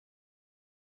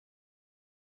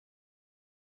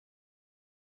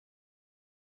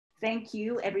thank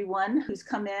you everyone who's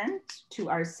come in to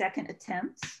our second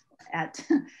attempt at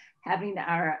having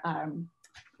our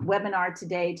webinar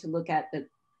today to look at the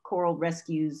coral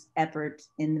rescues effort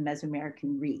in the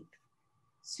Mesoamerican Reef.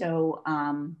 So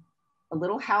a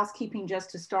little housekeeping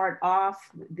just to start off.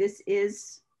 This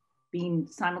is being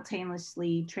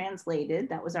simultaneously translated.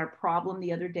 That was our problem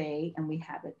the other day, and we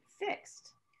have it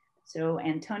fixed. So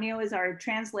Antonio is our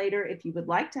translator. If you would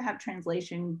like to have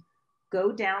translation,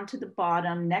 go down to the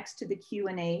bottom next to the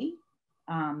Q&A.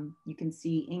 You can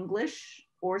see English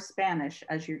or Spanish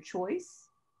as your choice.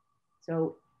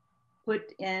 So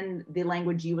put in the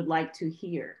language you would like to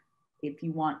hear if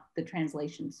you want the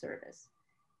translation service.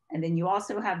 And then you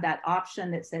also have that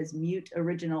option that says mute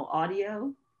original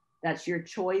audio. That's your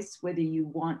choice, whether you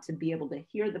want to be able to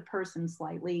hear the person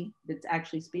slightly that's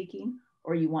actually speaking,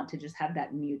 or you want to just have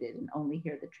that muted and only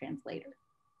hear the translator.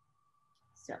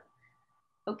 So,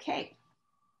 okay.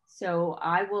 So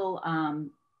I will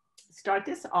start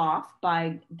this off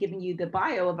by giving you the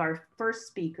bio of our first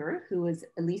speaker, who is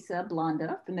Elisa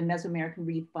Blanda from the Mesoamerican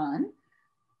Reef Fund.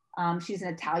 She's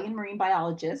an Italian marine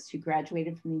biologist who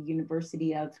graduated from the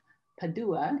University of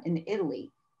Padua in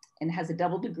Italy and has a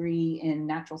double degree in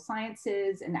natural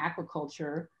sciences and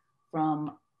aquaculture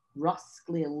from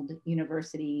Roskilde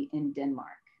University in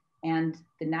Denmark and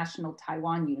the National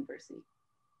Taiwan University.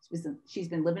 She's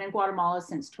been living in Guatemala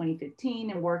since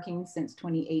 2015 and working since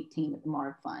 2018 at the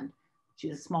MARV Fund.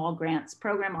 She's a small grants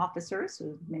program officer,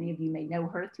 so many of you may know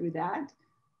her through that.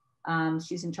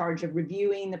 She's in charge of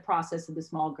reviewing the process of the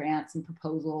small grants and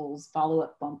proposals,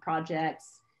 follow-up on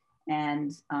projects,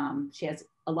 and she has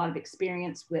a lot of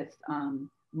experience with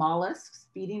mollusks,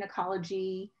 feeding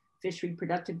ecology, fish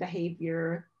reproductive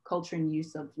behavior, culture and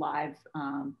use of live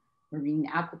marine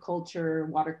aquaculture,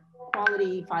 water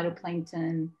quality,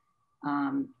 phytoplankton,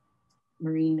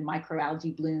 marine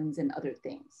microalgae blooms, and other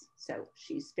things. So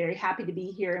she's very happy to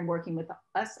be here and working with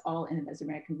us all in the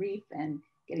Mesoamerican Reef and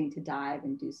getting to dive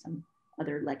and do some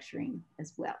other lecturing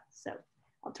as well. So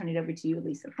I'll turn it over to you,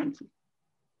 Elisa. Thank you.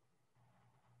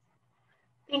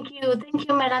 Thank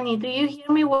you, Melanie. Do you hear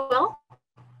me well?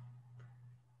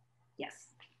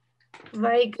 Yes.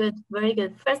 Very good, very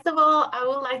good. First of all, I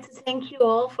would like to thank you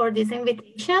all for this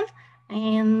invitation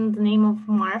in the name of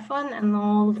MARV Fund and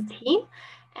all the team,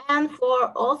 and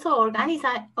for also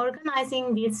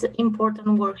organizing this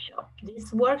important workshop.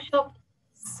 This workshop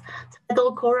is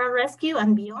titled Coral Rescue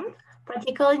and Beyond,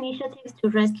 Practical Initiatives to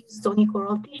Rescue Stony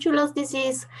Coral Tissue Loss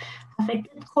Disease,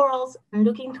 Affected Corals, and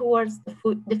Looking Towards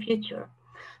the Future.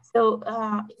 So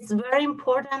it's very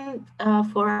important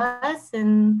for us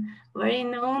and very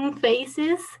known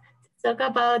faces to talk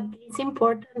about this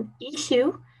important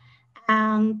issue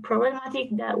and problematic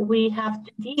that we have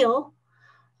to deal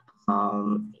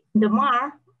in the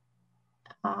MAR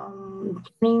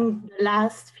during the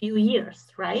last few years,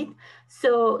 right?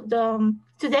 So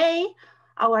today,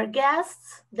 our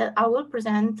guests that I will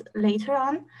present later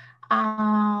on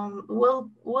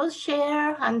will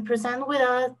share and present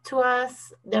to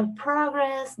us their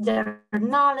progress, their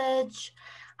knowledge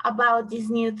about this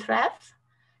new threat,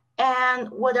 and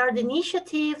what are the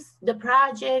initiatives, the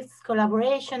projects,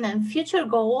 collaboration, and future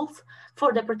goals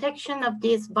for the protection of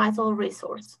this vital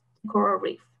resource, coral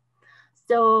reef.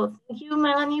 So thank you,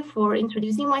 Melanie, for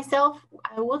introducing myself.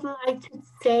 I would like to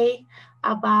say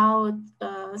about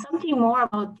something more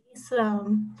about this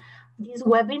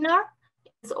webinar.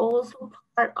 Is also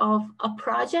part of a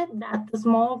project that the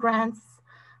Small Grants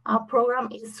program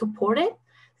is supported.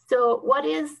 So what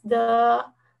is the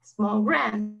Small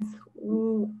Grants?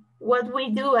 What we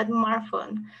do at MARV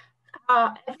Fund?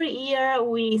 Every year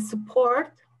we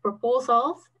support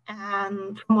proposals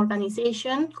and from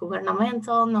organizations,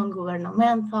 governmental,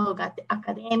 non-governmental,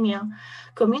 academia,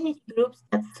 community groups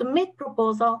that submit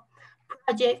proposal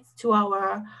projects to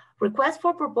our request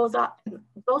for proposal.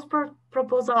 Those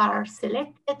proposals are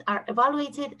selected, are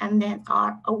evaluated, and then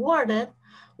are awarded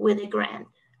with a grant,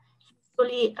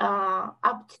 usually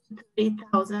up to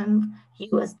 $30,000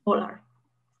 US.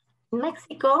 In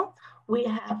Mexico, we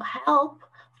have help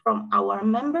from our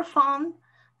member fund,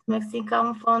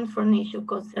 Mexican Fund for Nature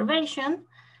Conservation,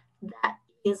 that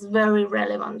is very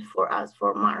relevant for us,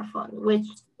 for MARV Fund, which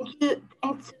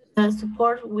thanks to the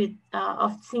support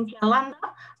of Cynthia Landa,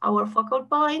 our focal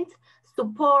point,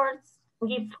 supports and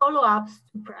give follow-ups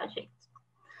to projects.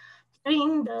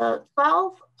 During the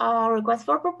 12th request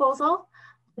for proposal,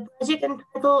 the project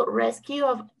entitled Rescue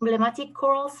of Emblematic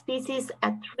Coral Species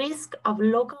at Risk of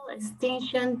Local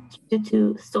Extinction Due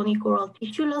to Stony Coral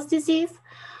Tissue Loss Disease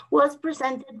was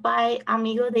presented by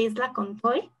Amigo de Isla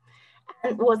Contoy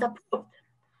and was approved.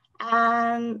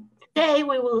 And today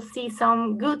we will see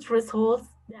some good results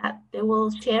that they will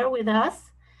share with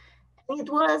us. It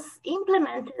was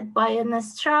implemented by an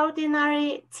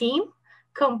extraordinary team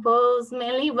composed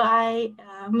mainly by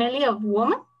mainly of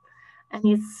women, and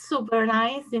it's super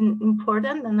nice and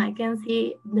important. And I can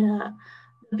see the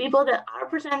people that are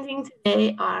presenting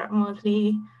today are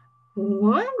mostly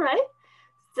women, right?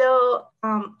 So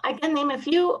I can name a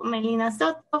few: Melina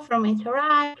Soto from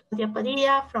HRI, Claudia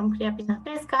Padilla from Criapina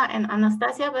Pesca, and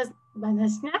Anastasia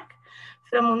Banashnak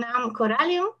from UNAM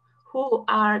Corallium, who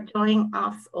are joining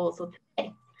us also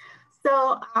today.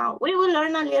 So we will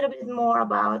learn a little bit more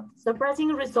about surprising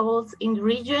results in the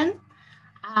region,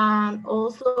 and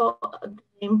also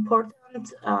the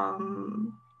important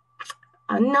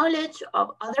knowledge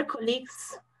of other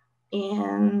colleagues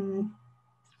in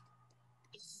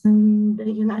the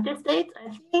United States,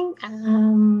 I think,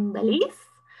 Belize,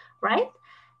 right?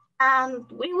 And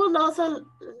we would also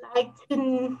like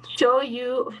to show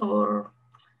you or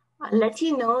let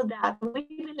you know that we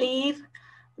believe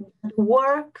the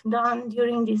work done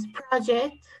during this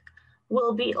project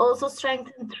will be also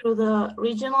strengthened through the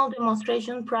regional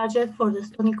demonstration project for the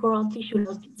stony coral tissue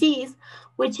loss disease,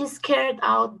 which is carried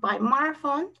out by MAR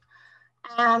Fund,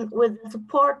 and with the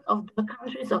support of the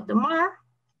countries of the MAR,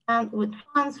 and with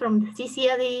funds from the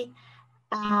CCLD,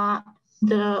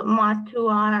 the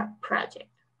MAR2R project.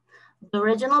 The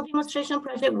regional demonstration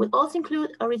project will also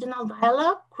include a regional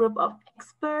dialogue, group of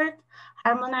experts,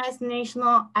 harmonized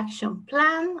national action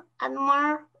plan at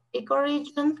MAR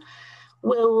ecoregion.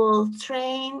 We will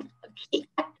train key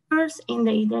actors in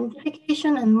the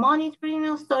identification and monitoring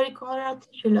of stony coral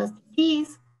tissue loss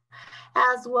disease,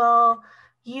 as well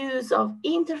use of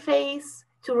interface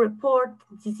to report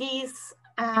disease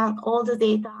and all the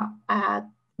data at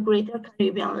greater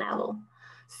Caribbean level.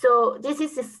 So this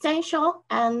is essential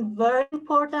and very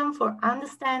important for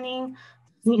understanding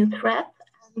new threats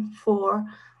and for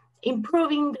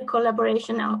improving the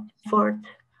collaboration effort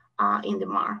in the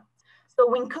MAR. So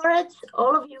we encourage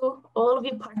all of you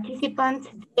participants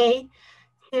today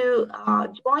to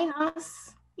join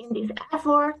us in this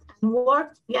effort and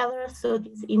work together so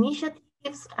these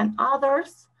initiatives and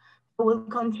others will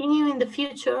continue in the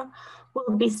future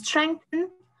will be strengthened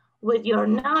with your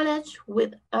knowledge,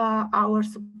 with our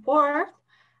support,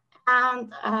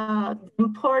 and the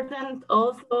important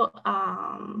also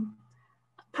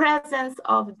presence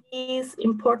of these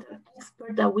important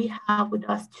experts that we have with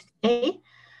us today,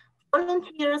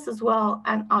 volunteers as well,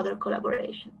 and other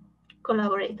collaborators.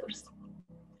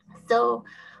 So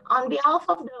on behalf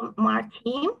of the MAR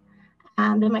team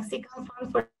and the Mexican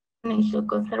Fund for National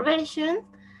Conservation,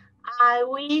 I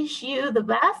wish you the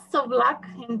best of luck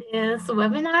in this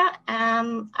webinar,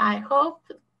 and I hope,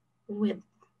 with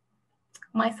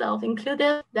myself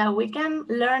included, that we can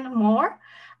learn more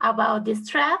about this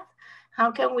threat, how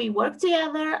can we work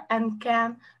together and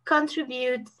can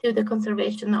contribute to the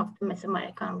conservation of the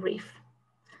Mesoamerican reef.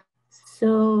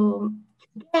 So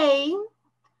today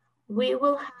we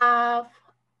will have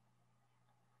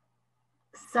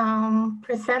some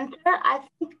presenter. I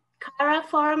think Cara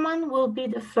Foreman will be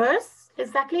the first.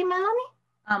 Exactly, Melanie?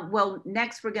 Well,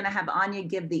 next we're going to have Anya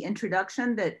give the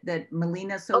introduction that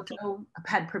Melina Soto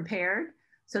had prepared.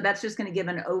 So that's just going to give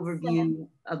an overview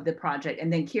of the project,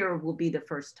 and then Kira will be the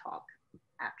first talk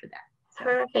after that. So.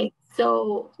 Perfect.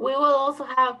 So we will also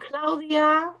have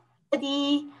Claudia,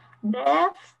 Eddie,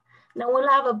 Beth. Then we'll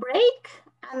have a break,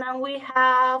 and then we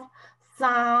have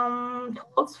some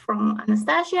talks from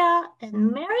Anastasia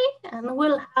and Mary, and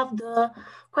we'll have the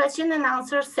question and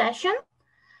answer session.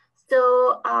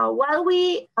 So while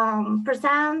we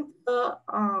present the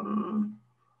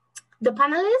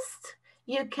panelists,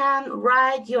 you can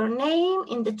write your name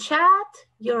in the chat,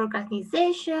 your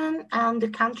organization, and the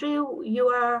country you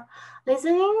are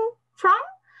listening from.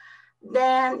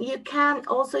 Then you can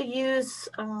also use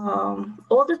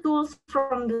all the tools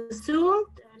from the Zoom.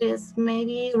 That is,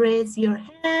 maybe raise your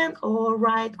hand or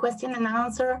write question and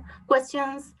answer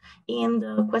questions in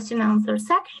the question and answer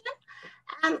section.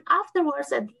 And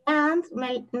afterwards, at the end,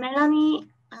 Melanie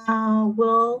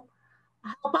will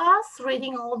help us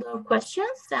reading all the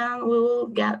questions, and we will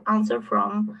get answer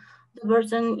from the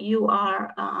person you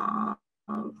are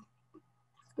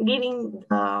giving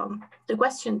the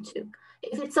question to.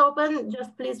 If it's open,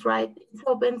 just please write it's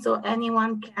open so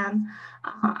anyone can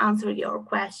answer your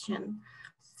question.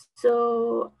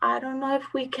 So I don't know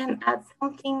if we can add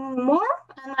something more,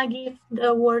 and I give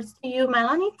the words to you,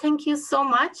 Melanie. Thank you so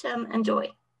much, and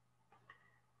enjoy.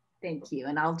 Thank you.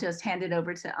 And I'll just hand it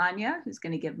over to Anya, who's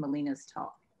going to give Melina's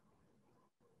talk.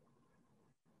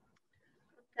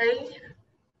 Okay.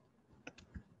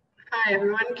 Hi,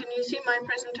 everyone. Can you see my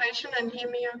presentation and hear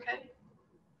me okay?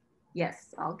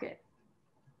 Yes, all good.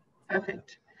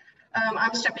 Perfect.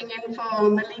 I'm stepping in for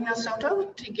Melina Soto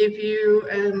to give you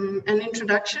an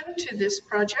introduction to this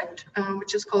project,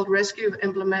 which is called Rescue of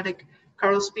Emblematic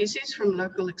Coral Species from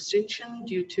Local Extinction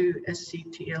Due to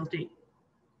SCTLD.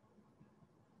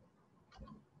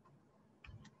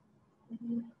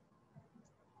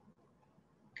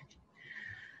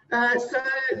 So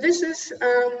this is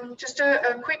just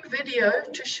a quick video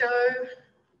to show,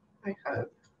 I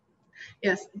hope,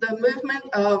 yes, the movement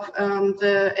of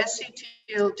the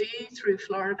SCTLD through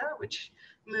Florida, which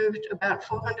moved about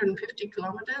 450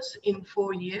 kilometers in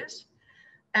 4 years.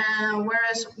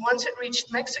 Whereas once it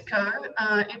reached Mexico,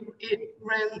 it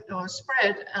ran or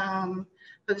spread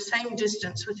for the same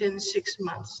distance within 6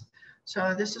 months.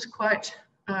 So this is quite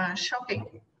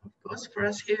shocking, of course, for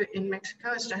us here in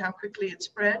Mexico as to how quickly it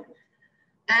spread.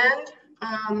 And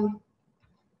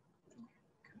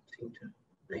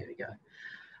there we go.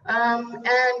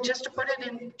 And just to put it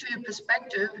into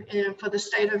perspective, for the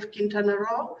state of Quintana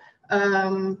Roo,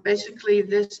 basically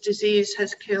this disease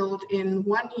has killed in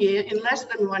 1 year, in less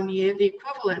than 1 year, the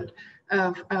equivalent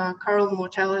of coral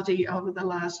mortality over the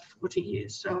last 40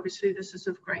 years. So obviously this is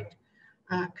of great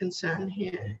concern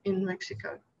here in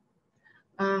Mexico.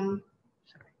 And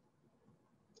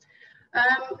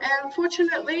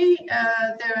fortunately,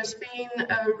 there has been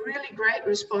a really great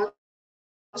response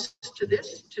to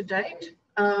this to date,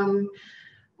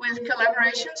 with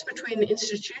collaborations between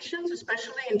institutions,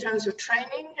 especially in terms of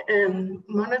training and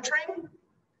monitoring,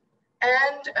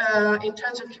 and in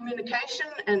terms of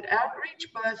communication and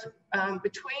outreach, both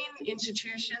between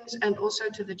institutions and also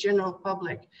to the general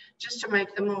public, just to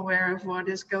make them aware of what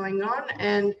is going on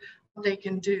and what they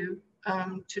can do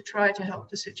to try to help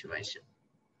the situation.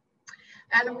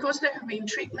 And of course, there have been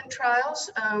treatment trials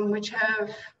which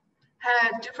have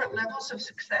had different levels of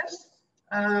success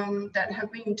that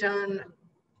have been done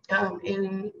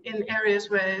in areas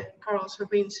where corals have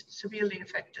been severely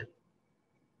affected.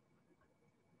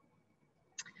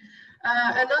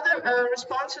 Another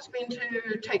response has been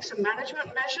to take some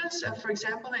management measures. For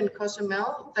example, in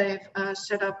Cozumel, they've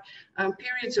set up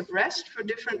periods of rest for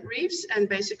different reefs and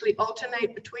basically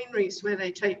alternate between reefs where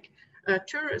they take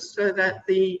tourists so that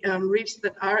the reefs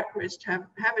that are at risk have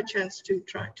a chance to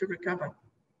try to recover.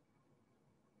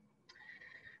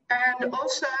 And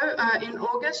also in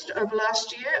August of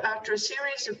last year, after a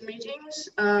series of meetings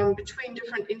between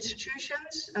different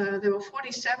institutions, there were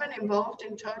 47 involved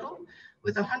in total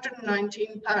with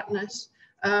 119 partners.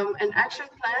 An action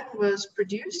plan was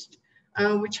produced,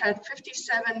 which had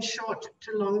 57 short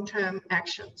to long-term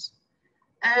actions.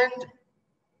 And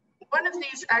one of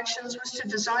these actions was to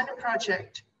design a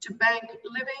project to bank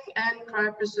living and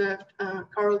cryopreserved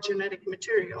coral genetic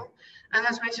material. And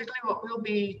that's basically what we'll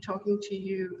be talking to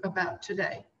you about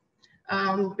today.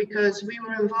 Because we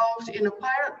were involved in a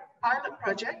pilot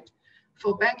project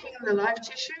for banking the live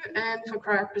tissue and for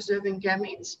cryopreserving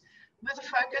gametes with a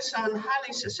focus on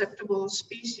highly susceptible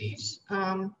species,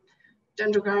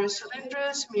 Dendrogarus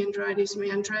cylindrus, Meandrides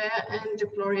meandrea, and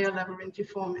Diploria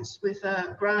labyrinthiformis, with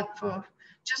a grant for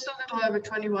just a little over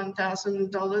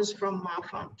 $21,000 from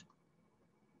MARFund.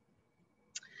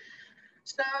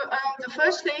 So the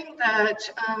first thing that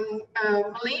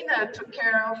Melina took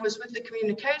care of was with the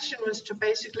communication was to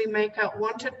basically make out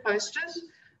wanted posters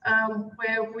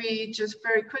where we just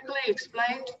very quickly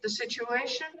explained the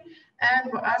situation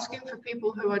and were asking for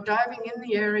people who are diving in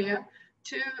the area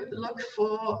to look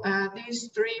for these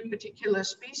 3 particular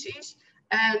species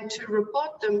and to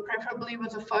report them preferably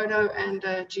with a photo and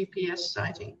a GPS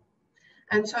sighting.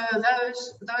 And so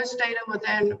those data were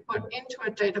then put into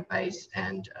a database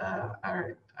and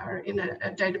are in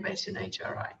a database in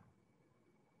HRI.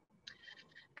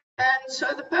 And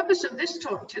so the purpose of this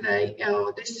talk today,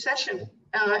 or this session,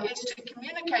 is to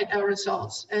communicate our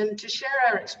results and to share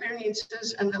our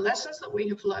experiences and the lessons that we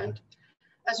have learned,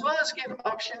 as well as give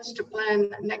options to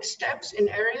plan next steps in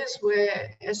areas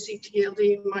where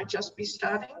SCTLD might just be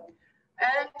starting,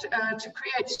 and to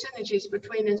create synergies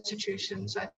between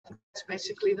institutions. I think that's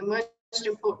basically the most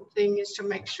important thing, is to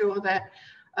make sure that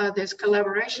there's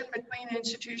collaboration between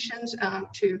institutions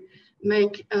to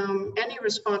make any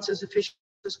response as efficient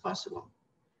as possible.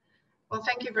 Well,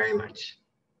 thank you very much.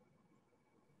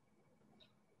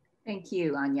 Thank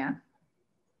you, Anya.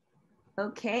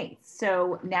 Okay,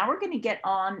 so now we're going to get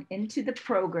on into the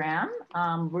program.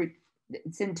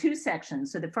 It's in 2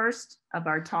 sections. So the first of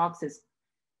our talks is,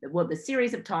 well, the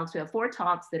series of talks, we have 4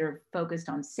 talks that are focused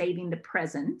on saving the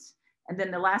present. And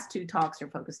then the last 2 talks are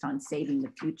focused on saving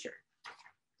the future.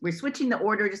 We're switching the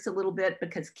order just a little bit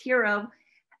because Kira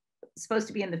is supposed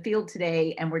to be in the field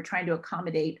today, and we're trying to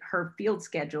accommodate her field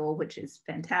schedule, which is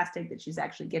fantastic that she's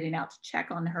actually getting out to check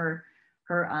on her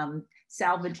her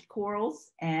salvaged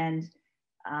corals. And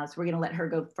so we're gonna let her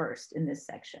go first in this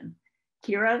section.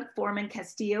 Kira Foreman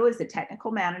Castillo is the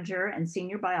technical manager and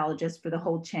senior biologist for the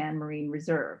Ho Chan Marine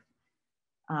Reserve.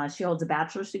 She holds a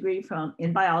bachelor's degree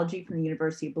in biology from the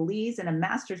University of Belize and a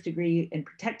master's degree in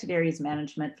protected areas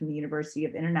management from the University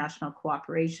of International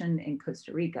Cooperation in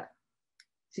Costa Rica.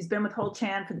 She's been with Ho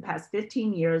Chan for the past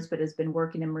 15 years, but has been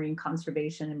working in marine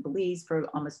conservation in Belize for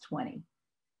almost 20.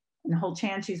 In Ho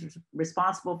Chan, she's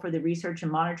responsible for the research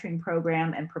and monitoring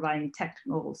program and providing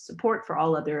technical support for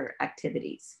all other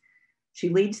activities. She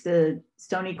leads the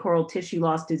stony coral tissue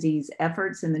loss disease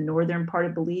efforts in the northern part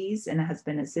of Belize and has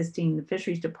been assisting the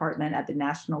fisheries department at the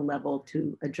national level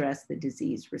to address the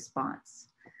disease response.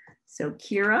 So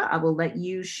Kira, I will let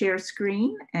you share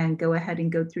screen and go ahead and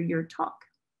go through your talk.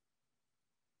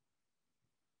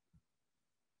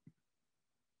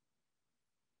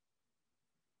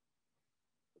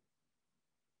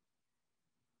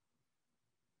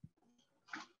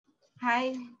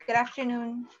 Hi, good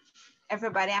afternoon,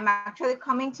 everybody. I'm actually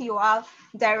coming to you all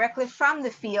directly from the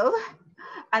field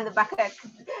on the back of,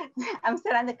 I'm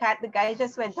still on the cat. The guy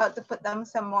just went out to put them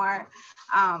some more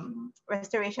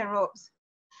restoration ropes.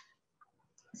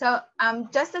 So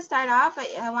just to start off,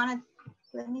 I want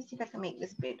to, let me see if I can make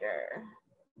this bigger.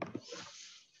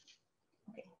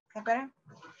 Okay, is that better?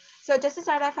 So just to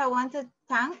start off, I want to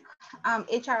thank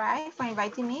HRI for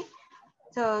inviting me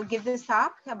to give this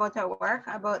talk about our work,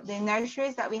 about the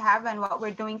nurseries that we have and what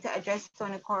we're doing to address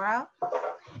stony coral.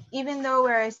 Even though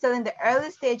we're still in the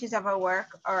early stages of our work,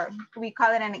 or we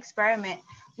call it an experiment,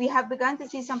 we have begun to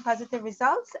see some positive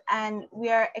results, and we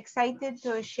are excited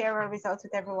to share our results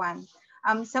with everyone.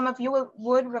 Some of you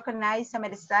would recognize some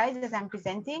of the slides as I'm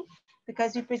presenting,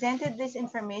 because we presented this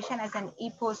information as an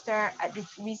e-poster at the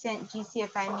recent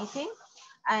GCFI meeting.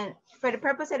 And for the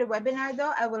purpose of the webinar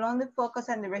though, I will only focus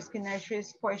on the rescue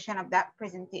nurseries portion of that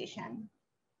presentation.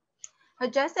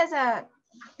 But just as a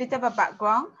bit of a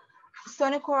background,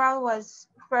 stony coral was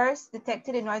first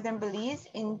detected in northern Belize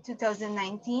in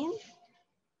 2019.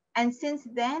 And since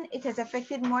then, it has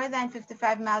affected more than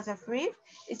 55 miles of reef.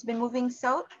 It's been moving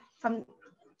south from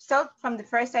the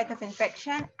first site of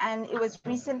infection, and it was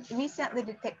recently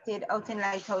detected out in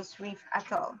Lighthouse Reef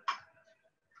Atoll.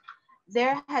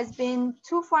 There has been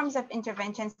two forms of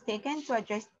interventions taken to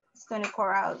address stony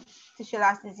coral tissue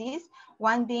loss disease,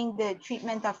 one being the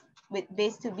treatment with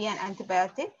base 2B and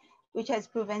antibiotic, which has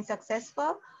proven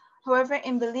successful. However,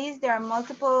 in Belize, there are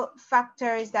multiple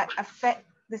factors that affect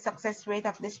the success rate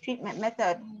of this treatment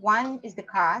method. One is the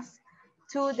cost.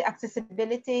 Two, the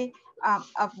accessibility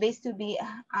of base 2B.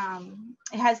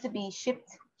 It has to be shipped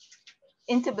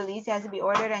into Belize, it has to be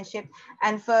ordered and shipped.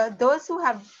 And for those who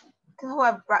have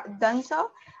done so,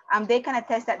 they can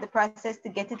attest that the process to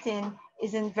get it in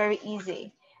isn't very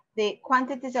easy. The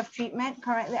quantities of treatment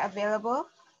currently available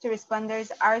to responders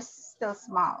are still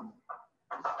small.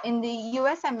 In the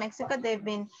US and Mexico, they've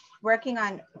been working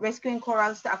on rescuing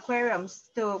corals to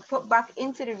aquariums to put back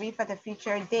into the reef at a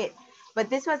future date. But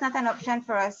this was not an option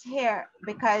for us here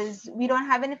because we don't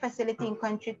have any facility in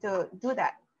country to do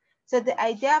that. So the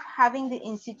idea of having the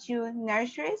in-situ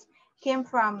nurseries came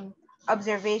from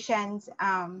observations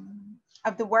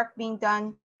of the work being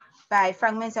done by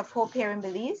Fragments of Hope here in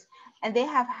Belize, and they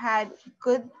have had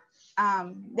good,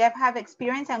 they have had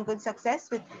experience and good success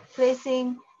with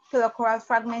placing coral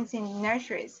fragments in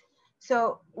nurseries.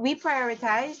 So we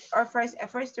prioritized our first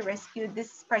efforts to rescue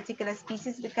this particular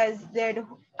species because they're the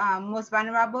most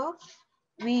vulnerable.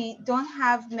 We don't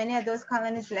have many of those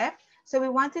colonies left. So we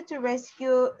wanted to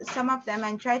rescue some of them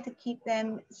and try to keep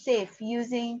them safe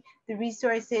using the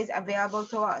resources available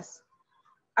to us.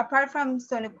 Apart from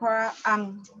stony coral,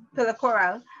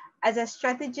 coral, as a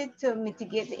strategy to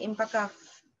mitigate the impact of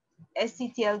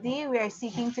SCTLD, we are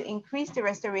seeking to increase the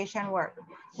restoration work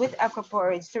with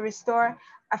aquaporids to restore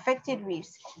affected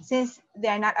reefs since they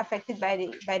are not affected by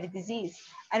the disease,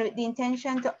 and with the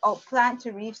intention to outplant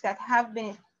to reefs that have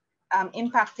been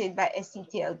impacted by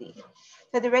SCTLD.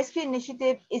 So the rescue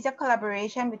initiative is a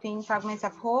collaboration between Fragments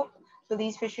of Hope,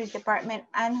 Belize Fisheries Department,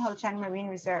 and Ho Chan Marine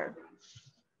Reserve.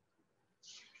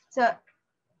 So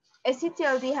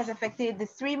SCTLD has affected the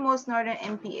three most northern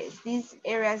MPAs. These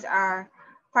areas are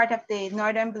part of the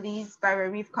Northern Belize Barrier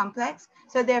Reef Complex.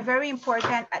 So they're very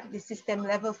important at the system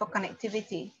level for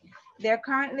connectivity. There are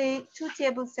currently 2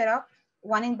 tables set up,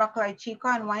 one in Bacalar Chico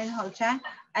and one in Ho Chan.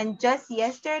 And just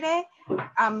yesterday,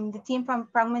 the team from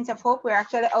Fragments of Hope, we're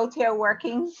actually out here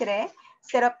working today,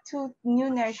 set up 2 new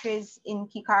nurseries in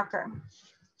Kikarker.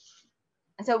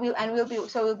 So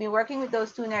we'll be working with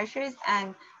those 2 nurseries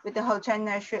and with the Ho Chan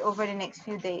nursery over the next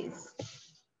few days.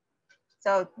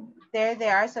 So there they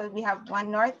are. So we have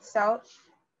one north, south,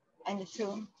 and the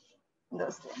two,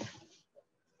 those two.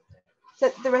 So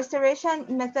the restoration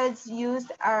methods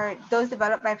used are those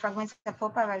developed by Fragments of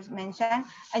Hope, as mentioned,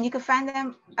 and you can find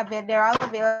them, they're all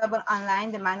available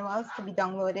online, the manuals to be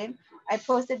downloaded. I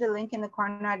posted the link in the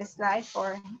corner of the slide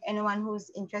for anyone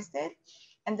who's interested.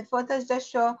 And the photos just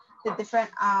show the different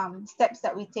steps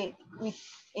that we take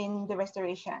in the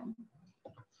restoration.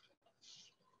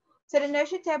 So the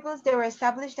nursery tables, they were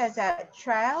established as a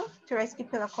trial to rescue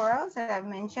pillar corals that I've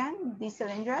mentioned, these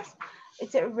cylindras.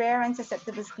 It's a rare and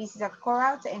susceptible species of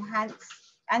coral to enhance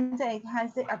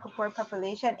the aquapoid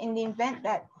population in the event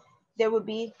that there would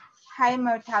be high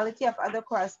mortality of other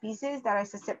coral species that are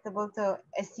susceptible to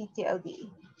SCTLD.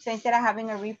 So instead of having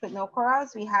a reef with no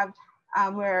corals, we have,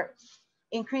 we're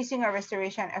increasing our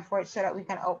restoration efforts so that we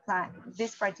can outplant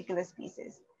this particular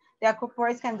species. The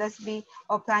aquapoids can thus be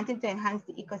outplanted to enhance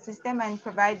the ecosystem and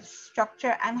provide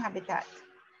structure and habitat.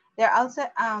 There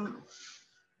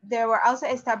were also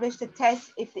established to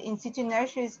test if the in-situ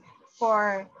nurseries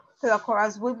for pillar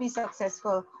corals would be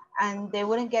successful and they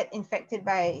wouldn't get infected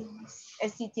by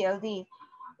SCTLD.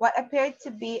 What appeared to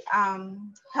be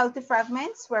healthy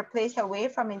fragments were placed away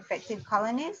from infected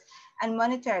colonies and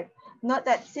monitored. Note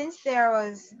that since there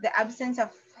was the absence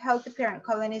of healthy parent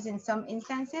colonies in some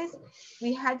instances,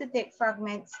 we had to take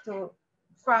fragments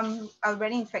from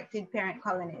already infected parent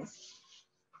colonies.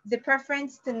 The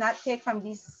preference to not take from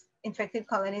these infected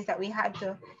colonies that we had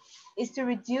to is to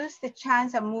reduce the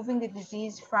chance of moving the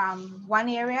disease from one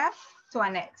area to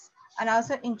an next, and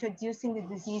also introducing the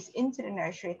disease into the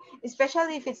nursery,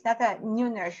 especially if it's not a new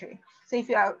nursery. So if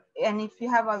you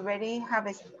have already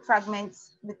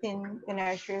fragments within the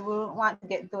nursery, we won't want to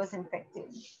get those infected.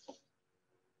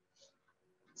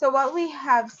 So what we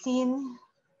have seen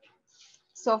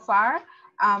so far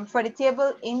for the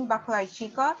table in Bacalar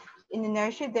Chico, in the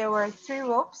nursery, there were 3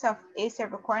 ropes of acer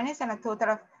bicornis and a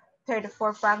total of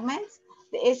 34 fragments.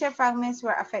 The acer fragments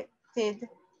were affected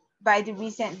by the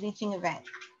recent bleaching event.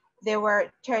 There were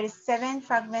 37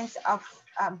 fragments of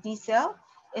D-cell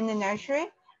in the nursery.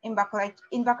 In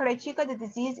Bacalar Chico, the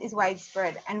disease is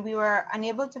widespread, and we were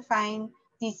unable to find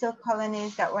D-cell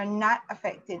colonies that were not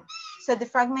affected. So the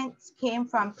fragments came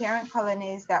from parent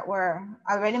colonies that were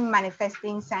already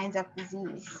manifesting signs of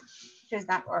disease, which is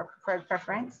not our preferred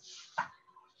preference.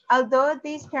 Although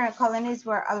these parent colonies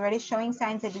were already showing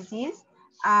signs of disease,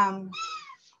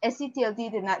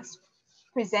 SCTLD did not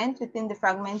present within the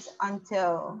fragments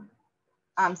until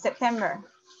September,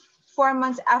 4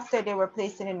 months after they were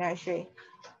placed in the nursery.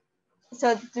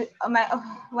 So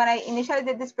when I initially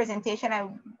did this presentation,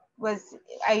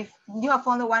 I knew of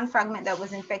only 1 fragment that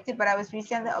was infected, but I was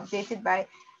recently updated by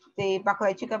the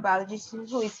Bacalar Chico biologist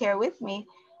who is here with me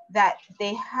that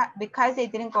because they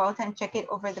didn't go out and check it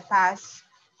over the past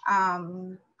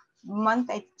 2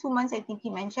 months, I think he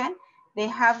mentioned, they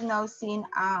have now seen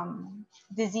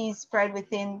disease spread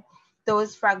within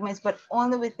those fragments, but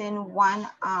only within one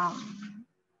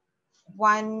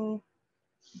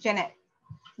genet,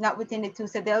 not within the 2.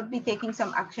 So they'll be taking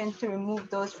some action to remove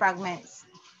those fragments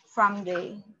from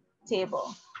the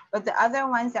table. But the other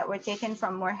ones that were taken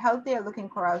from more healthier looking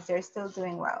corals, they're still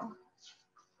doing well.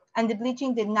 And the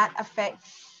bleaching did not affect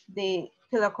the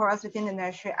pillar corals within the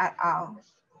nursery at all.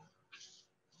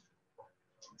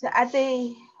 So at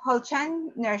the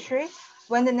Holchan nursery,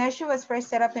 when the nursery was first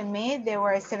set up in May, there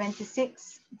were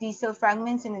 76 D-cell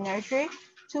fragments in the nursery.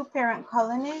 2 parent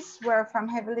colonies were from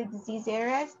heavily diseased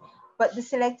areas, but the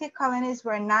selected colonies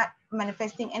were not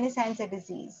manifesting any signs of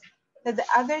disease. So the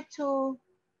other 2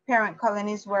 parent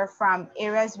colonies were from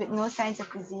areas with no signs of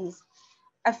disease.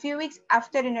 A few weeks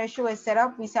after the nursery was set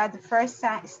up, we saw the first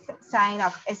sign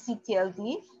of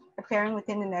SCTLD appearing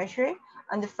within the nursery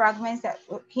on the fragments that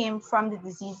came from the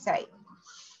disease site.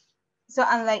 So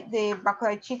unlike the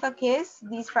Bacalar Chico case,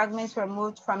 these fragments were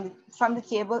moved from the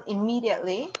table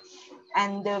immediately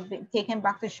and they'll be taken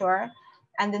back to shore.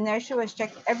 And the nursery was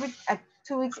checked at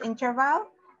 2 weeks interval,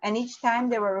 and each time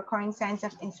there were recurring signs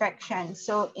of infection.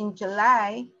 So in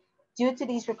July, due to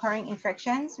these recurring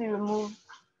infections, we removed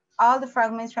all the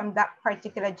fragments from that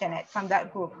particular genet, from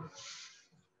that group,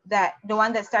 the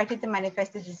one that started to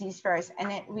manifest the disease first.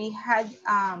 And then we had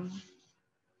a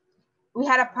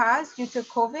pause due to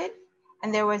COVID,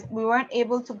 and we weren't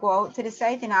able to go out to the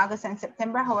site in August and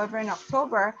September. However, in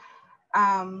October,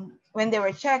 when they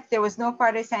were checked, there was no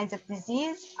further signs of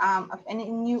disease, of any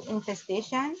new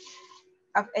infestation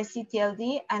of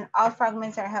SCTLD, and all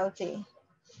fragments are healthy.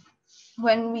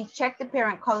 When we checked the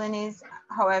parent colonies,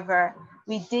 however,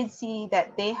 we did see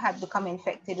that they had become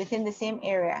infected within the same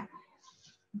area.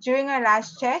 During our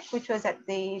last check, which was at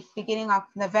the beginning of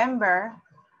November,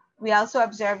 we also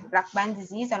observed black band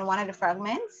disease on one of the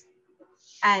fragments.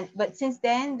 But since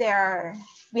then,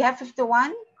 we have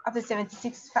 51 of the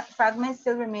 76 fragments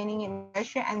still remaining in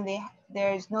nursery, and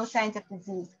there's no signs of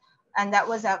disease. And that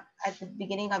was up at the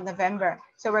beginning of November.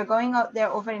 So we're going out there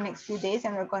over the next few days,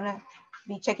 and we're going to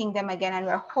be checking them again, and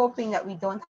we're hoping that we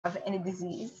don't have any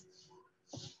disease.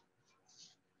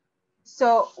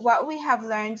 So what we have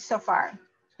learned so far,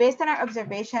 based on our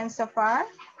observations so far,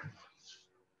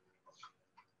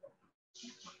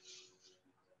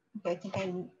 so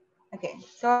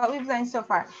what we've learned so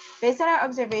far, based on our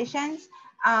observations,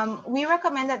 we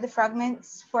recommend that the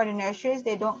fragments for the nurseries,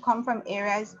 they don't come from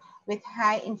areas with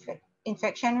high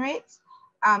infection rates.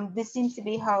 This seems to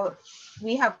be how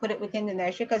we have put it within the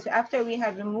nursery, because after we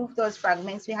have removed those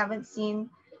fragments, we haven't seen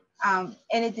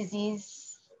any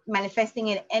disease manifesting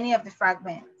in any of the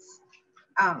fragments,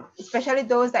 especially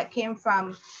those that came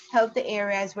from healthy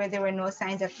areas where there were no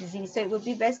signs of disease. So it would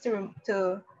be best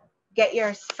to get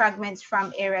your fragments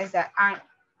from areas that aren't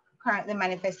currently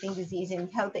manifesting disease in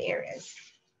healthy areas.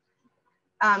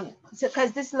 So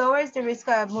because this lowers the risk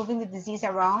of moving the disease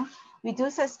around, we do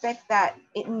suspect that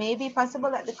it may be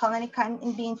possible that the colony can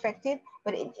be infected,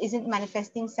 but it isn't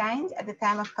manifesting signs at the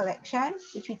time of collection,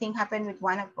 which we think happened with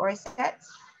one of our sets.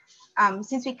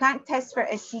 Since we can't test for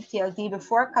SCTLD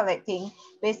before collecting,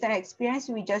 based on our experience,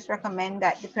 we just recommend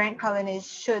that the parent colonies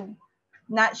should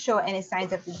not show any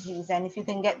signs of disease. And if you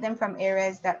can get them from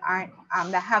areas that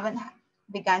haven't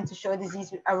begun to show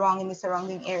disease around in the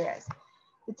surrounding areas.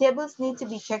 The tables need to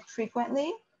be checked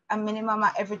frequently, a minimum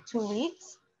of every 2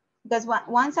 weeks, because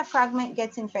once a fragment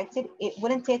gets infected, it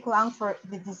wouldn't take long for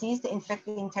the disease to infect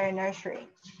the entire nursery.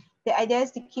 The idea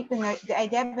is to keep the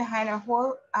idea behind our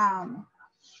whole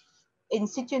in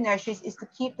situ nurseries is to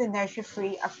keep the nursery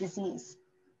free of disease.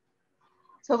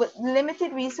 So with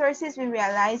limited resources, we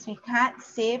realize we can't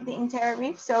save the entire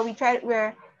reef. So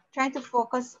we're trying to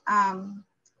focus,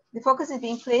 the focus is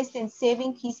being placed in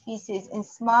saving key species in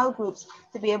small groups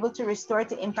to be able to restore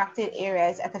to impacted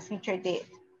areas at a future date.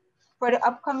 For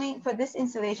this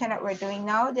installation that we're doing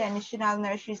now, the initial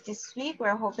nurseries this week,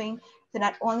 we're hoping to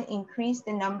not only increase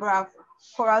the number of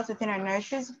corals within our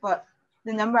nurseries, but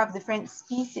the number of different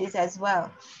species as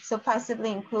well. So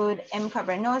possibly include M.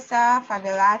 cavernosa,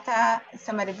 favellata,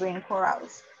 some of the green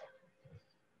corals.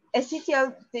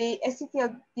 The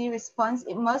SCTLD response,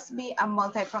 it must be a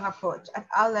multi-pronged approach at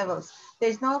all levels.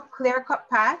 There's no clear-cut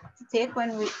path to take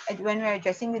when we're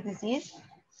addressing the disease.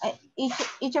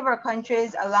 Each of our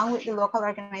countries, along with the local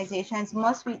organizations,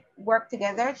 must work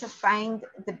together to find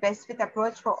the best fit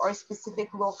approach for our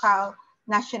specific local,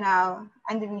 national,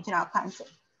 and the regional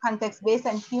context based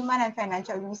on human and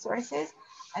financial resources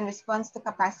and response to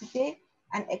capacity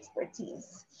and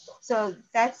expertise. So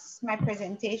that's my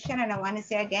presentation. And I want to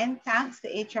say again, thanks to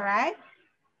HRI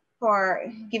for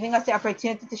giving us the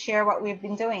opportunity to share what we've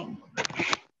been doing. Just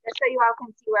so you all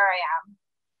can see where I am.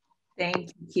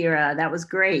 Thank you, Kira. That was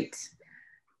great.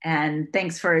 And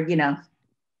thanks for,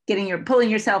 pulling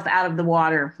yourself out of the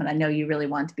water when I know you really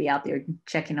want to be out there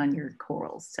checking on your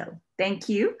corals. So thank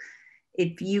you.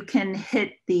 If you can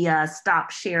hit the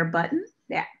stop share button.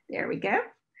 Yeah, there we go.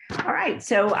 All right,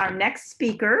 so our next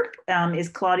speaker is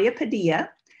Claudia Padilla,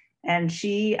 and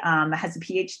she has a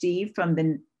PhD from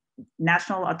the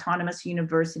National Autonomous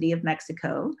University of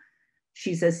Mexico.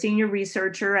 She's a senior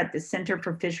researcher at the Center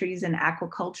for Fisheries and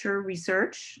Aquaculture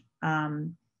Research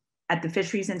at the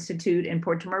Fisheries Institute in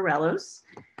Puerto Morelos.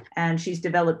 And she's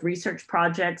developed research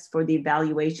projects for the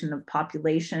evaluation of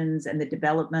populations and the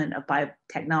development of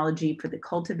biotechnology for the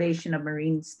cultivation of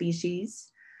marine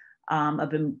species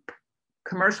of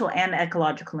commercial and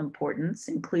ecological importance,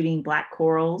 including black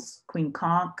corals, queen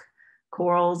conch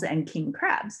corals, and king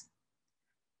crabs.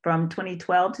 From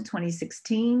 2012 to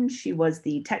 2016, she was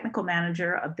the technical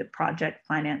manager of the project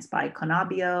financed by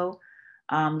Conabio,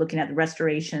 looking at the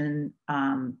restoration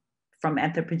from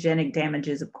anthropogenic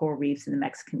damages of coral reefs in the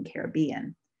Mexican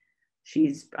Caribbean.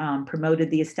 She's promoted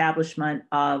the establishment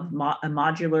of a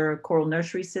modular coral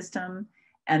nursery system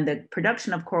and the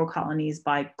production of coral colonies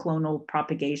by clonal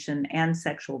propagation and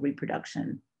sexual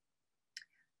reproduction.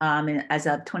 And as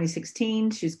of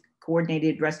 2016, she's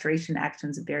coordinated restoration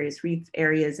actions of various reef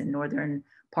areas in northern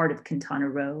part of Quintana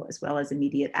Roo, as well as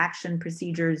immediate action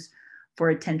procedures for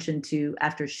attention to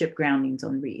after ship groundings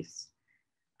on reefs.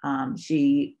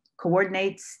 She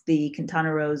coordinates the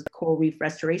Quintana Roo's coral reef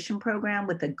restoration program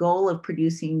with the goal of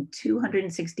producing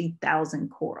 260,000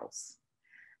 corals.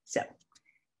 So,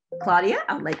 Claudia,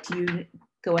 I'd like you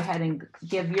go ahead and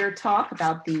give your talk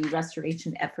about the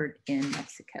restoration effort in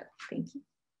Mexico. Thank you.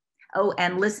 Oh,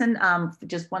 and listen,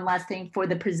 just one last thing for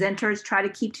the presenters, try to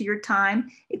keep to your time.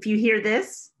 If you hear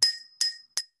this,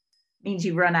 means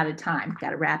you've run out of time. Got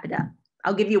to wrap it up.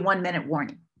 I'll give you a 1 minute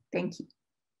warning. Thank you.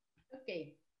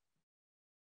 Okay.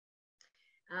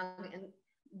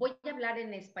 Voy a hablar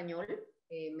en español,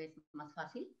 me es más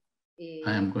fácil.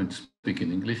 I am going to speak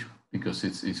in English because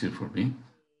it's easier for me.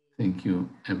 Thank you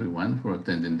everyone for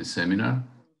attending the seminar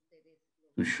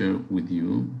to share with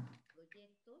you.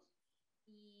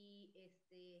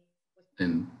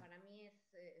 And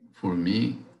for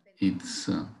me, it's,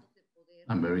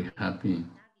 I'm very happy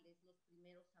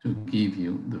to give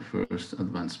you the first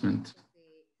advancement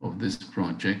of this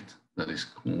project that is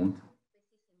called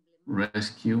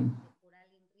Rescue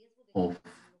of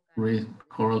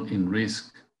Coral in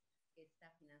Risk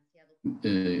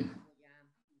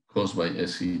caused by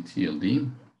SCTLD,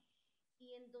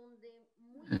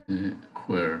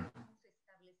 where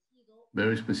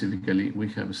very specifically we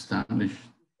have established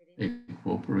a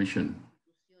cooperation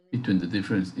between the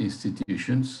different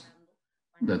institutions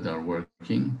that are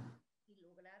working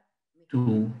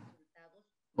to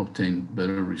obtain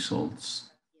better results,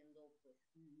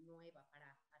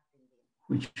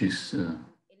 which is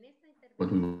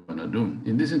what we want to do.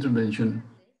 In this intervention,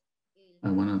 I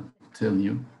want to tell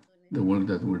you the work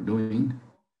that we're doing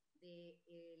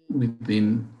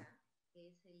within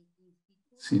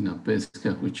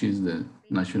SINAPESCA, which is the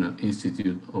National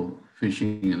Institute of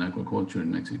Fishing and Aquaculture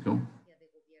in Mexico.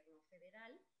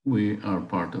 We are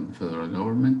part of the federal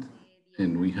government,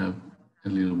 and we have a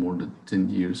little more than 10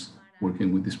 years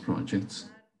working with these projects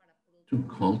to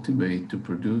cultivate, to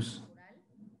produce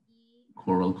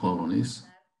coral colonies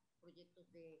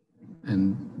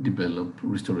and develop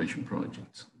restoration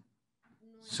projects.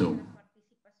 So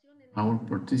our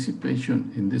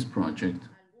participation in this project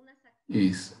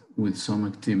is with some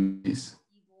activities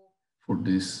for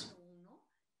this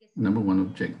 #1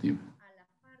 objective.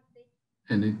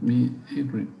 And it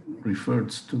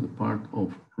refers to the part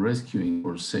of rescuing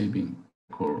or saving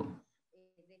coral.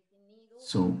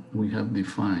 So we have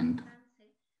defined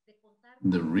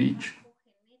the reach,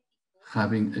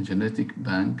 having a genetic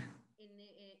bank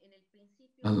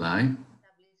alive.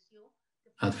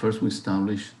 At first we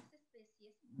established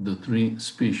the 3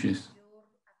 species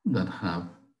that have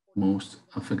most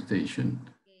affectation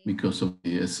because of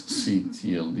the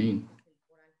SCTLD,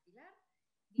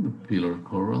 the pillar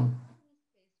coral,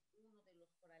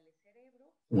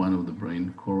 one of the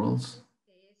brain corals,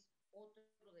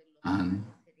 and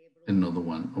another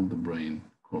one of the brain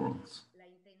corals.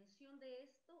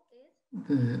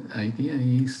 The idea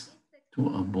is to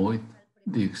avoid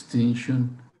the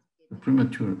extinction, the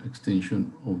premature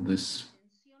extinction of these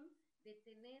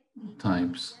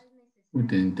types, with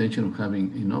the intention of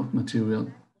having enough material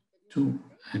to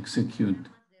execute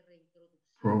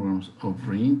programs of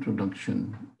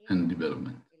reintroduction and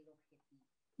development.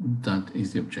 That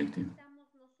is the objective.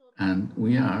 And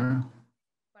we are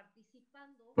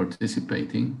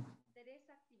participating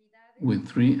with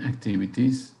 3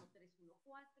 activities.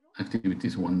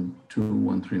 Activities 1, 2,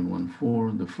 1, 3, and 1,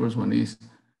 4. The first one is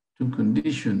to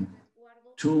condition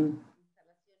 2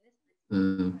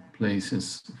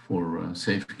 places for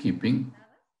safekeeping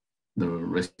the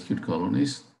rescued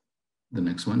colonies. The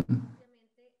next one,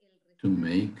 to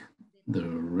make the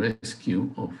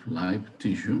rescue of live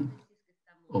tissue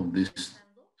of these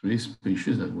 3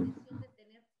 species that we're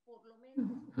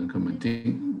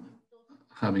commenting,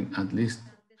 having at least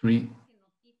 3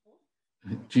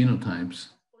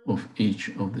 genotypes of each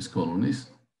of these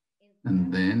colonies,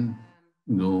 and then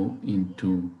go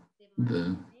into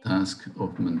the task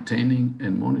of maintaining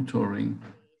and monitoring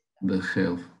the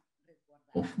health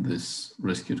of these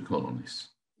rescued colonies.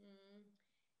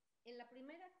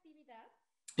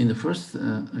 In the first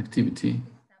activity,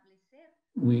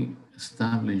 we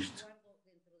established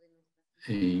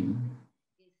a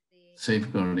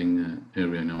safeguarding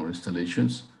area in our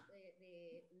installations.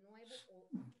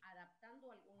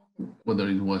 Whether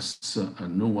it was a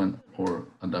new one or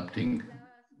adapting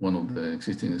one of the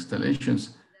existing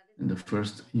installations. And the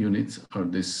first units are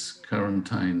these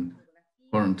quarantine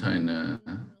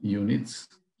units,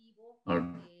 are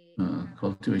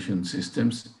cultivation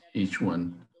systems, each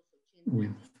one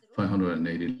with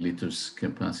 580 liters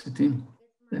capacity.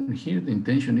 And here the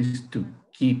intention is to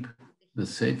keep the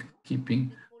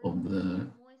safekeeping of the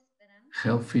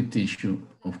healthy tissue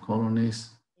of colonies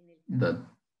that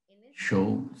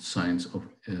show signs of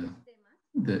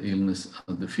the illness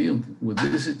of the field. With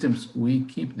these systems, we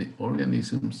keep the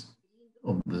organisms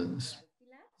of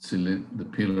the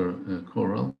pillar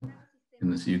coral.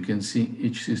 And as you can see,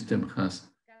 each system has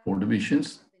 4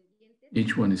 divisions.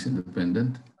 Each one is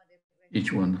independent.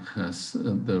 Each one has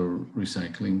their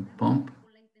recycling pump,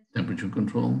 temperature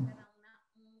control,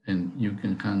 and you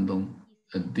can handle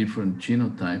a different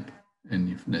genotype, and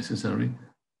if necessary,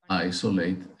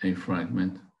 isolate a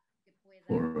fragment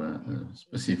for a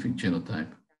specific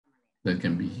genotype that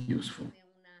can be useful.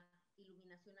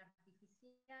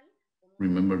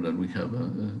 Remember that we have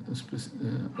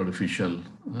artificial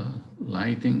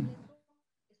lighting,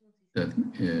 that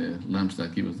lamps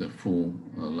that give us the full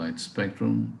light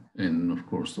spectrum, and of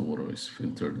course the water is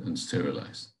filtered and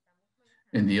sterilized.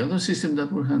 And the other system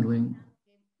that we're handling,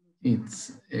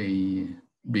 it's a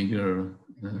bigger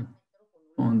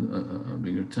pond, a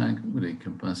bigger tank with a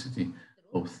capacity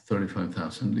of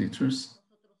 35,000 liters.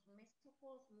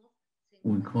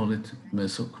 We call it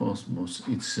Mesocosmos.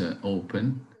 It's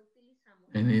open,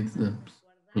 and it's the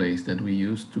place that we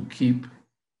use to keep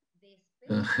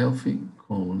healthy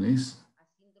colonies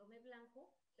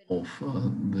of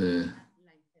the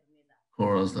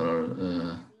corals that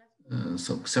are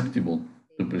susceptible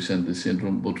to present the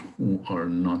syndrome, but who are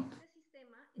not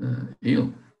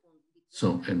ill.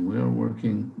 So, and we are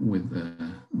working with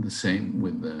the same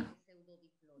with the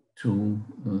two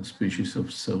species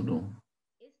of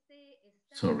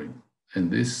and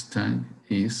this tank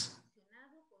is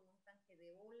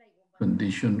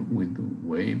conditioned with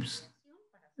waves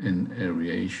and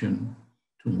aeration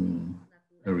to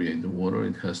aerate the water.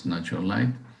 It has natural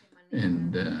light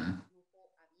and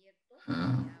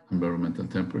environmental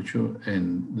temperature,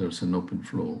 and there's an open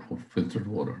flow of filtered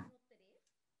water.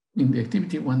 In the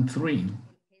activity 1.3,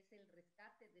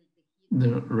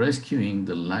 they're rescuing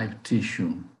the live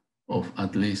tissue of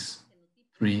at least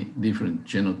 3 different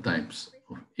genotypes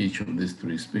of each of these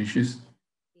 3 species.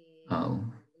 I'll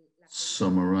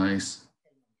summarize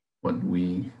what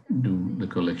we do, the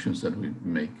collections that we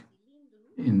make.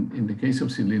 In the case of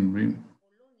cylindrium,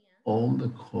 all the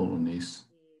colonies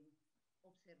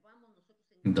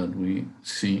that we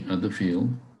see at the field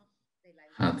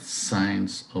had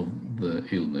signs of the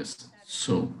illness.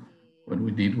 So what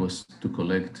we did was to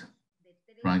collect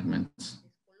fragments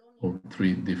of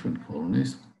 3 different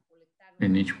colonies.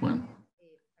 In each one,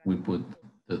 we put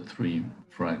the 3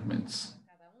 fragments.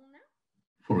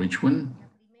 For each one,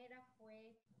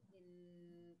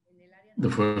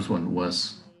 the first one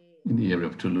was in the area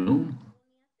of Tulum.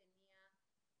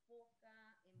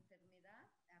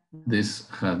 This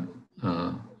had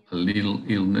a little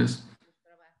illness.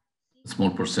 A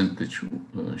small percentage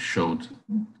showed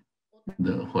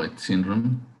the white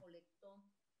syndrome.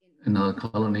 Another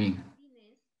colony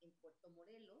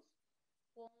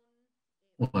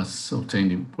was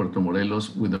obtained in Puerto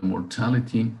Morelos with a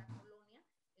mortality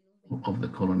of the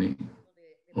colony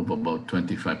of about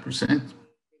 25%.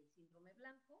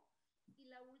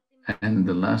 And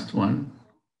the last one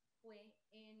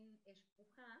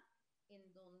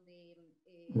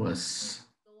was,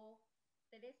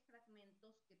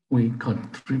 we cut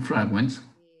 3 fragments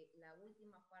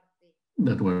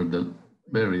that were the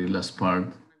very last part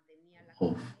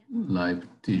of live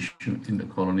tissue in the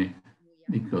colony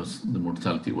because the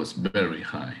mortality was very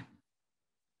high.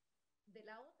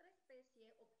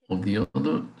 Of the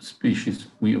other species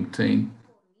we obtained,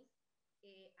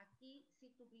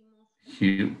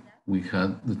 here we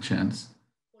had the chance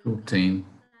to obtain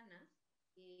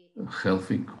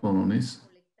healthy colonies,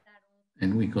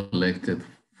 and we collected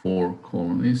 4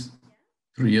 colonies.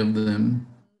 3 of them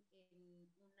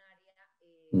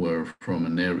were from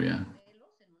an area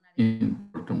in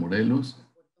Puerto Morelos,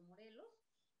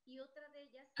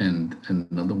 and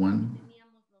another one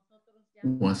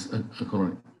was a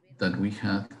colony that we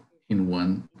had in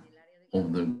one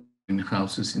of the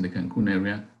greenhouses in the Cancun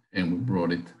area, and we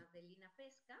brought it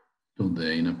to the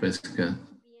Inapesca,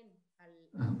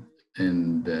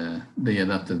 and they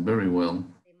adapted very well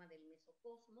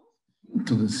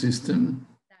to the system,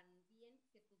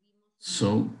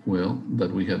 so well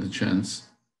that we had the chance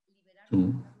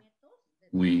to,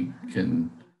 we can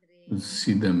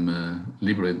see them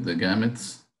liberate the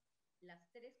gametes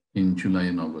in July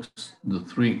and August. The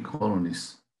 3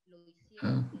 colonies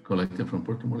collected from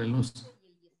Puerto Morelos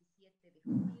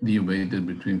deovated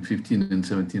between 15 and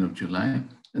 17 of July,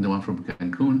 and the one from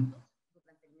Cancun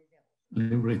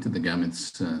liberated the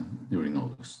gametes during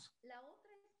August.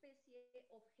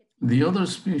 The other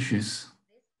species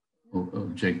of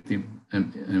objective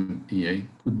MEA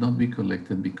could not be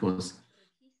collected because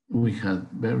we had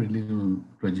very little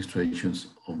registrations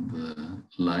of the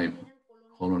live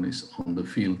colonies on the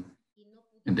field,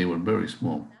 and they were very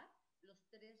small.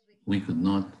 We could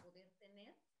not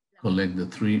collect the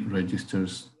 3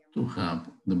 registers to have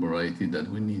the variety that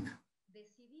we need.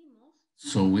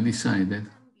 So we decided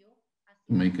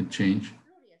to make a change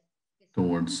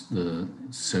towards the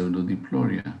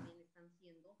pseudodiploria,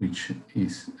 which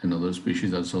is another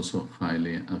species that's also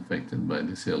highly affected by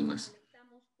this illness.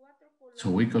 So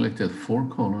we collected 4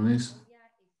 colonies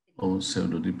of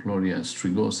pseudodiploria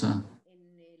strigosa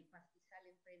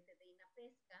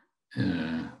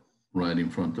right in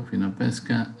front of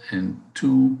Inapesca, and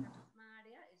 2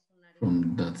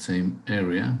 from that same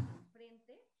area.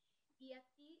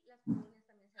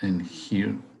 And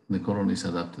here the colonies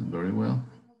adapted very well.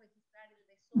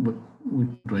 But we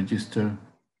register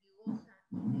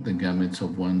the gametes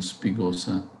of 1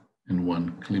 spigosa and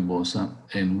 1 clibosa,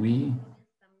 and we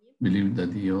believe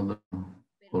that the other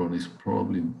colonies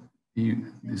probably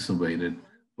disobeyed it,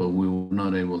 but we were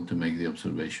not able to make the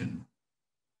observation.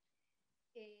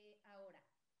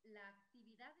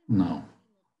 Now,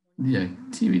 the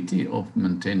activity of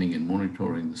maintaining and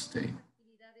monitoring the state,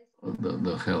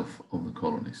 the health of the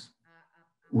colonies.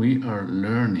 We are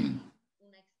learning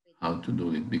how to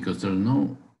do it because there's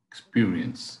no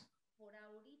experience.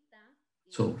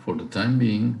 So for the time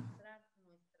being,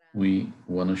 we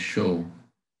want to show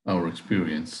our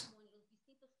experience,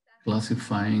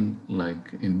 classifying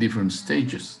like in different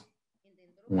stages.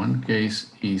 One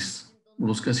case is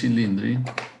Brusca cylindri,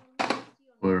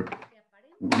 where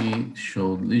we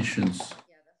showed lesions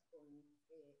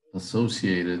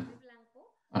associated,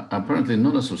 apparently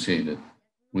not associated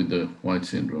with the white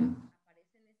syndrome,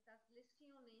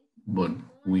 but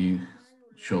we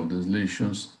showed these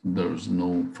lesions. There's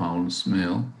no foul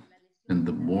smell, and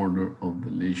the border of the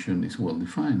lesion is well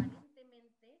defined.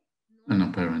 And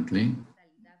apparently,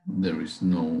 there is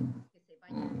no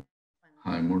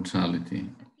high mortality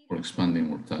or expanding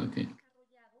mortality.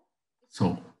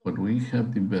 So what we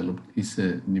have developed is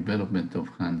a development of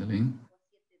handling,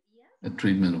 a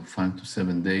treatment of 5 to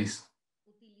 7 days,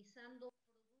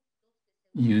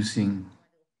 using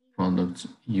products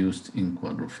used in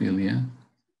quadrophilia.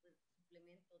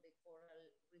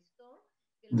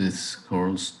 This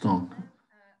coral stock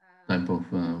type of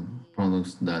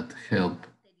products that help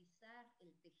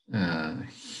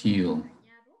heal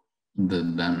the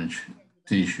damaged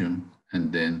tissue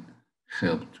and then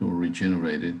help to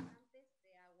regenerate it.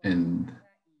 And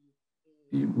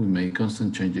we make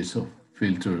constant changes of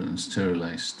filter and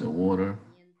sterilize the water.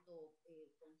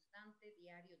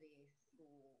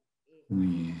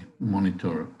 We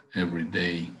monitor every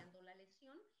day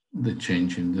the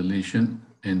change in the lesion,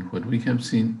 and what we have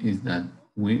seen is that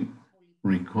we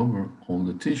recover all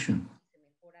the tissue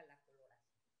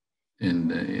and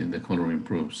the color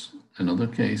improves. Another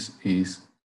case is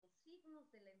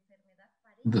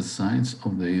the signs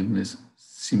of the illness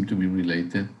seem to be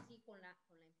related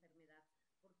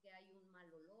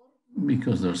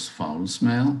because there's foul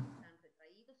smell,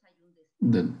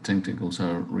 the tentacles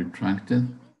are retracted,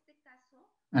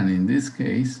 and in this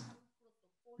case,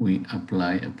 we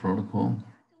apply a protocol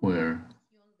where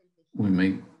we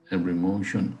make a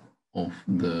remotion of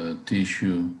the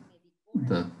tissue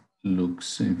that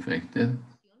looks infected.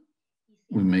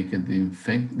 We make a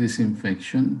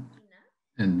disinfection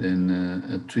and then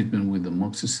a treatment with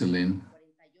amoxicillin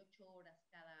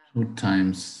 2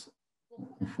 times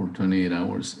for 28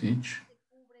 hours each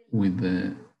with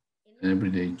the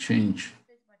everyday change,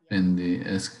 and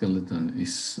the skeleton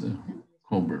is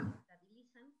covered.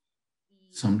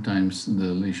 Sometimes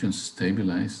the lesions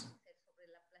stabilize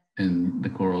and the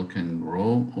coral can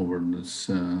grow over this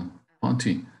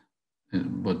putty,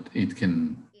 but it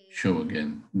can show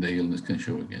again, the illness can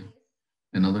show again.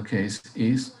 Another case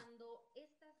is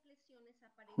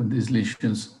when these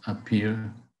lesions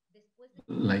appear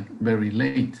like very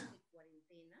late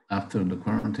after the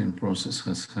quarantine process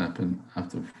has happened.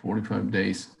 After 45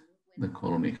 days, the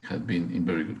colony had been in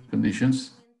very good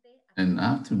conditions. And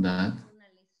after that,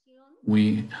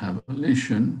 we have a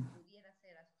lesion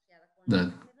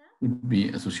that would be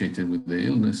associated with the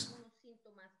illness,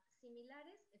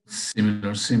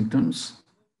 similar symptoms.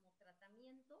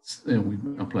 We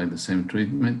apply the same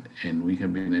treatment, and we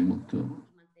have been able to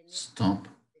stop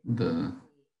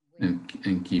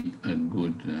and keep a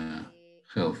good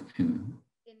health in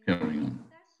carrying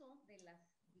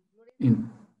on.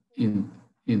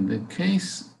 In the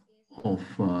case of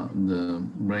the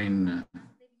brain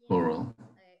coral,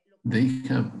 they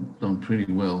have done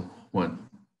pretty well. What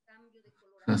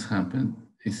has happened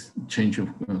is change of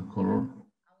color,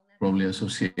 probably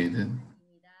associated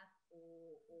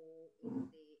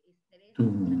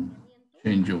to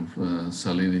change of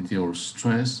salinity or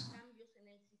stress,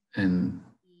 and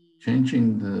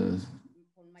changing the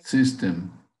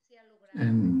system,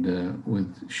 and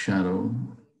with shadow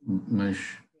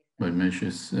mesh by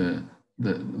meshes,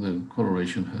 the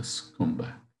coloration has come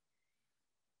back.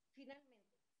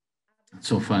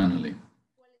 So finally,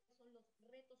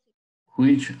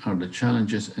 which are the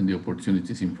challenges and the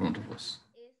opportunities in front of us?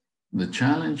 The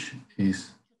challenge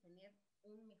is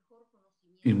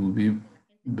it would be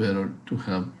better to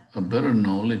have a better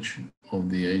knowledge of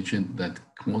the agent that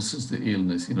causes the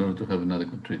illness in order to have an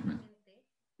adequate treatment,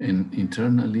 and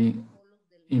internally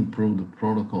improve the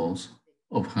protocols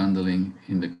of handling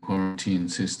in the quarantine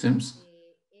systems,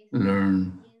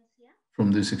 learn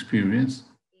from this experience,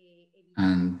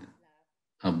 and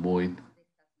avoid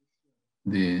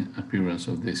the appearance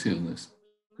of this illness.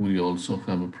 We also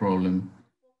have a problem.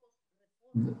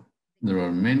 There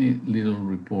are many little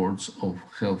reports of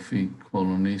healthy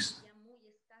colonies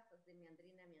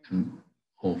and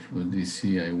of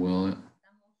DCIL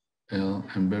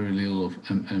and very little of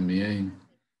MEA.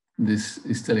 This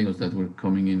is telling us that we're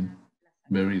coming in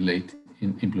very late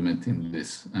in implementing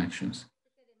these actions.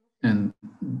 And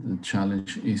the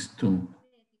challenge is to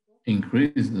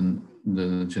increase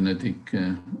the genetic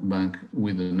bank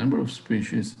with the number of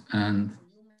species and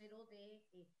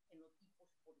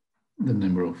the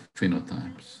number of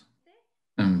phenotypes.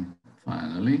 And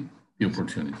finally, the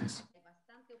opportunities.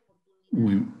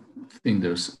 We think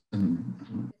there's a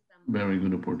very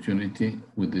good opportunity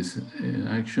with these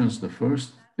actions. The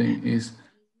first thing is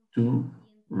to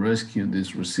rescue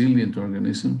these resilient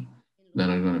organisms that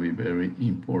are going to be very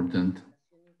important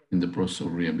in the process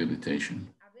of rehabilitation.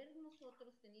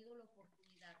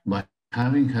 By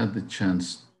having had the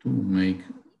chance to make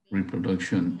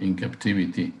reproduction in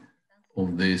captivity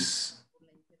of these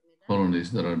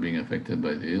colonies that are being affected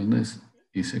by the illness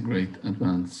is a great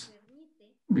advance,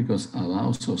 because it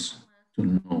allows us to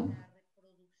know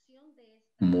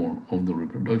more of the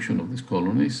reproduction of these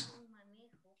colonies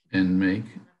and make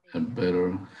a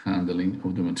better handling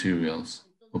of the materials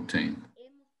obtained.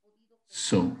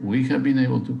 So we have been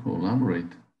able to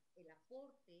collaborate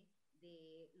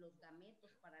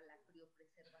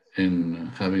in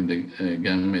having the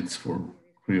gametes for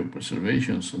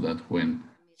cryopreservation, so that when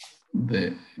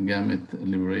the gamete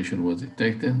liberation was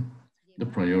detected, the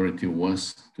priority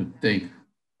was to take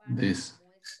this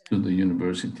to the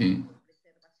university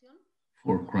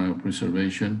for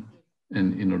cryopreservation,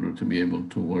 and in order to be able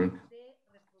to work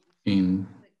in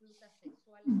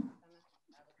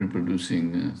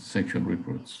reproducing sexual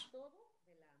recruits.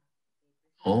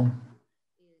 All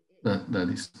that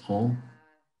is all.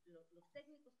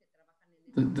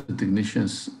 The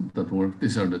technicians that work,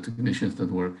 these are the technicians that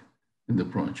work in the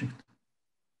project.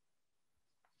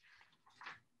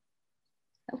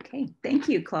 Okay, thank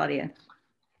you, Claudia.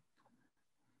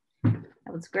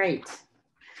 That was great.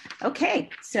 Okay,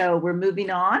 so we're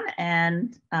moving on,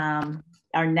 and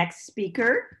our next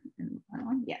speaker,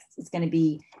 yes, it's going to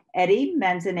be Eddie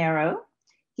Manzanero.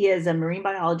 He is a marine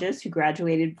biologist who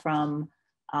graduated from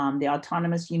the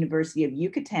Autonomous University of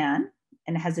Yucatan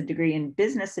and has a degree in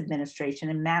business administration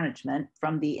and management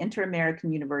from the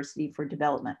Inter-American University for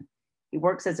Development. He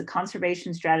works as a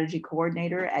conservation strategy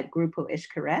coordinator at Grupo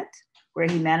Xcaret, where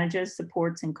he manages,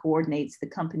 supports, and coordinates the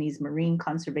company's marine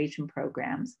conservation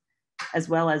programs, as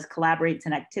well as collaborates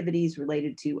in activities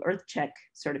related to EarthCheck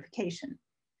certification.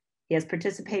 He has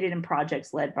participated in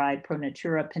projects led by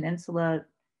ProNatura Peninsula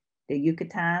de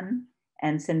Yucatan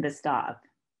and Sinvestav.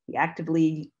 He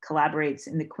actively collaborates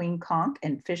in the Queen Conch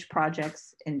and fish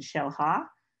projects in Xel-Ha,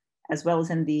 as well as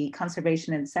in the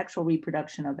conservation and sexual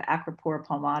reproduction of Acropora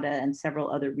palmata and several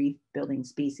other reef building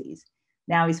species.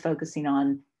 Now he's focusing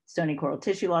on stony coral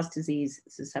tissue loss disease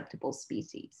susceptible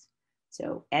species.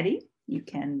 So Eddie, you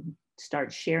can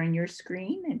start sharing your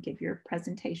screen and give your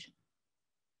presentation.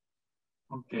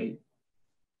 Okay.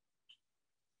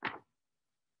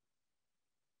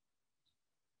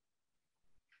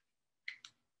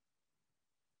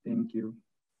 Thank you.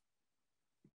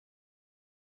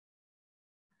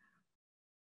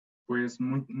 Pues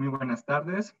muy buenas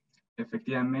tardes.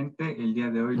 Efectivamente, el día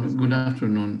de hoy les Good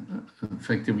afternoon.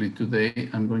 Effectively, today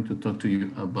I'm going to talk to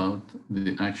you about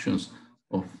the actions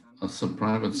of as a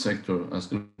private sector, as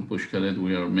Grupo Xcaret,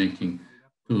 we are making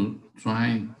to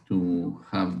try to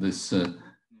have this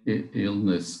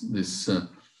illness, this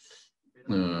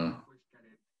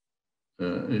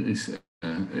is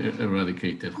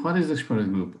eradicated. What is the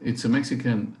Xcaret Group? It's a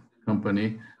Mexican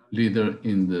company, leader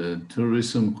in the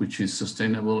tourism, which is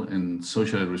sustainable and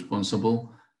socially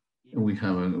responsible. We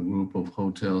have a group of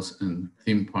hotels and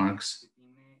theme parks,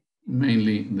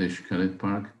 mainly the Xcaret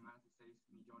Park,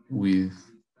 with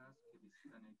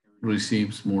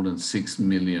receives more than 6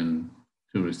 million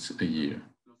tourists a year.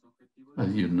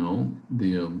 As you know,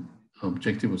 the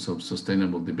objectives of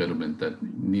sustainable development that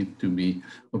need to be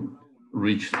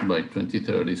reached by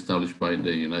 2030, established by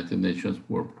the United Nations,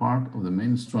 were part of the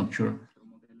main structure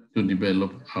to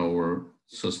develop our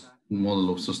model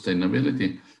of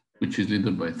sustainability, which is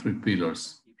led by 3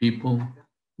 pillars: people,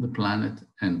 the planet,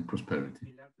 and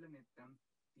prosperity.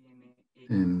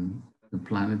 And the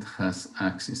planet has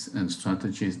axes and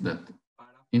strategies that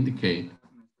indicate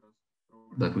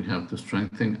that we have to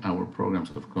strengthen our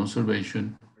programs of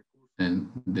conservation and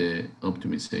the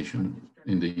optimization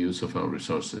in the use of our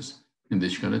resources. In the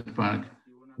Xcaret Park,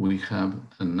 we have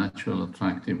a natural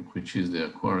attractive, which is the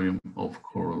aquarium of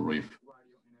coral reef.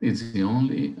 It's the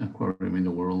only aquarium in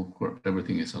the world where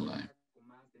everything is alive.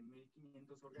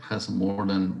 It has more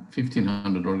than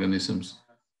 1,500 organisms,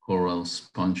 corals,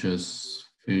 sponges,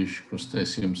 fish,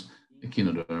 crustaceans,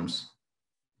 echinoderms,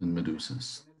 and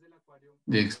medusas.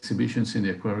 The exhibitions in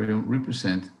the aquarium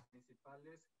represent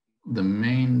the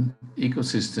main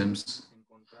ecosystems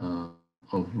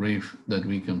of reef that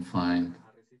we can find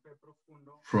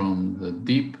from the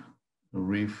deep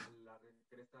reef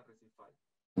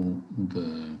to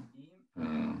the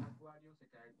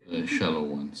shallow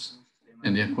ones.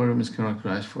 And the aquarium is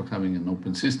characterized for having an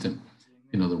open system.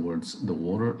 In other words, the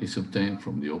water is obtained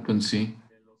from the open sea,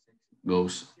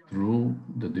 goes through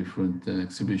the different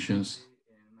exhibitions,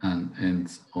 and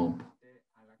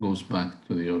goes back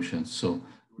to the ocean. So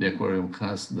the aquarium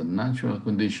has the natural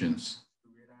conditions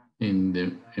in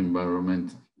the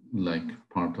environment like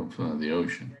part of the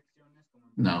ocean.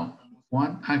 Now,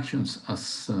 what actions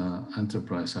as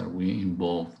enterprise are we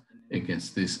involved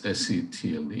against this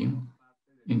SCTLD?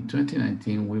 In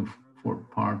 2019, we were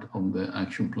part of the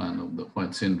action plan of the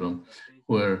White Syndrome,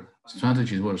 where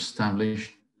strategies were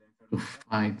established to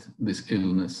fight this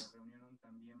illness,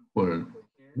 where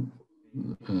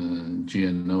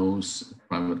GNOs,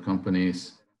 private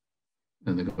companies,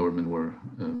 and the government were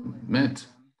met.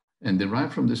 And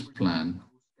derived from this plan,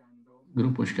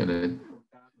 Grupo Xcaret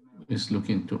is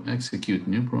looking to execute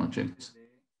new projects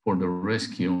for the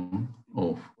rescue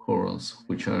of corals,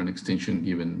 which are in extinction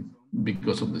given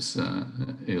because of this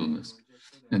illness.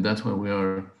 And that's why we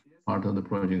are part of the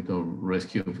project of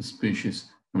rescue of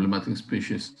species, emblematic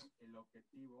species,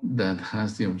 that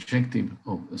has the objective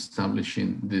of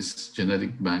establishing this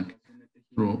genetic bank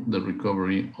through the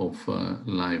recovery of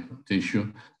live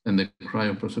tissue and the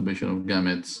cryopreservation of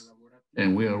gametes.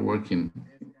 And we are working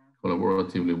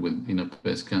collaboratively with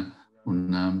INAPESCA,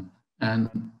 UNAM, and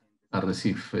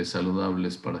Arrecifes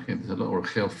Saludables para Gente Saludable, or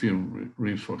healthy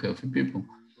reefs for healthy people.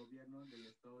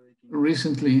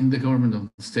 Recently, the government of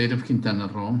the state of Quintana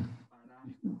Roo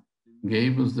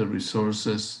gave us the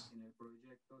resources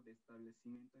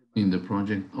in the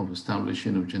project of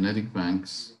establishing of genetic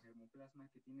banks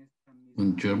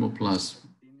in germoplasm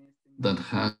that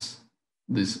has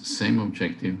this same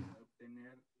objective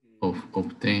of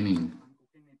obtaining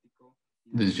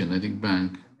this genetic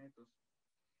bank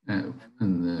and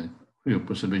the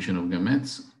cryopreservation of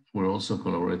gametes. We're also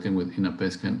collaborating with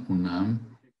INAPESCA and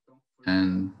UNAM,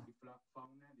 and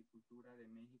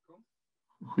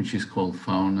which is called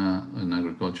Fauna and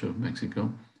Agriculture of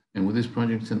Mexico. And with these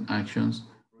projects and actions,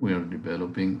 we are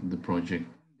developing the project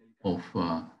of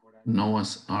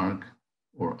Noah's Ark,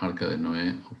 or Arca de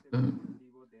Noé, of the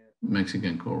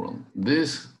Mexican coral.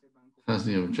 This has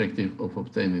the objective of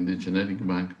obtaining the genetic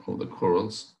bank of the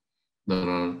corals that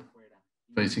are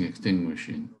facing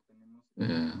extinction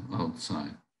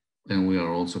outside. And we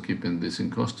are also keeping this in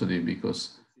custody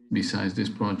because besides these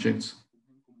projects,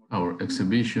 our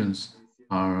exhibitions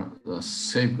are a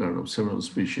safeguard of several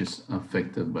species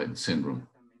affected by the syndrome.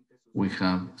 We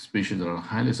have species that are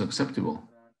highly susceptible.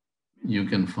 You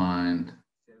can find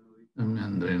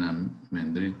Mandrena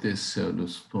mendrites,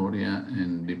 Pseudostoria,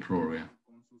 and Diploria,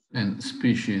 and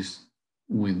species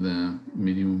with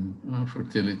medium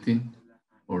fertility,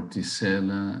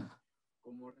 Orticella.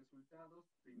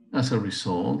 As a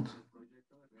result,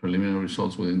 preliminary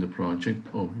results within the project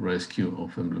of rescue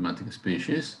of emblematic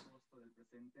species.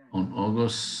 On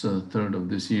August 3rd of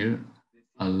this year,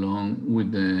 along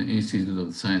with the Institute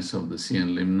of Science of the Sea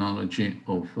and Limnology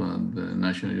of the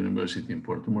National University in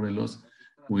Puerto Morelos,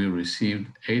 we received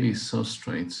 80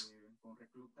 substrates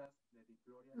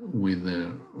with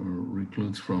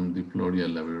recruits from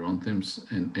Diploria labyrinthens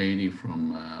and 80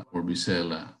 from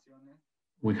Orbicella.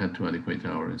 We had to adequate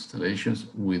our installations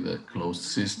with a closed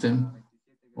system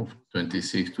of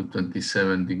 26 to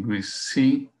 27 degrees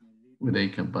C with a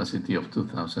capacity of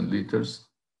 2,000 liters.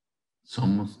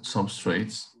 Some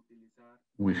substrates,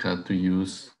 we had to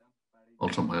use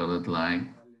ultraviolet light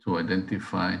to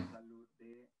identify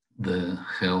the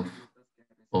health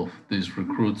of these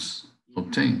recruits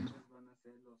obtained.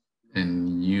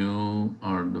 And you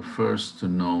are the first to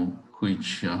know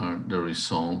which are the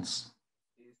results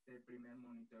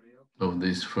of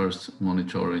this first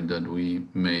monitoring that we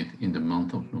made in the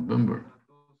month of November.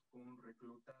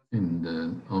 In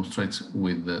the abstracts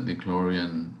with the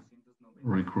Declorian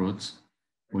recruits,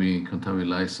 we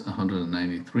contabilized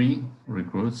 193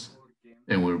 recruits,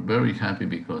 and we're very happy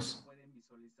because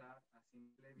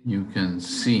you can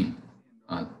see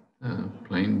at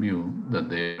plain view that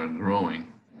they are growing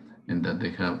and that they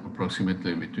have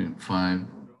approximately between 5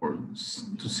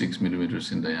 to 6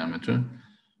 millimeters in diameter.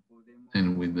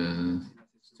 And with the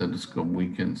stethoscope, we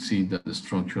can see that the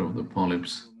structure of the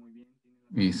polyps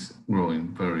is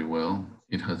growing very well.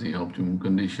 It has the optimum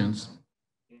conditions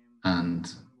and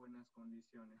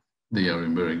they are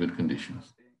in very good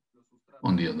conditions.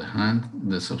 On the other hand,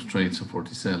 the substrates of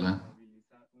Vorticella,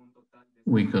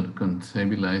 we could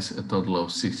contabilize a total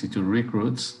of 62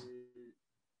 recruits.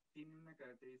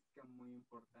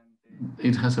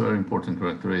 It has a very important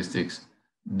characteristics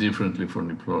differently from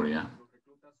Diploria.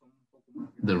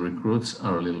 The recruits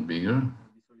are a little bigger.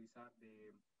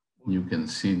 You can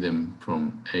see them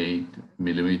from 8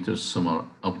 millimeters, some are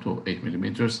up to 8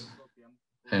 millimeters.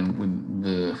 And with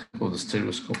the help of the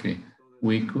stereoscopy,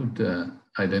 we could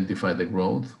identify the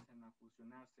growth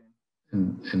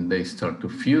and they start to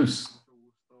fuse.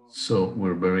 So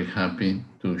we're very happy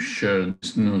to share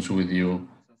this news with you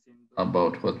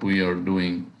about what we are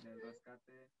doing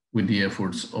with the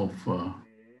efforts of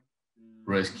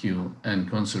rescue and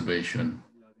conservation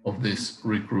of these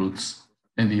recruits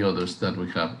and the others that we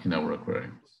have in our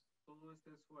aquariums.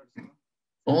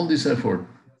 All this effort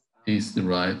is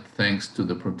derived thanks to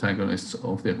the protagonists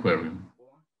of the aquarium,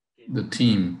 the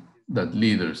team that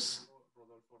leaders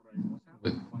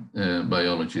with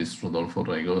biologists Rodolfo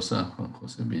Raigosa, Juan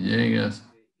José Villegas,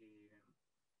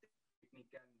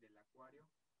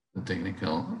 the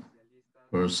technical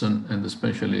person, and the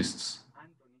specialists.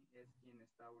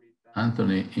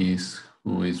 Anthony is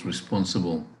who is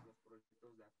responsible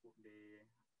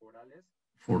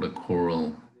for the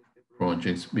coral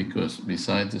projects, because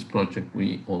besides this project,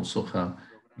 we also have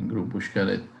in Grupo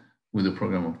Xcaret with the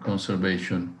program of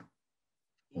conservation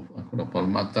of Acora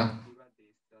palmata,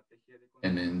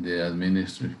 and in the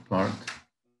administrative part,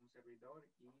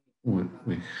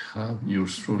 we have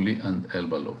yours truly and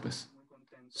Elba Lopez.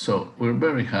 So we're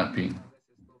very happy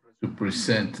to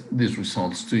present these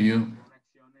results to you.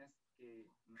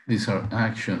 These are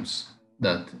actions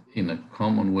that in a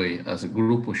common way as a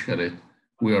Grupo Xcaret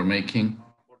we are making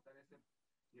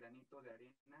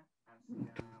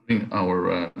to bring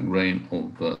our grain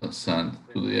of sand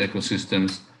to the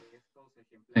ecosystems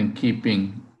and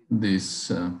keeping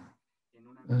these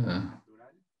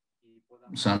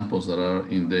samples that are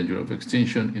in danger of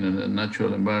extinction in a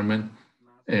natural environment.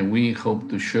 And we hope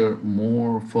to share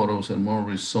more photos and more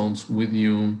results with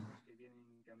you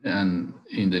and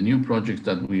in the new projects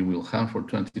that we will have for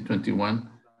 2021.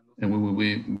 And we will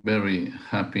be very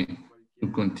happy to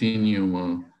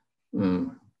continue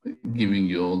giving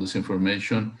you all this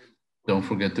information. Don't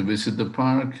forget to visit the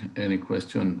park. Any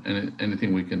question,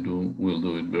 anything we can do, we'll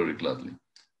do it very gladly.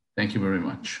 Thank you very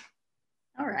much.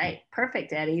 All right,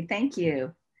 perfect, Eddie. Thank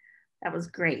you. That was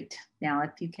great. Now,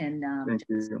 if you can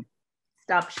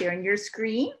stop sharing your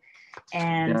screen.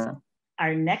 And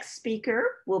our next speaker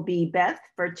will be Beth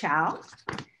Virchow.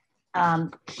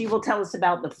 She will tell us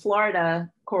about the Florida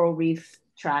Coral Reef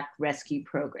Track Rescue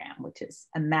Program, which is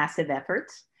a massive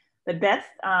effort. But Beth,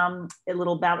 a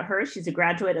little about her. She's a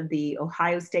graduate of the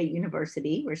Ohio State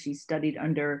University, where she studied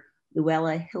under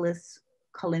Luella Hillis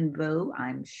Colinvaux.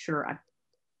 I'm sure I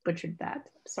butchered that,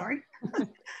 sorry.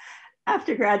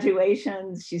 After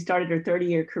graduation, she started her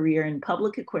 30-year career in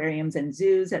public aquariums and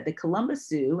zoos at the Columbus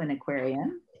Zoo and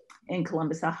Aquarium in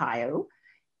Columbus, Ohio.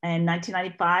 In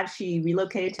 1995, she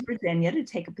relocated to Virginia to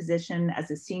take a position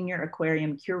as a senior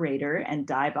aquarium curator and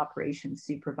dive operations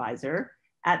supervisor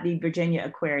at the Virginia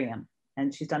Aquarium.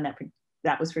 And she's done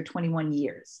that was for 21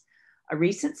 years. A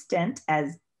recent stint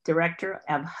as director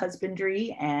of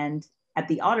husbandry and at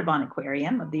the Audubon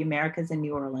Aquarium of the Americas in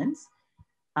New Orleans.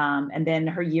 And then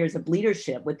her years of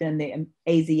leadership within the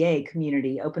AZA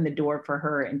community opened the door for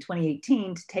her in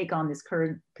 2018 to take on this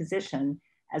current position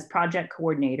as project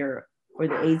coordinator for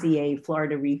the AZA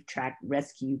Florida Reef Track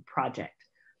Rescue Project,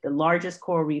 the largest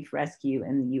coral reef rescue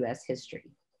in the US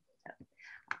history. So,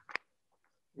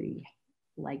 we'd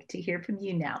like to hear from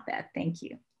you now, Beth. Thank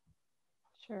you.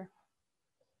 Sure.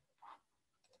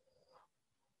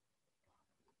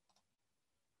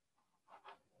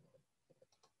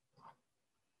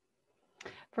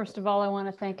 First of all, I want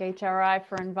to thank HRI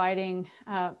for inviting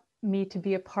me to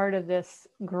be a part of this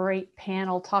great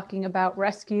panel talking about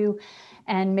rescue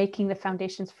and making the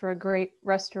foundations for a great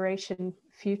restoration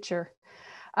future.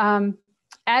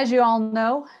 As you all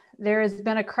know, there has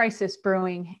been a crisis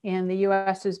brewing in the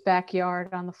US's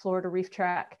backyard on the Florida Reef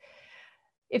Tract.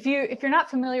 If you're not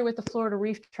familiar with the Florida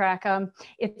Reef Tract,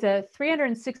 it's a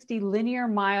 360 linear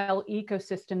mile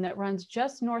ecosystem that runs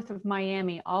just north of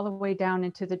Miami all the way down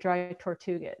into the Dry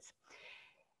Tortugas.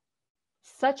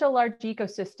 Such a large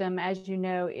ecosystem, as you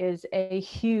know, is a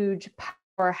huge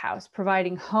powerhouse,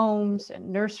 providing homes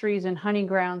and nurseries and hunting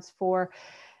grounds for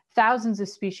thousands of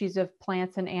species of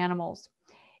plants and animals.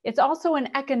 It's also an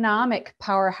economic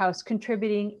powerhouse,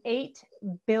 contributing 8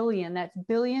 billion, that's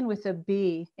billion with a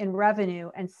B, in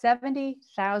revenue and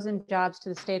 70,000 jobs to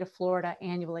the state of Florida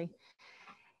annually.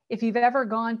 If you've ever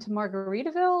gone to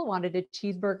Margaritaville, wanted a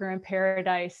cheeseburger in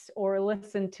paradise, or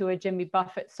listened to a Jimmy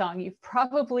Buffett song, you've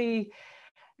probably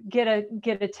get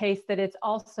a taste that it's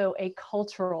also a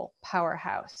cultural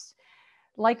powerhouse.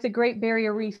 Like the Great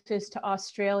Barrier Reef is to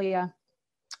Australia,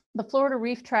 the Florida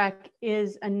Reef Tract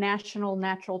is a national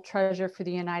natural treasure for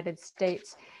the United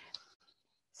States.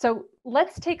 So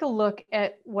let's take a look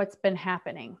at what's been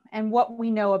happening and what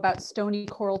we know about stony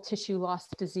coral tissue loss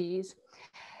disease.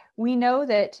 We know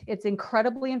that it's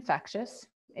incredibly infectious,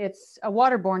 it's a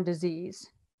waterborne disease,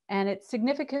 and it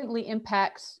significantly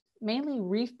impacts mainly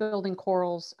reef-building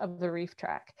corals of the reef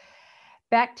tract.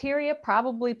 Bacteria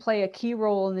probably play a key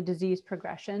role in the disease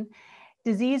progression.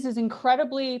 Disease is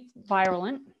incredibly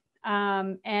virulent,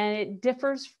 and it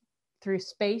differs through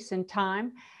space and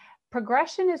time.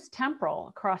 Progression is temporal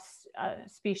across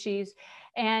species,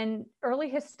 and early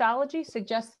histology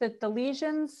suggests that the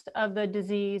lesions of the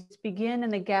disease begin in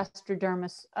the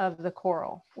gastrodermis of the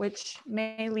coral, which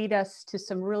may lead us to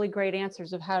some really great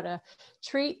answers of how to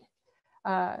treat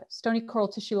stony coral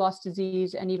tissue loss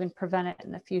disease and even prevent it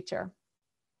in the future.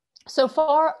 So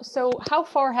how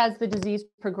far has the disease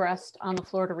progressed on the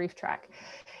Florida Reef Tract?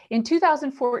 In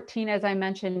 2014, as I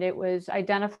mentioned, it was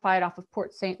identified off of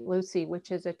Port St. Lucie,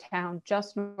 which is a town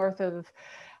just north of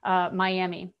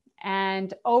Miami.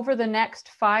 And over the next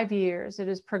 5 years, it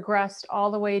has progressed all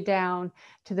the way down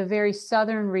to the very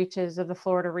southern reaches of the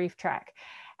Florida Reef Tract.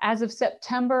 As of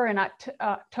September and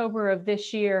October of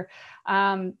this year,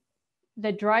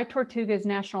 the Dry Tortugas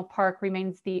National Park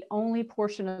remains the only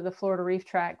portion of the Florida Reef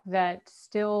Tract that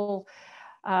still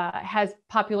has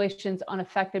populations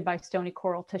unaffected by stony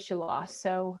coral tissue loss.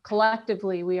 So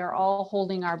collectively, we are all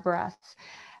holding our breath.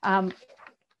 Even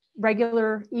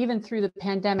through the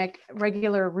pandemic,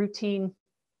 regular routine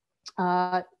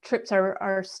trips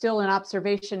are still in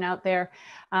observation out there.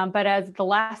 But as the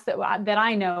last that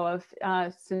I know of,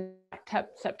 since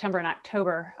September and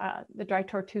October, the Dry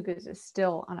Tortugas is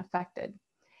still unaffected.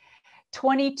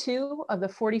 22 of the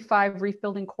 45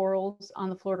 reef-building corals on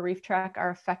the Florida Reef Tract are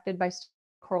affected by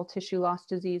coral tissue loss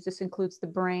disease. This includes the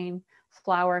brain,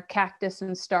 flower, cactus,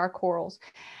 and star corals.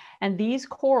 And these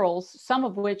corals, some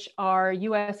of which are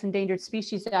U.S. Endangered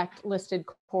Species Act listed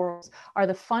corals, are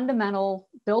the fundamental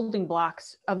building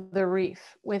blocks of the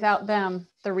reef. Without them,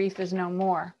 the reef is no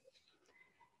more.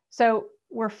 So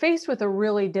we're faced with a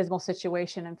really dismal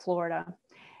situation in Florida.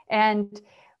 And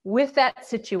with that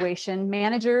situation,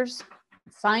 managers,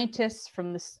 scientists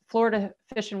from the Florida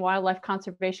Fish and Wildlife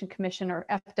Conservation Commission, or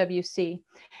FWC,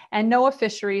 and NOAA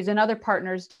Fisheries and other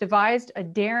partners devised a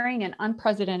daring and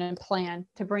unprecedented plan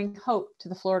to bring hope to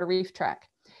the Florida Reef Tract.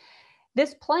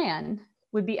 This plan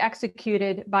would be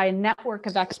executed by a network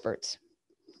of experts,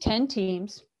 10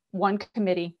 teams, 1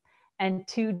 committee, and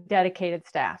 2 dedicated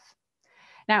staff.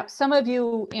 Now, some of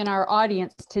you in our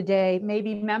audience today may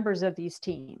be members of these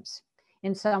teams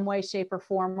in some way, shape, or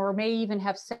form, or may even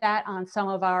have sat on some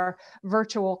of our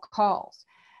virtual calls.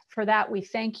 For that, we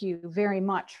thank you very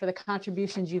much for the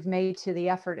contributions you've made to the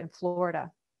effort in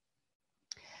Florida.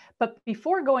 But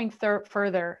before going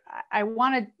further, I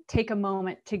want to take a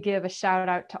moment to give a shout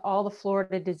out to all the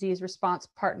Florida disease response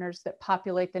partners that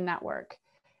populate the network.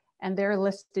 And they're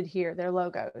listed here, their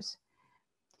logos.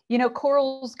 You know,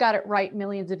 corals got it right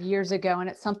millions of years ago, and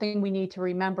it's something we need to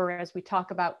remember as we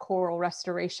talk about coral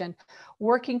restoration.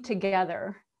 Working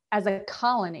together as a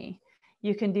colony,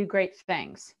 you can do great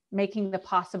things, making the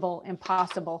possible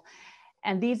impossible.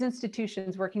 And these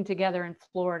institutions working together in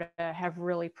Florida have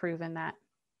really proven that.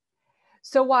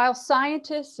 So while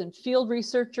scientists and field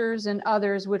researchers and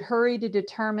others would hurry to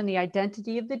determine the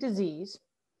identity of the disease,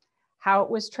 how it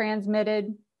was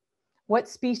transmitted, what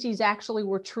species actually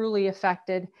were truly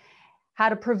affected, how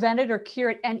to prevent it or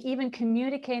cure it, and even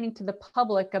communicating to the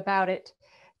public about it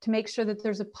to make sure that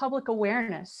there's a public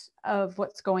awareness of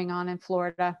what's going on in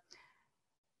Florida,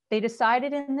 they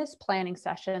decided in this planning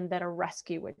session that a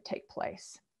rescue would take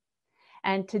place.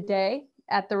 And today,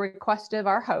 at the request of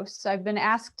our hosts, I've been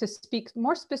asked to speak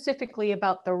more specifically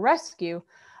about the rescue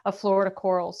of Florida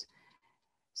corals.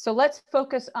 So let's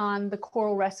focus on the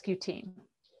coral rescue team,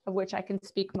 of which I can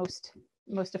speak most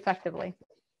effectively.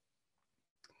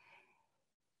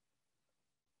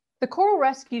 The coral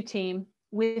rescue team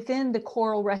within the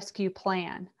coral rescue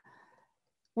plan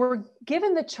were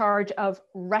given the charge of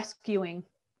rescuing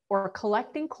or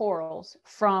collecting corals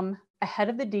from ahead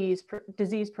of the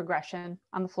disease progression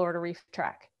on the Florida Reef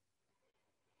Track.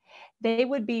 They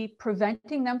would be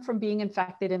preventing them from being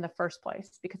infected in the first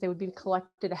place because they would be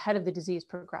collected ahead of the disease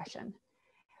progression,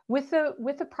 with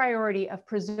the priority of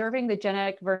preserving the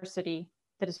genetic diversity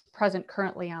that is present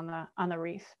currently on the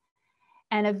reef,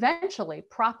 and eventually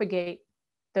propagate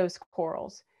those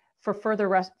corals for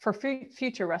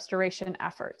future restoration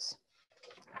efforts.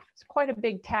 It's quite a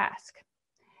big task.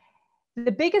 The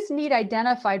biggest need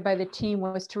identified by the team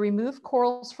was to remove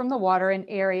corals from the water in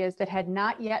areas that had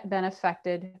not yet been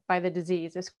affected by the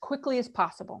disease as quickly as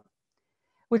possible,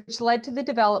 which led to the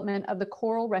development of the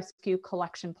Coral Rescue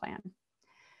Collection Plan.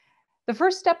 The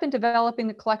first step in developing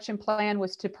the collection plan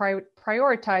was to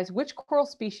prioritize which coral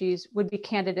species would be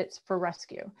candidates for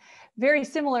rescue. Very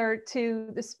similar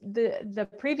to the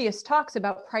previous talks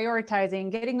about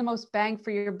prioritizing, getting the most bang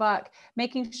for your buck,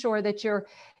 making sure that you're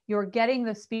getting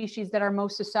the species that are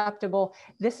most susceptible.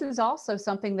 This is also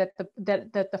something that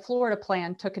the Florida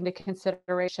plan took into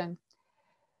consideration.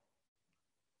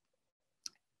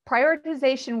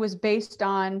 Prioritization was based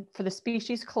on, for the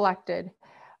species collected,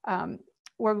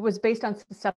 was based on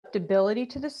susceptibility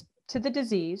to the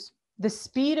disease, the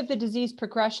speed of the disease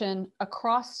progression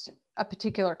across a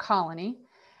particular colony,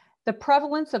 the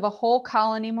prevalence of a whole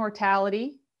colony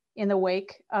mortality in the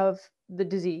wake of the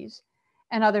disease,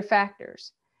 and other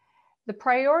factors. The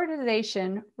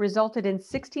prioritization resulted in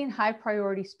 16 high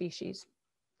priority species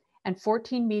and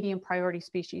 14 medium priority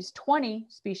species, 20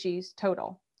 species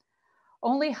total.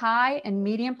 Only high and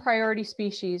medium priority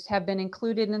species have been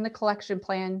included in the collection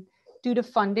plan due to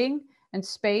funding and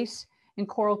space and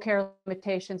coral care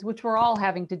limitations, which we're all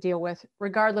having to deal with,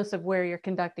 regardless of where you're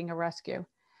conducting a rescue.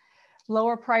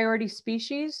 Lower priority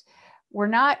species were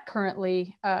not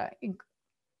currently,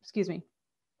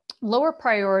 lower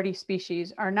priority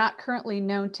species are not currently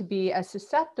known to be as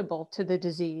susceptible to the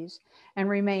disease and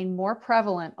remain more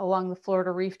prevalent along the Florida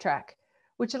Reef Track,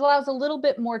 which allows a little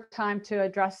bit more time to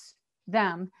address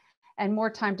them and more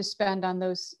time to spend on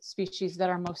those species that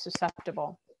are most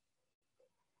susceptible.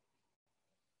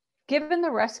 Given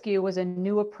the rescue was a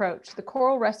new approach, the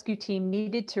Coral Rescue team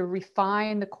needed to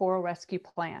refine the Coral Rescue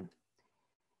Plan.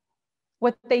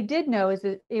 What they did know is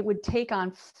that it would take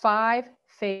on five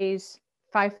phases.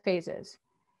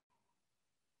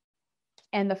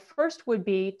 And the first would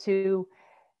be to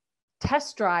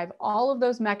test drive all of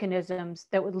those mechanisms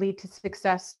that would lead to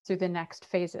success through the next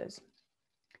phases.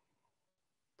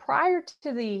 Prior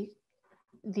to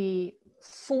the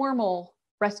formal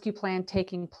rescue plan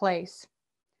taking place,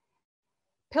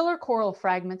 pillar coral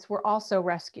fragments were also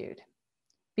rescued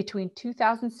between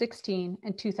 2016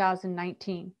 and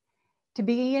 2019 to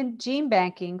begin gene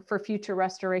banking for future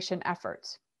restoration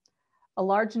efforts. A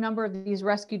large number of these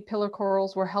rescued pillar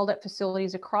corals were held at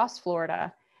facilities across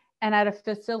Florida and at a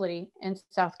facility in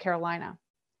South Carolina.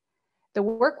 The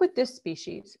work with this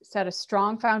species set a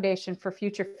strong foundation for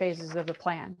future phases of the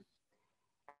plan.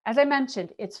 As I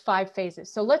mentioned, it's 5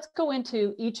 phases. So let's go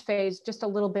into each phase just a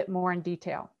little bit more in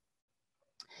detail.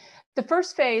 The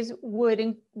first phase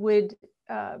would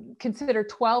consider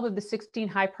 12 of the 16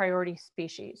 high priority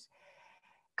species.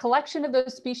 Collection of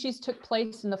those species took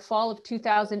place in the fall of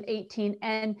 2018.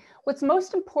 And what's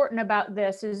most important about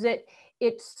this is that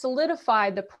it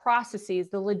solidified the processes,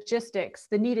 the logistics,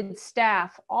 the needed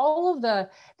staff, all of the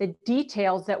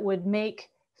details that would make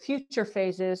future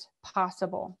phases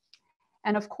possible.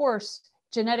 And of course,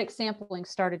 genetic sampling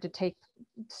started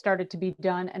to be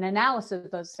done, and analysis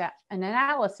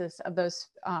of those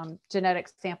genetic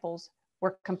samples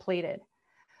were completed.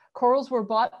 Corals were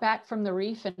brought back from the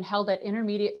reef and held at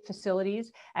intermediate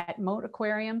facilities at Mote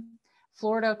Aquarium,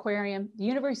 Florida Aquarium, the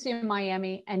University of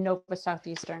Miami, and Nova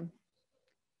Southeastern.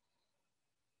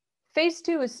 Phase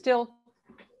 2 is still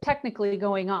technically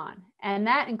going on, and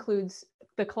that includes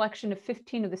the collection of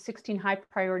 15 of the 16 high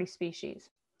priority species,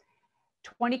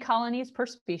 20 colonies per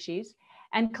species,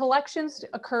 and collections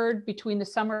occurred between the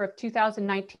summer of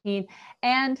 2019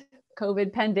 and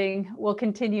COVID pending will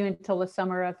continue until the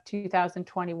summer of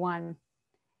 2021.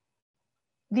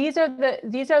 These are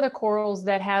the corals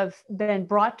that have been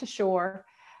brought to shore,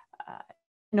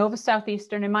 Nova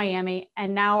Southeastern and Miami,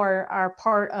 and now are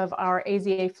part of our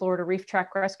AZA Florida Reef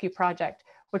Track Rescue Project,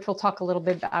 which we'll talk a little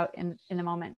bit about in a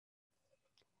moment.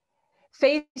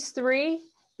 Phase 3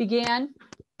 began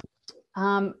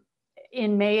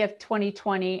in May of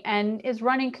 2020 and is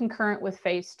running concurrent with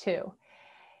phase 2.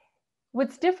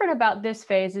 What's different about this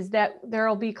phase is that there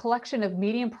will be collection of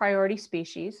medium priority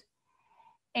species.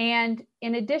 And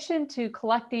in addition to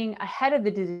collecting ahead of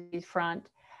the disease front,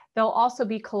 there'll also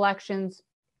be collections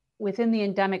within the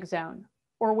endemic zone,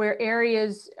 or where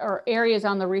areas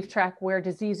on the reef track where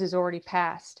disease is already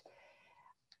passed.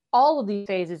 All of these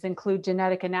phases include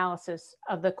genetic analysis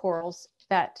of the corals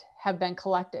that have been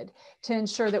collected to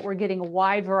ensure that we're getting a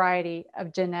wide variety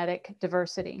of genetic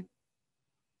diversity.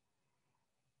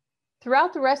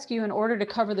 Throughout the rescue, in order to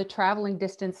cover the traveling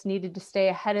distance needed to stay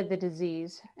ahead of the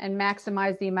disease and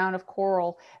maximize the amount of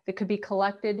coral that could be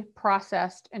collected,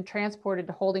 processed, and transported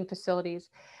to holding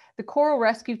facilities, the coral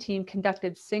rescue team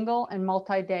conducted single and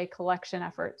multi-day collection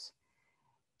efforts.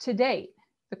 To date,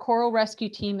 the coral rescue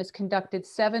team has conducted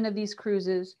 7 of these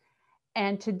cruises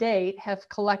and to date have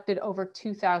collected over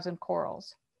 2,000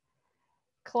 corals.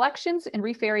 Collections in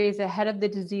reef areas ahead of the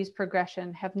disease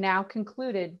progression have now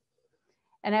concluded.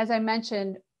 And as I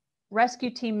mentioned,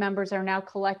 rescue team members are now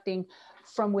collecting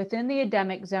from within the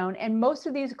endemic zone, and most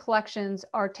of these collections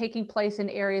are taking place in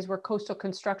areas where coastal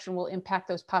construction will impact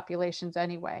those populations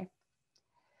anyway.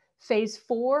 Phase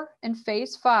 4 and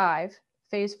phase 5,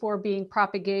 phase 4 being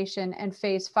propagation, and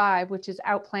phase 5, which is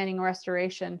outplanting and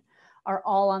restoration, are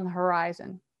all on the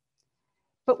horizon.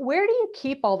 But where do you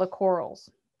keep all the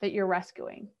corals that you're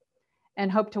rescuing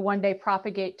and hope to one day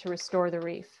propagate to restore the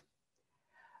reef?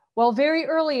 Well, very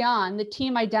early on, the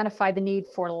team identified the need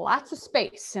for lots of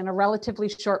space in a relatively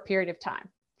short period of time.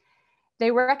 They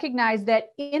recognized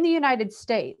that in the United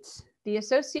States, the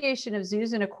Association of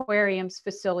Zoos and Aquariums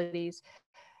facilities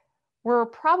were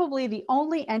probably the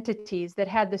only entities that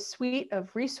had the suite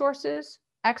of resources,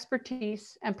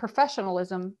 expertise, and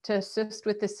professionalism to assist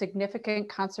with this significant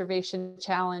conservation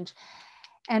challenge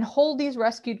and hold these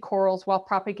rescued corals while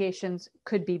propagations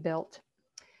could be built.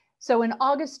 So in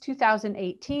August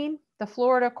 2018, the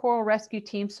Florida Coral Rescue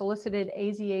Team solicited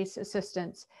AZA's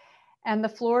assistance, and the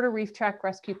Florida Reef Track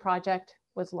Rescue Project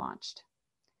was launched.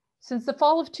 Since the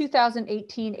fall of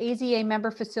 2018, AZA member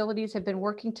facilities have been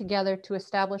working together to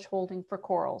establish holding for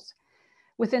corals.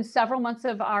 Within several months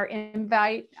of our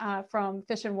invite from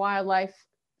Fish and Wildlife,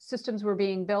 systems were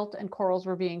being built and corals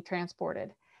were being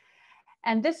transported.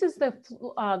 And this is the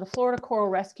Florida Coral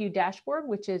Rescue Dashboard,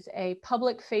 which is a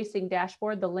public-facing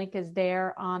dashboard. The link is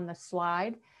there on the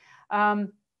slide.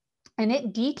 And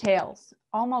it details,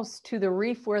 almost to the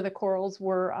reef where the corals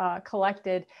were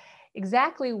collected,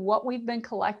 exactly what we've been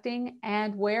collecting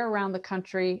and where around the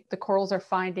country the corals are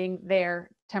finding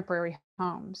their temporary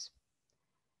homes.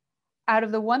 Out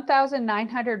of the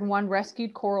 1,901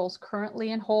 rescued corals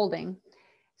currently in holding,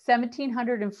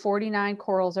 1,749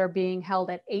 corals are being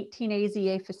held at 18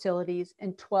 AZA facilities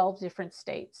in 12 different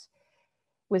states,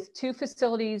 with 2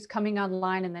 facilities coming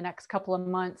online in the next couple of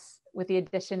months with the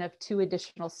addition of 2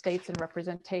 additional states in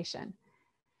representation.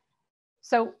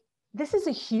 So this is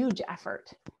a huge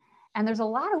effort, and there's a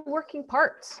lot of working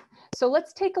parts. So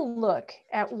let's take a look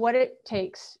at what it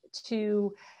takes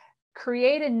to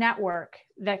create a network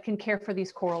that can care for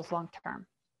these corals long term.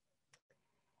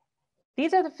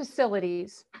 These are the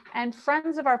facilities and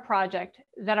friends of our project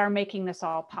that are making this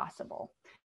all possible.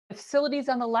 The facilities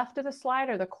on the left of the slide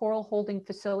are the coral holding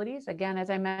facilities. Again, as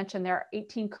I mentioned, there are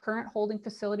 18 current holding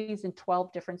facilities in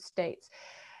 12 different states.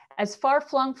 As far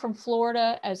flung from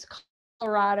Florida as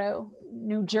Colorado,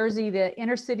 New Jersey, the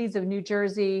inner cities of New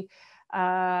Jersey,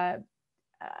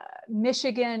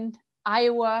 Michigan,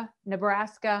 Iowa,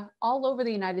 Nebraska, all over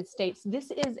the United States. This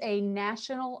is a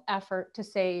national effort to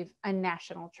save a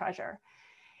national treasure.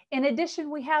 In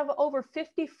addition, we have over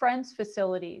 50 Friends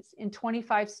facilities in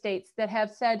 25 states that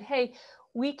have said, hey,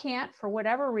 we can't, for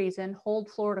whatever reason, hold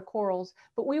Florida corals,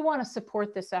 but we want to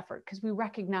support this effort because we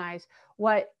recognize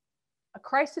what a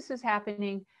crisis is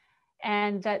happening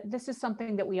and that this is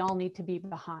something that we all need to be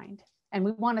behind. And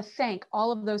we want to thank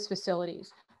all of those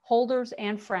facilities, holders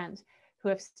and friends, who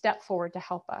have stepped forward to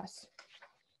help us.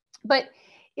 But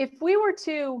if we were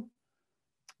to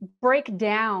break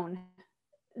down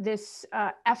this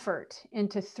effort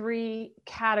into 3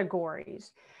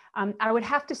 categories, I would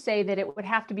have to say that it would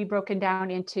have to be broken down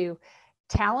into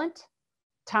talent,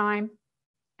 time,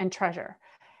 and treasure.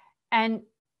 And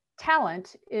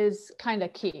talent is kind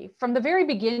of key. From the very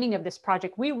beginning of this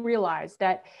project, we realized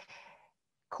that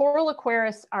coral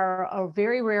aquarists are a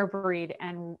very rare breed,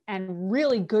 and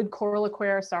really good coral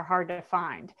aquarists are hard to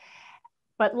find.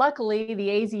 But luckily, the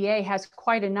AZA has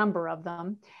quite a number of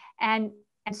them, and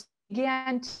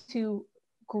began to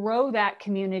grow that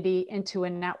community into a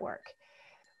network.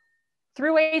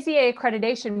 Through AZA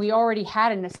accreditation, we already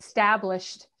had an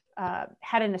established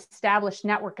had an established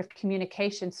network of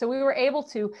communication. So we were able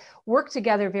to work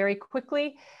together very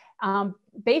quickly,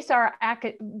 base our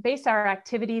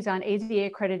activities on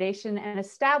AZA accreditation, and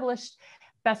established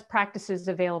best practices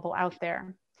available out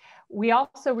there. We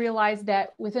also realized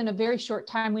that within a very short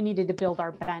time, we needed to build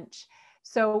our bench.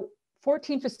 So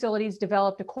 14 facilities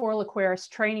developed a Coral Aquarius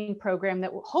training program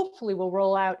that hopefully will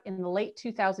roll out in the late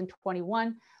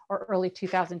 2021 or early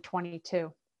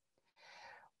 2022.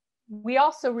 We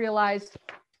also realized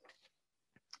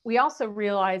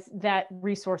that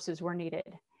resources were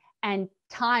needed and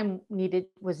time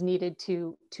was needed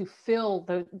to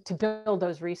build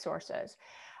those resources.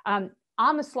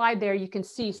 On the slide there, you can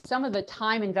see some of the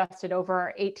time invested over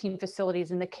our 18 facilities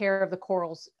in the care of the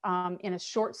corals in a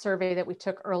short survey that we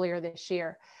took earlier this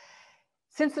year.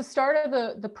 Since the start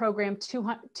of the program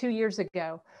 2 years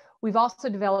ago, we've also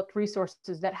developed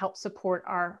resources that help support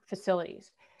our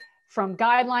facilities. From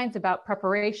guidelines about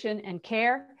preparation and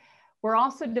care, we're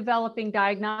also developing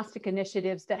diagnostic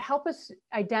initiatives that help us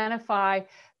identify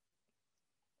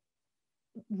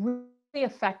really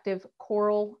effective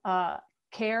coral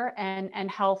care and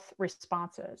health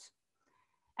responses.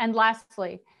 And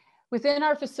lastly, within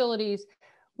our facilities,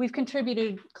 we've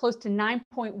contributed close to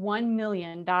 $9.1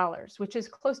 million, which is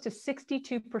close to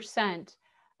 62%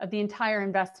 of the entire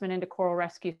investment into coral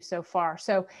rescue so far.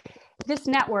 So this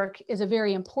network is a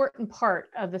very important part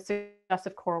of the success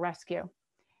of coral rescue.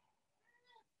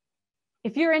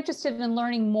 If you're interested in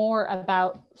learning more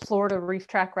about Florida Reef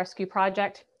Track Rescue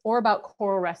Project or about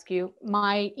coral rescue,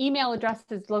 my email address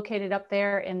is located up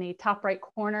there in the top right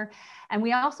corner. And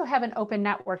we also have an open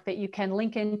network that you can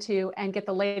link into and get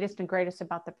the latest and greatest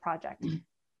about the project.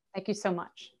 Thank you so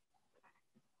much.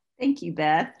 Thank you,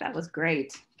 Beth. That was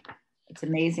great. It's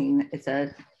amazing. It's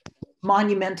a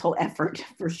monumental effort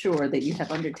for sure that you have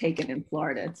undertaken in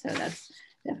Florida. So that's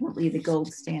definitely the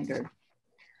gold standard.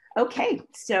 Okay,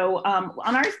 so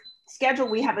on our schedule,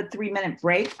 we have a 3-minute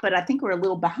break, but I think we're a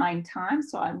little behind time.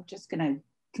 So I'm just gonna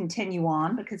continue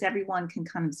on because everyone can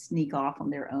kind of sneak off on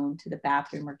their own to the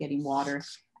bathroom or getting water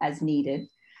as needed.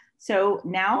 So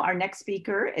now our next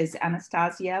speaker is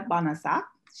Anastasia Banasa.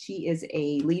 She is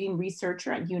a leading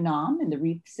researcher at UNAM in the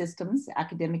Reef Systems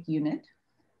Academic Unit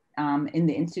in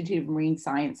the Institute of Marine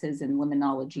Sciences and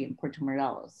Limnology in Puerto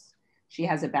Morelos. She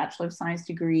has a Bachelor of Science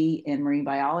degree in marine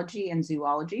biology and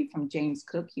zoology from James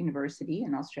Cook University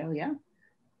in Australia,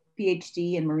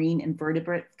 PhD in marine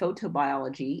invertebrate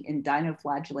photobiology in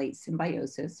dinoflagellate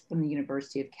symbiosis from the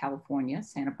University of California,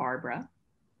 Santa Barbara,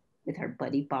 with her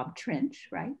buddy Bob Trench,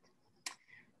 right?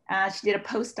 She did a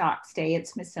postdoc stay at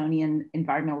Smithsonian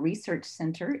Environmental Research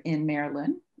Center in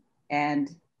Maryland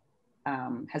and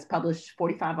has published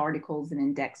 45 articles in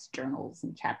indexed journals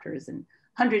and chapters and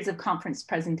hundreds of conference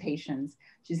presentations.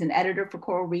 She's an editor for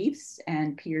Coral Reefs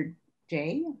and Peer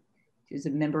J. She's a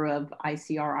member of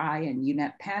ICRI and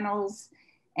UNEP panels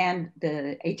and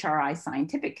the HRI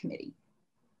Scientific Committee.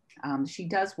 She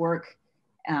does work,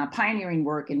 pioneering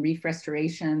work in reef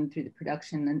restoration through the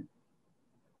production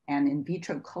and in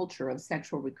vitro culture of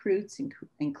sexual recruits,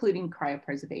 including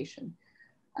cryopreservation,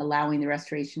 allowing the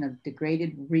restoration of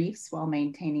degraded reefs while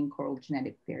maintaining coral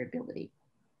genetic variability.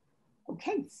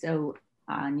 Okay, so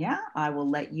Anya, I will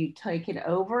let you take it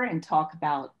over and talk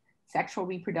about sexual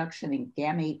reproduction and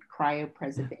gamete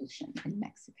cryopreservation in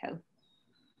Mexico.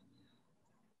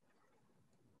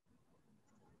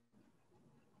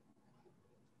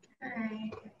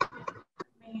 Okay.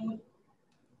 Let me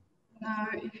know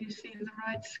if you see the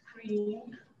right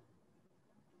screen.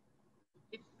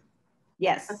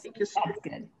 Yes, I think it's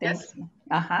good. Yes. Thank you.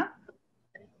 Uh-huh.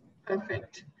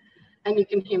 Perfect. And you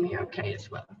can hear me okay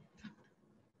as well.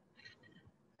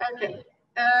 Okay,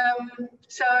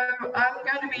 so I'm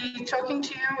going to be talking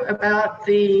to you about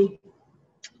the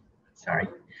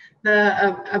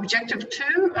objective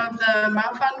 2 of the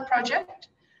MAUFUN project,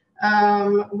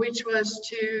 which was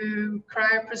to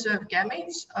cryopreserve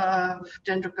gametes of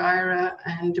Dendrogyra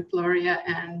and Diploria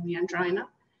and Meandrina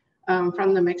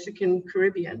from the Mexican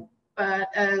Caribbean. But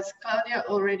as Claudia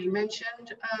already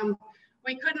mentioned,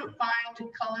 we couldn't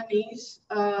find colonies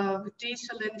of D.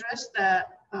 cylindrus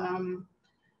that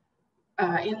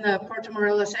in the Puerto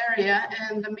Morelos area,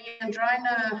 and the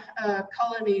Meandrina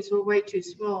colonies were way too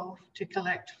small to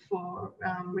collect for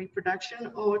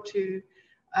reproduction or to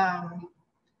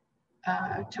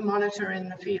monitor in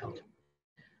the field.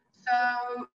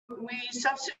 So we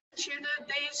substituted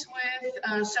these with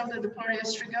Celda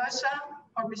strigosa,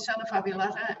 Orbicella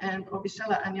fabulata, and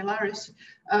Orbicella annularis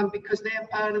because they are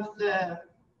part of the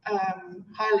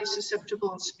highly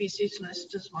susceptible species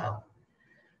list as well.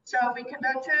 So we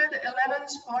conducted 11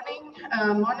 spawning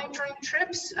monitoring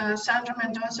trips. Sandra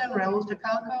Mendoza and Raul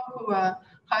Tacalco, who are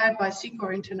hired by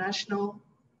Secor International,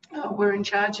 were in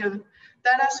charge of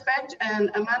that aspect.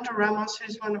 And Amanda Ramos,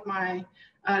 who's one of my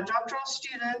doctoral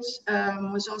students,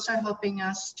 was also helping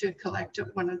us to collect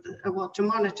at one of the, to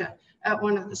monitor at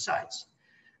one of the sites.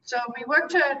 So we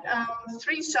worked at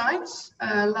 3 sites,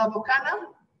 La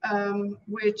Bocana,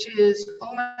 which is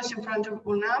almost in front of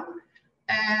UNAM,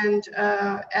 and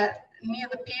near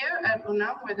the pier at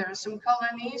UNAM, where there are some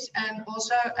colonies, and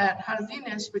also at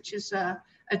Jardines, which is a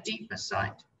deeper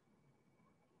site.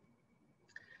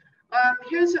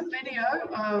 Here's a video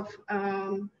of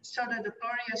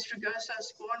Sotodiploria strigosa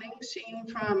spawning, seen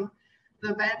from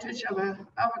the vantage of a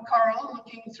coral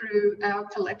looking through our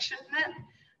collection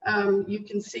net. You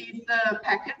can see the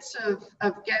packets of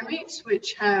gametes,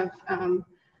 which have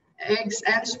eggs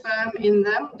and sperm in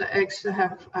them. The eggs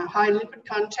have a high lipid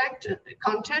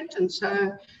content, and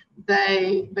so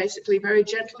they basically very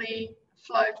gently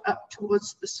float up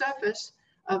towards the surface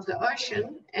of the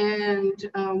ocean, and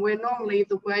where normally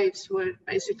the waves would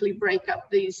basically break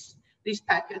up these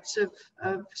packets of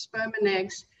sperm and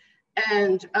eggs,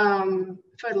 and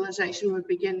fertilization would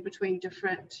begin between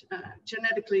different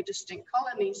genetically distinct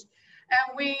colonies.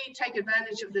 And we take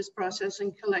advantage of this process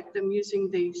and collect them using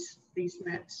these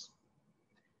nets.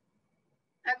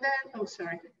 And then, oh,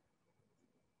 sorry,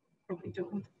 probably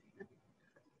don't.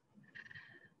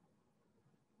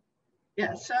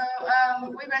 Yeah, so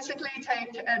we basically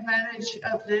take advantage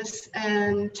of this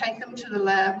and take them to the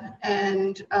lab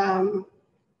and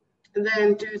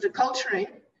then do the culturing.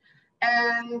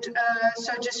 And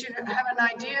so just to have an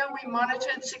idea, we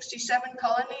monitored 67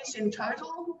 colonies in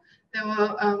total. There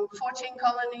were 14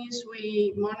 colonies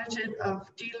we monitored of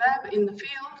DLab in the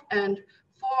field, and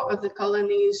 4 of the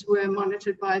colonies were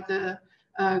monitored by the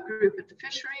group at the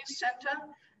Fisheries Center.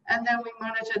 And then we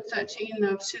monitored 13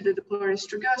 of Sotodiploria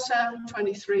strigosa,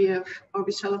 23 of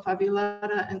Orbicella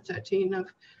fabulata, and 13 of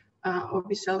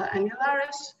Orbicella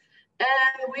annularis.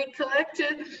 And we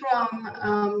collected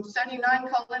from 39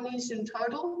 colonies in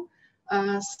total,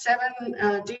 7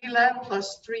 DLab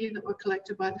plus 3 that were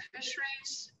collected by the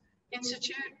Fisheries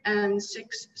Institute, and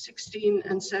 16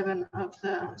 and 7 of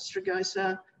the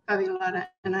strigosa, fabulata,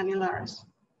 and annularis.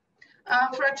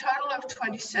 For a total of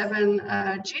 27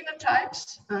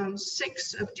 genotypes,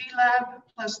 6 of DLab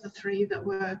plus the 3 that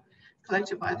were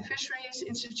collected by the Fisheries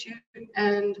Institute,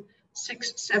 and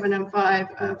 6, 7, and 5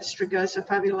 of strigosa,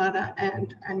 fabulata,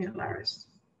 and annularis.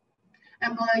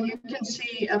 And below you can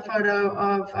see a photo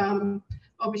of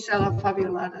Orbicella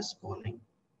fabulata spawning.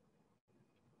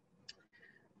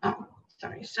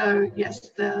 Sorry, so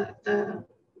yes, the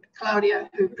Claudia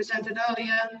who presented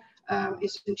earlier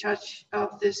is in charge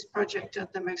of this project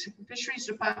at the Mexican Fisheries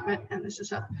Department, and this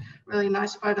is a really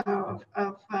nice photo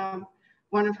of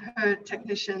one of her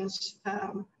technicians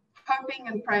hoping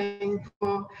and praying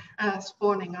for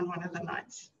spawning on one of the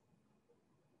nights.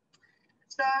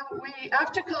 So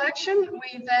after collection,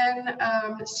 we then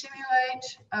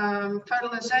simulate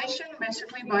fertilization,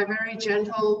 basically by very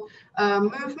gentle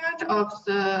movement of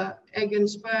the egg and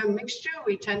sperm mixture.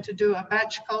 We tend to do a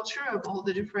batch culture of all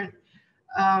the different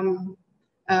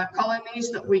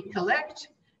colonies that we collect.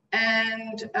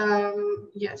 And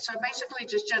yeah, so basically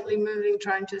just gently moving,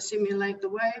 trying to simulate the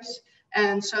waves.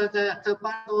 And so the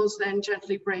bundles then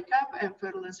gently break up and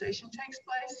fertilization takes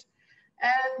place.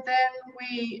 And then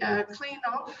we clean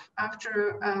off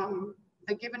after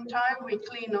a given time, we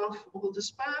clean off all the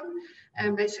sperm.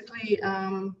 And basically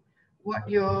what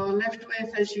you're left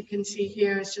with, as you can see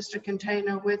here, is just a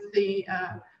container with the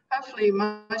hopefully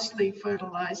mostly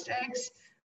fertilized eggs,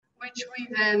 which we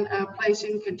then place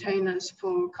in containers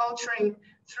for culturing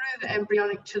through the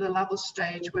embryonic to the larval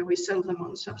stage, where we settle them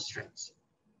on substrates.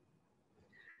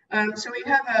 So we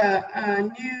have a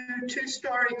new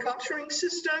 2-story culturing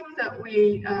system that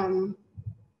we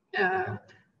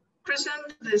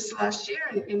christened this last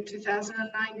year in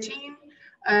 2019.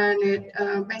 And it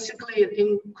basically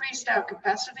increased our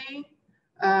capacity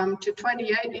to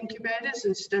 28 incubators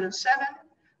instead of 7.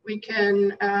 We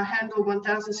can handle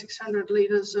 1,600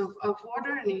 liters of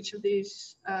water in each of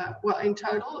these, well, in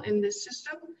total in this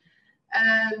system.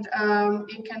 And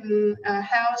it can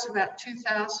house about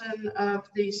 2,000 of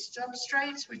these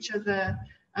substrates, which are the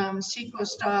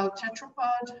Secor-style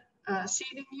tetrapod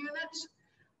seeding units.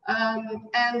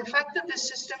 And the fact that this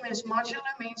system is modular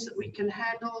means that we can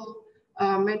handle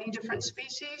many different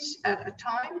species at a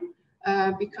time,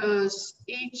 because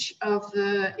each of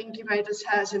the incubators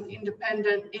has an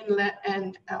independent inlet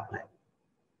and outlet.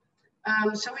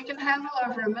 So we can handle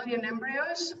over 1 million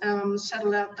embryos,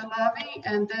 settle out the larvae,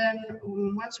 and then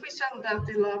once we settled out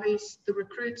the larvae, the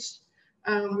recruits,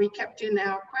 we kept in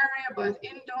our aquaria, both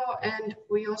indoor and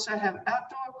we also have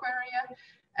outdoor aquaria,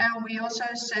 and we also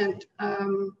sent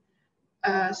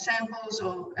samples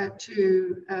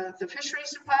to the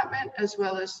fisheries department as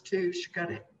well as to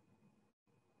rescate.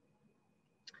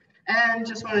 And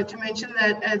just wanted to mention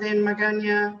that then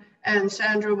Magana and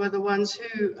Sandra were the ones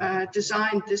who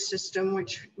designed this system,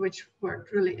 which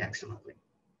worked really excellently.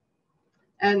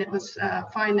 And it was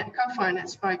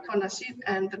co-financed by CONACYT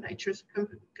and the Nature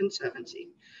Conservancy,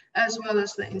 as well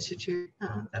as the institute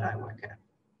that I work at.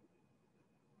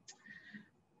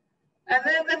 And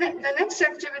then the next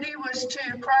activity was to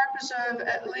cryopreserve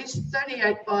at least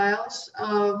 38 vials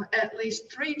of at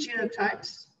least 3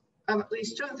 genotypes of at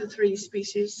least 2 of the 3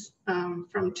 species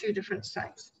from 2 different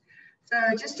sites. So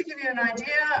just to give you an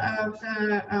idea of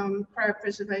the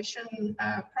cryopreservation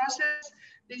process,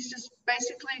 this is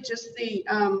basically just the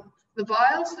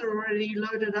vials that are already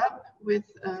loaded up with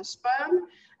sperm,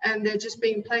 and they're just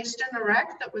being placed in a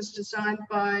rack that was designed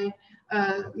by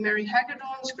Mary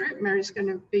Hagedorn's group. Mary's going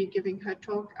to be giving her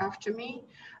talk after me.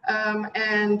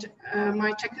 And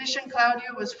my technician,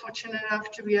 Claudia, was fortunate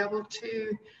enough to be able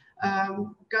to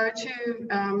go to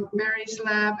Mary's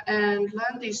lab and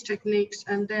learn these techniques,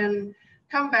 and then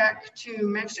come back to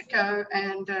Mexico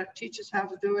and teach us how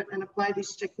to do it and apply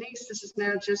these techniques. This is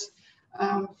now just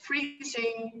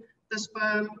freezing the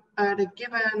sperm at a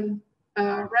given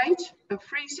rate of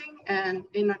freezing and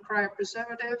in a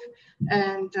cryopreservative,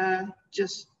 and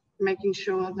just making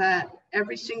sure that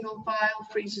every single vial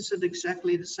freezes at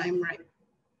exactly the same rate.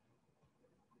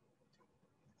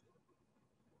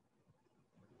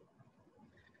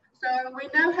 So we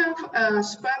now have a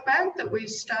sperm bank that we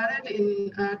started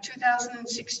in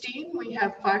 2016. We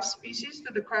have 5 species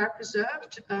that are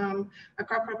cryopreserved,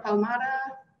 Acropora palmata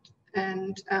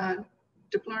and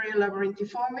Diploria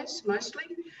labyrinthiformis mostly.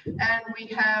 And we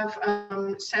have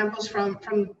samples from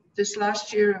this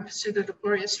last year of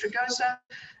Pseudodiploria strigosa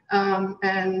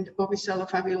and Orbicella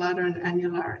fabulata and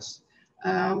annularis.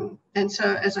 And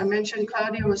so, as I mentioned,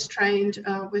 Claudia was trained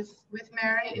with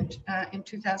Mary in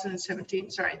 2017.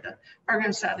 Sorry, the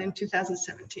program started in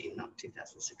 2017, not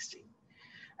 2016.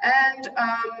 And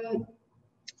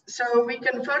so we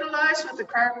can fertilize with the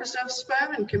cryopreserved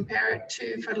sperm and compare it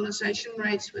to fertilization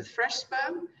rates with fresh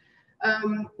sperm.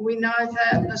 We know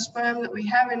that the sperm that we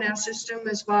have in our system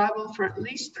is viable for at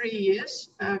least 3 years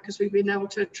because we've been able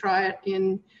to try it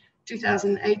in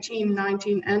 2018,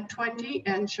 19, and 20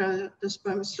 and show that the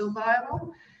sperm is still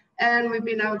viable. And we've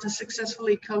been able to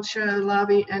successfully culture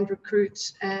larvae and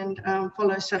recruits and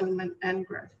follow settlement and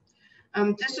growth.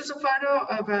 This is a photo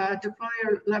of a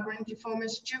Diploria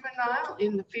labyrinthiformis juvenile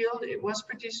in the field. It was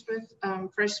produced with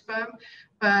fresh sperm,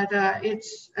 but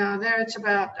it's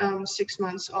about 6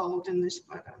 months old in this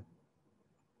photo.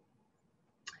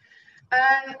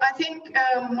 And I think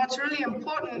what's really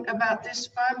important about this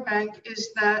sperm bank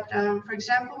is that, for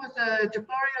example, with the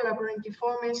Diploria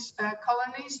labyrinthiformis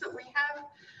colonies that we have,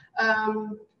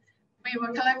 we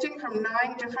were collecting from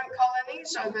 9 different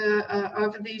colonies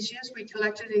over these years. We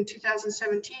collected in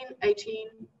 2017,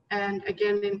 18, and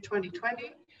again in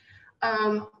 2020.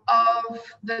 Of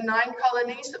the 9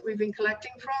 colonies that we've been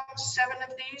collecting from, 7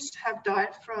 of these have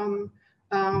died from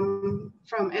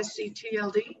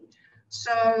SCTLD.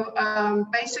 So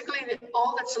basically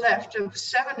all that's left of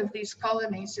 7 of these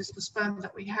colonies is the sperm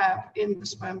that we have in the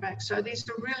sperm bank. So these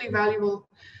are really valuable,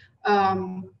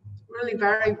 really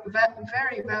very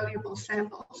valuable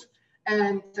samples.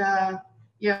 And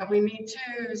yeah, we need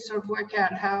to sort of work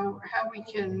out how we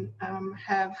can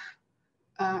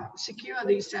secure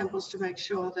these samples to make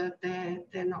sure that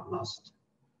they're not lost.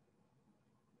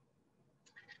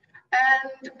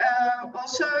 And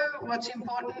also what's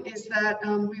important is that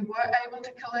we were able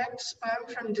to collect sperm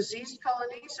from diseased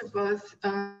colonies of both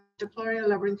Diploria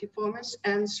labyrinthiformis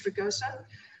and strigosa.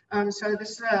 So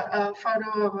this is a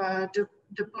photo of a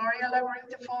Diploria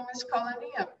labyrinthiformis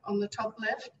colony up on the top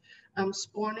left,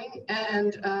 spawning.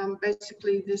 And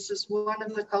basically this is one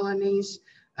of the colonies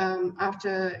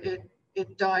after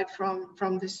it died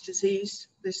from this disease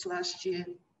this last year.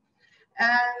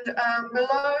 And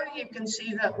below you can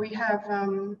see that we have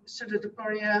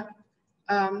Pseudodiploria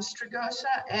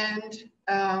strigosa, and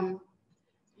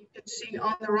you can see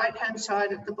on the right hand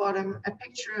side at the bottom a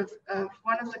picture of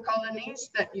one of the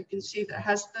colonies that you can see that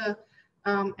has the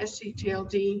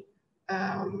SCTLD,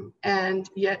 and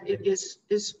yet it is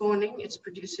spawning, it's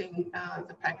producing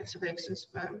the packets of eggs and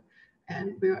sperm,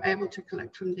 and we were able to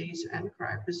collect from these and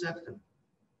cryopreserve them.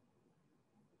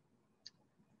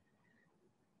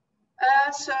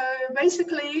 So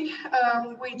basically,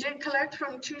 we did collect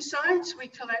from 2 sites. We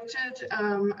collected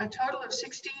a total of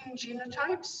 16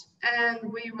 genotypes, and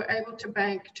we were able to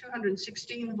bank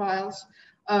 216 vials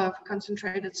of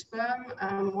concentrated sperm,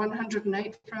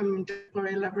 108 from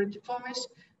Diplorea labyrinthiformis,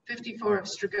 54 of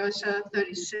strigosa,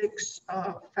 36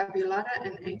 of fabulata,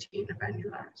 and 18 of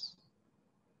annularis.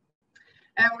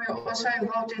 And we were also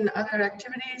involved in other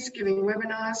activities, giving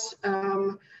webinars,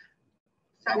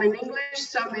 some in English,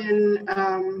 some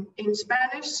in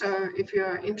Spanish. So if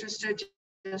you're interested,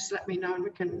 just let me know and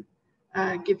we can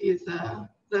give you the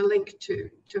link to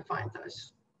find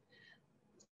those.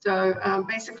 So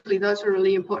basically, those are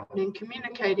really important in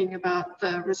communicating about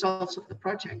the results of the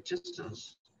project, just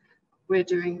as we're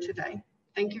doing today.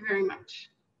 Thank you very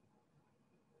much.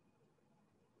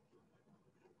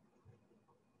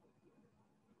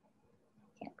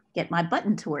 Get my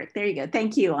button to work. There you go.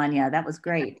 Thank you, Anya. That was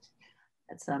great.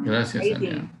 That's Gracias, amazing.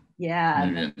 Anya.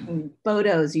 Yeah,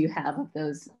 photos you have of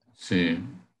those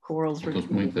corals. Fotos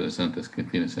muy interesantes que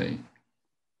tienes ahí.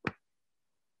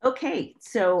 Okay,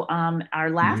 so our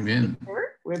last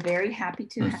speaker, we're very happy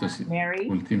to have Mary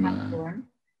Osborne.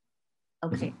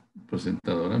 Okay.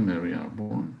 Presentadora Mary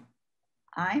Osborne.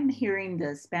 I'm hearing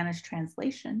the Spanish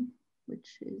translation,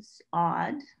 which is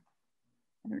odd.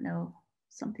 I don't know,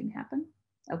 something happened?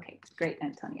 Okay, great,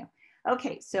 Antonio.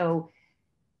 Okay, so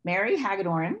Mary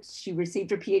Hagedorn, she received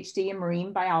her PhD in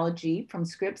marine biology from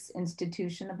Scripps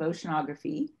Institution of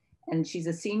Oceanography, and she's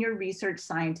a senior research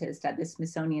scientist at the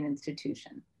Smithsonian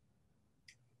Institution.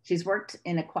 She's worked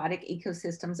in aquatic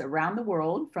ecosystems around the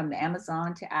world, from the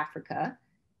Amazon to Africa,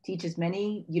 teaches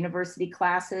many university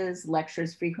classes,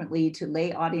 lectures frequently to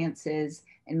lay audiences,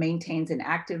 and maintains an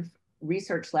active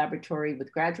research laboratory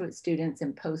with graduate students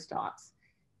and postdocs,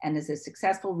 and is a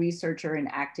successful researcher and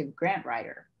active grant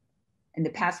writer. In the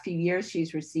past few years,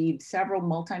 she's received several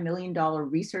multi-million-dollar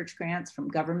research grants from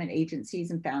government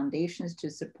agencies and foundations to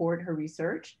support her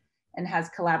research, and has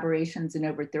collaborations in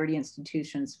over 30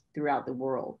 institutions throughout the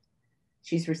world.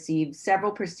 She's received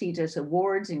several prestigious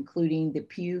awards, including the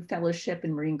Pew Fellowship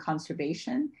in Marine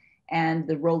Conservation and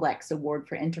the Rolex Award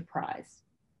for Enterprise.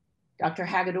 Dr.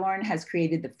 Hagedorn has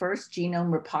created the first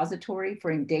genome repository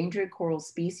for endangered coral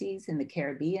species in the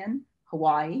Caribbean,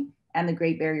 Hawaii, and the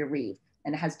Great Barrier Reef,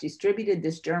 and has distributed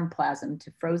this germplasm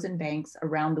to frozen banks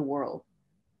around the world.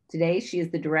 Today, she is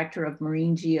the director of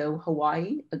Marine Geo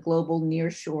Hawaii, a global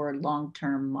nearshore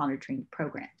long-term monitoring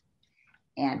program.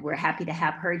 And we're happy to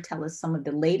have her tell us some of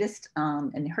the latest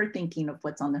and her thinking of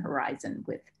what's on the horizon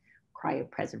with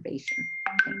cryopreservation.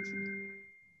 Thank you.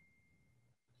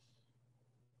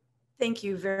 Thank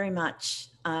you very much.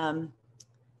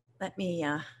 Let me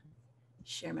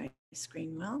share my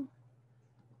screen well.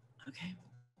 Okay.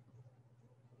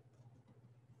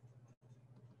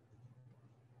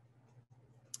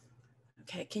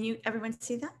 Okay, can you everyone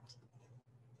see that?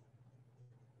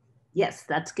 Yes,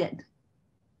 that's good.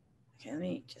 Okay, let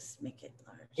me just make it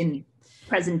large. In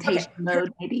presentation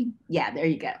mode, maybe? Yeah, there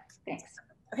you go. Thanks.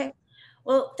 Okay.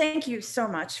 Well, thank you so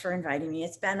much for inviting me.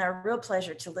 It's been a real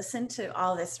pleasure to listen to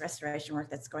all this restoration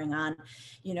work that's going on,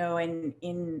 you know,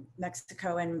 in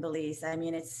Mexico and Belize. I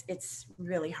mean, it's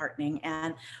really heartening.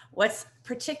 And what's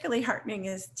particularly heartening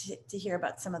is to hear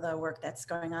about some of the work that's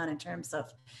going on in terms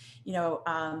of, you know,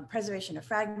 preservation of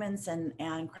fragments and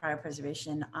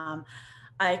cryopreservation.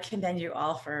 I commend you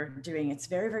all for doing it's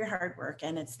very, very hard work,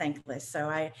 and it's thankless. So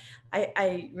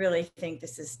I really think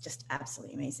this is just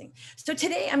absolutely amazing. So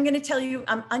today I'm going to tell you,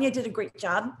 Anya did a great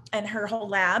job and her whole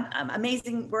lab,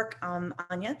 amazing work,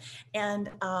 Anya,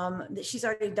 and she's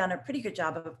already done a pretty good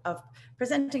job of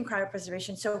presenting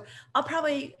cryopreservation. So I'll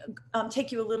probably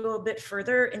take you a little bit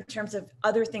further in terms of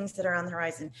other things that are on the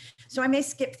horizon. So I may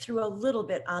skip through a little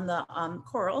bit on the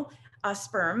coral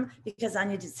sperm, because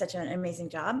Anya did such an amazing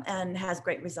job and has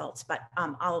great results, but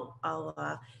I'll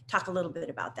talk a little bit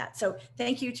about that. So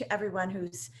thank you to everyone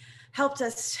who's helped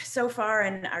us so far,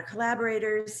 and our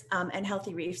collaborators and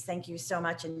Healthy Reefs. Thank you so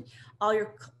much, and all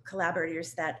your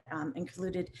collaborators that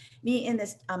included me in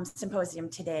this symposium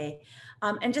today.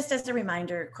 And just as a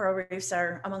reminder, coral reefs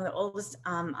are among the oldest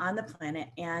on the planet,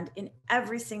 and in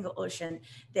every single ocean,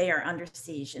 they are under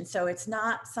siege. And so it's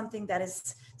not something that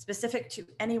is specific to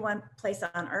any one place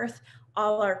on Earth.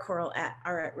 All our coral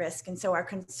are at risk. And so our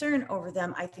concern over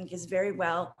them, I think, is very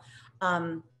well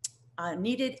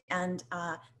needed, and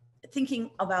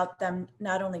thinking about them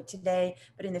not only today,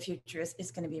 but in the future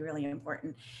is going to be really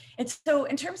important. And so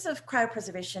in terms of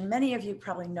cryopreservation, many of you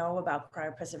probably know about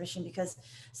cryopreservation because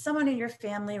someone in your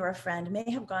family or a friend may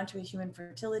have gone to a human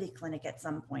fertility clinic at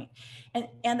some point.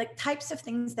 And the types of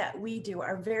things that we do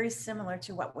are very similar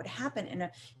to what would happen in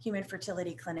a human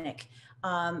fertility clinic.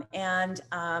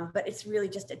 But it's really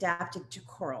just adapted to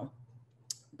coral.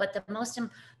 But the most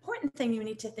important thing you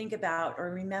need to think about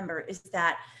or remember is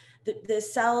that the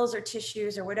cells or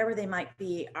tissues or whatever they might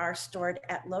be are stored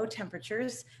at low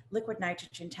temperatures, liquid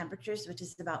nitrogen temperatures, which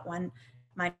is about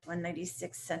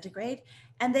 -196 centigrade.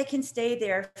 And they can stay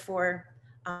there for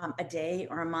a day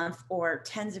or a month or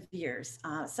tens of years.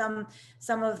 Some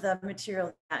of the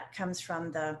material that comes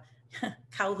from the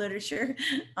cow literature,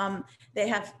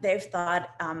 they've thought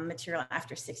material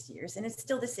after 60 years, and it's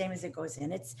still the same as it goes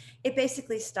in. It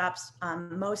basically stops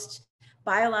most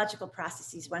biological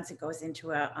processes once it goes into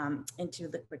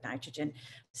liquid nitrogen.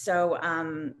 So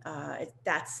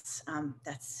that's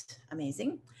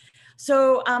amazing.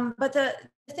 So, but the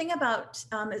thing about,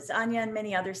 as Anya and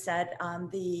many others said,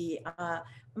 the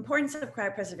importance of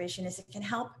cryopreservation is it can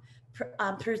help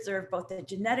preserve both the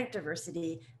genetic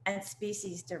diversity and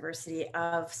species diversity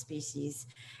of species.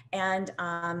 And,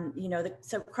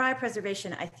 so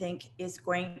cryopreservation, I think, is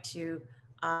going to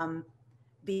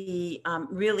be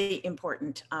really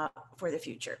important for the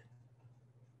future.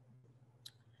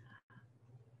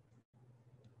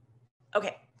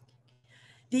 Okay.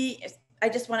 I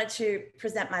just wanted to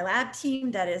present my lab team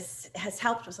that has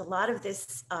helped with a lot of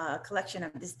this collection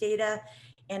of this data,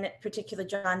 and in particular,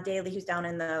 John Daly, who's down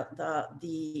in the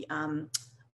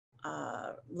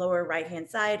lower right-hand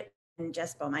side, and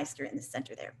Jess Baumeister in the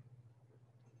center there.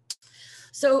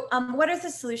 So what are the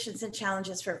solutions and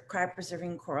challenges for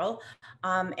cryopreserving coral?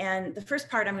 And the first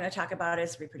part I'm going to talk about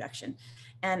is reproduction.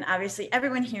 And obviously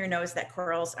everyone here knows that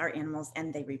corals are animals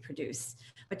and they reproduce.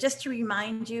 But just to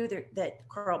remind you that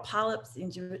coral polyps,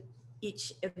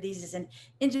 each of these is an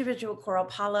individual coral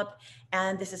polyp,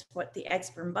 and this is what the egg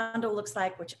sperm bundle looks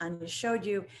like, which Anya showed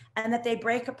you, and that they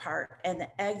break apart and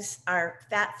the eggs are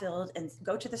fat filled and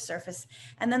go to the surface,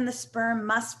 and then the sperm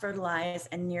must fertilize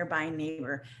a nearby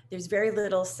neighbor. There's very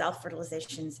little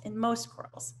self-fertilizations in most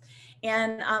corals.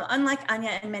 And unlike Anya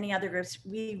and many other groups,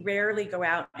 we rarely go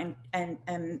out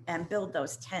and build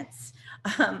those tents,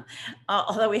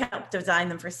 although we help design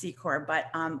them for Sea Corps. But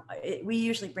we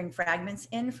usually bring fragments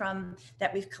in from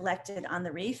that we've collected on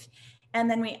the reef, and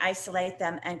then we isolate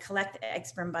them and collect the egg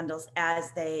sperm bundles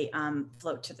as they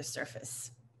float to the surface.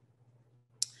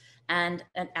 And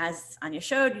as Anya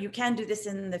showed, you can do this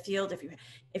in the field if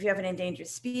you have an endangered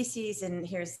species. And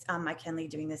here's Mike Henley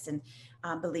doing this in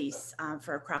Belize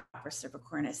for a crop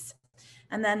cervicornis.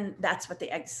 And then that's what the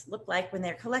eggs look like when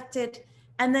they're collected.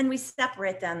 And then we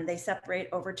separate them. They separate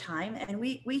over time. And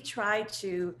we try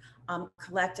to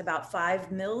collect about 5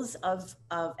 mils of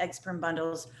egg sperm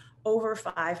bundles over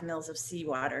 5 mils of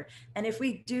seawater. And if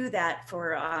we do that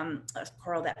for a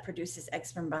coral that produces egg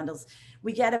sperm bundles,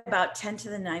 we get about 10 to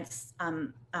the 9th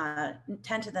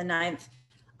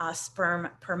sperm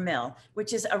per mil,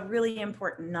 which is a really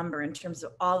important number in terms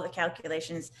of all the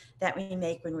calculations that we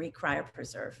make when we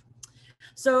cryopreserve.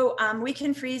 So we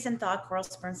can freeze and thaw coral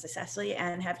sperm successfully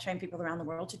and have trained people around the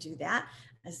world to do that,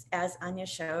 as Anya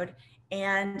showed.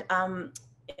 And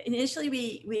initially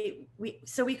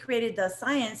we created the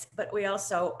science, but we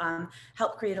also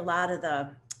helped create a lot of the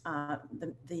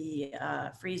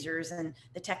freezers and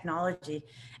the technology.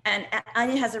 And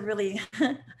Anya has a really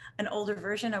an older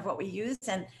version of what we use,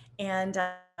 and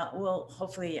we'll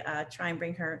hopefully try and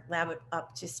bring her lab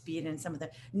up to speed in some of the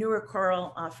newer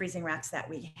coral freezing racks that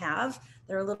we have.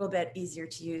 They're a little bit easier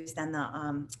to use than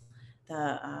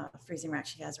the freezing rack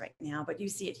she has right now, but you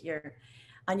see it here.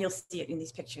 And you'll see it in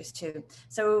these pictures too.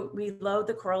 So we load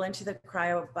the coral into the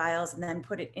cryo vials and then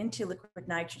put it into liquid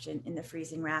nitrogen in the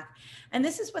freezing rack. And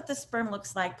this is what the sperm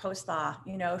looks like post-thaw.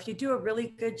 You know, if you do a really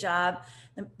good job,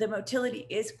 the motility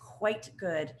is quite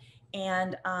good.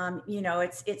 And, you know,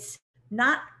 it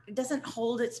doesn't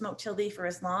hold its motility for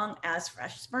as long as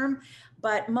fresh sperm,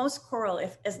 but most coral,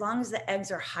 as long as the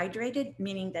eggs are hydrated,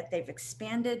 meaning that they've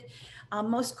expanded,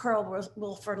 most coral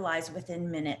will fertilize within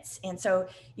minutes. And so,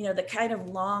 you know, the kind of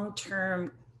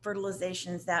long-term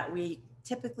fertilizations that we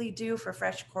typically do for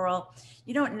fresh coral,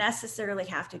 you don't necessarily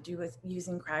have to do with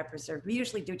using cryopreserve. We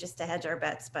usually do just to hedge our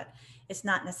bets, but it's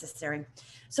not necessary.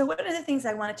 So one of the things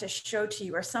I wanted to show to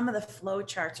you are some of the flow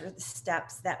charts or the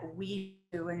steps that we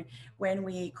do when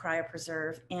we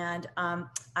cryopreserve. And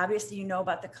obviously, you know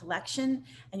about the collection,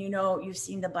 and you know you've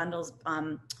seen the bundles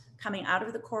coming out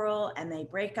of the coral and they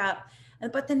break up.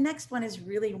 But the next one is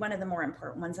really one of the more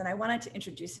important ones, and I wanted to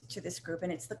introduce it to this group,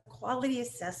 and it's the quality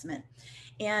assessment.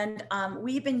 And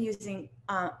we've been using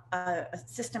a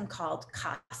system called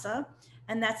CASA,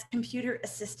 and that's computer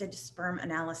assisted sperm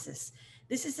analysis.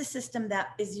 This is a system that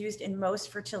is used in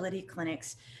most fertility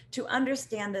clinics to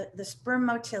understand the sperm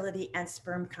motility and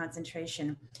sperm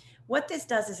concentration. What this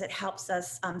does is it helps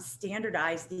us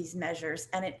standardize these measures,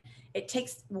 and it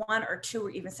takes one or two or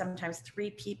even sometimes three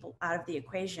people out of the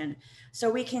equation.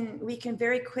 So we can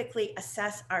very quickly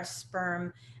assess our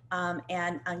sperm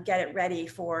and get it ready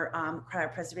for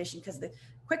cryopreservation, because the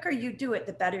quicker you do it,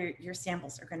 the better your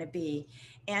samples are going to be.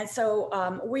 And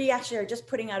so we actually are just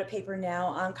putting out a paper now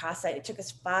on CASA. It took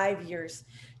us 5 years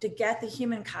to get the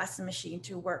human CASA machine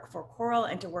to work for coral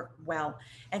and to work well.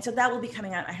 And so that will be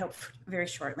coming out, I hope, very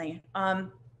shortly.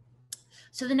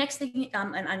 So the next thing,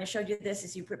 and Anya showed you this,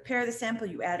 is you prepare the sample,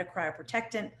 you add a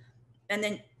cryoprotectant, and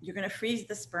then you're going to freeze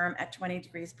the sperm at 20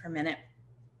 degrees per minute.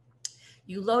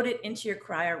 You load it into your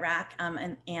cryo rack,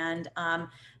 and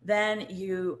then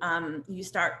you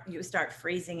start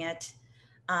freezing it,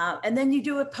 and then you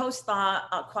do a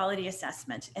post-thaw quality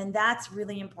assessment, and that's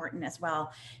really important as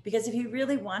well, because if you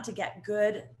really want to get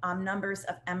good numbers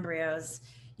of embryos,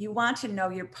 you want to know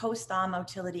your post-thaw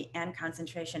motility and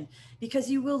concentration, because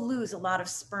you will lose a lot of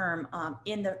sperm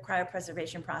in the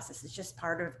cryopreservation process. It's just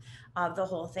part of the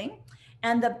whole thing.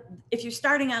 And if you're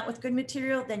starting out with good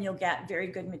material, then you'll get very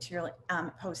good material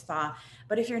post-thaw.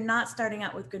 But if you're not starting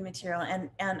out with good material,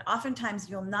 and oftentimes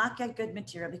you'll not get good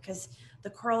material because the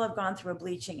coral have gone through a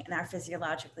bleaching and are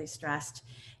physiologically stressed.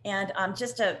 And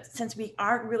since we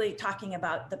are really talking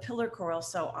about the pillar coral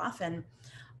so often,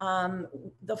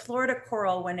 the Florida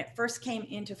coral, when it first came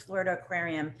into Florida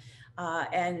Aquarium,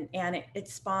 and it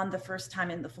spawned the first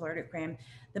time in the Florida Aquarium,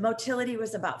 the motility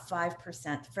was about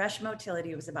 5%. Fresh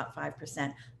motility was about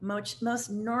 5%.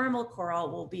 Most normal coral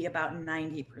will be about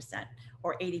 90%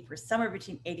 or 80%, somewhere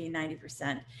between 80 and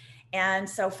 90%. And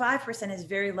so 5% is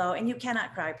very low, and you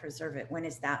cannot cryopreserve it when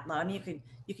it's that low. I mean,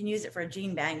 you can use it for a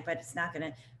gene bank, but it's not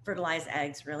going to fertilize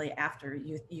eggs really after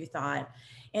you thaw it.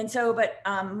 And so, but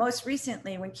most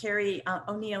recently, when Carrie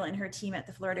O'Neill and her team at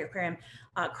the Florida Aquarium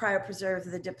cryopreserved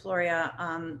the Diploria,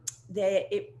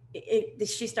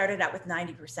 she started out with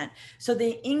 90%. So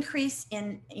the increase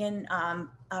in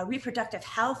reproductive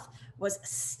health was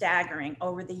staggering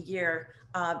over the year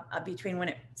between when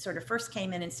it sort of first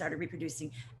came in and started reproducing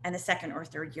and the second or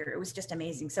third year. It was just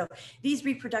amazing. So these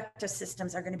reproductive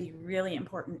systems are going to be really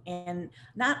important in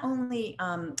not only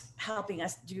helping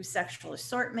us do sexual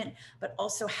assortment, but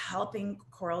also helping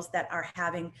corals that are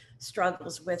having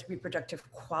struggles with reproductive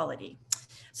quality.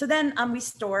 So then we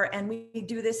store, and we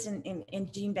do this in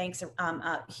gene banks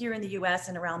here in the US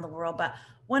and around the world, but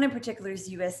one in particular is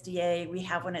USDA. We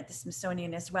have one at the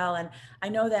Smithsonian as well. And I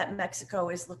know that Mexico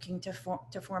is looking to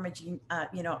form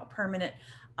a permanent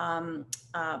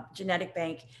genetic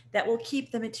bank that will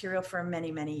keep the material for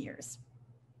many, many years.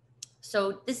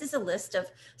 So this is a list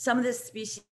of some of the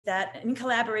species that, in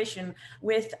collaboration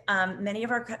with many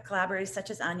of our collaborators, such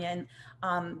as Anya,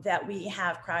 that we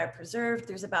have cryopreserved.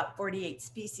 There's about 48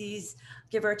 species,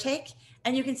 give or take,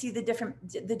 and you can see the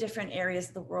different areas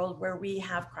of the world where we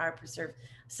have cryopreserved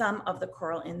some of the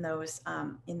coral in those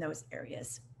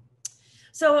areas.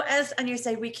 So as Anya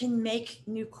said, we can make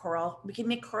new coral. We can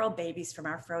make coral babies from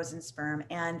our frozen sperm.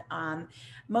 And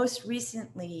most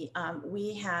recently,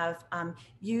 we have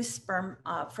used sperm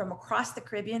from across the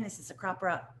Caribbean. This is a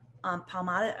Acropora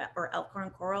palmata or elkhorn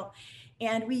coral.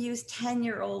 And we used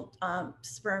 10-year-old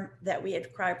sperm that we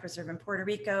had cryopreserved in Puerto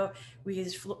Rico. We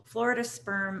used Florida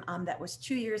sperm that was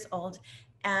 2 years old.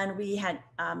 And we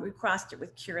crossed it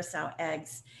with Curacao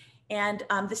eggs. And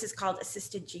this is called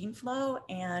assisted gene flow,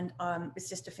 and it's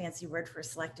just a fancy word for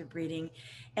selective breeding.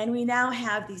 And we now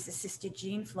have these assisted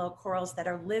gene flow corals that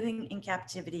are living in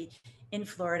captivity in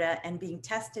Florida and being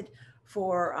tested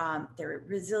for their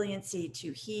resiliency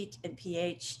to heat and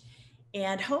pH.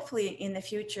 And hopefully in the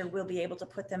future, we'll be able to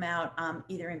put them out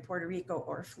either in Puerto Rico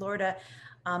or Florida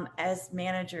as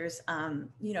managers,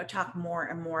 talk more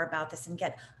and more about this and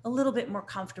get a little bit more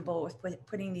comfortable with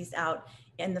putting these out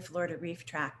in the Florida Reef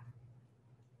Tract.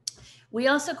 We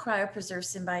also cryopreserve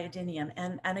Symbiodinium,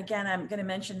 and again, I'm going to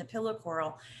mention the pillar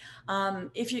coral.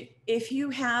 If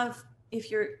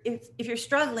you're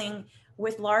struggling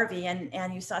with larvae,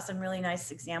 and you saw some really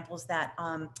nice examples that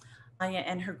Anya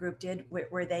and her group did,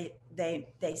 where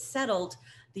they settled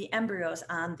the embryos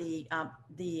on the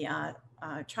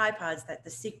tripods that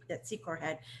Secor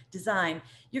had designed,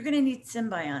 you're going to need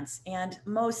symbionts, and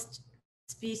most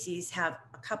species have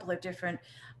a couple of different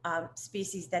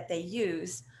species that they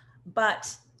use.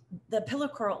 But the pillar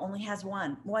coral only has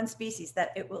one species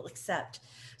that it will accept.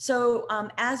 So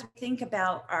as we think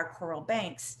about our coral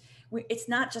banks, it's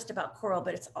not just about coral,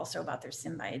 but it's also about their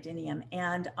symbiodinium.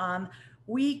 And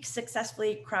we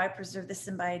successfully cryopreserved the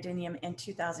symbiodinium in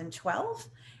 2012.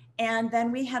 And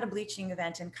then we had a bleaching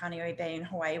event in Kaneohe Bay in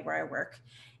Hawaii, where I work.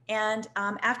 And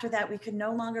after that, we could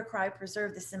no longer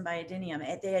cryopreserve the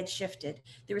symbiodinium. They had shifted.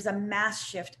 There was a mass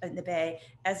shift in the bay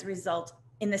as a result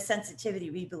in the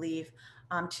sensitivity, we believe,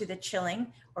 to the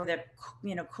chilling or the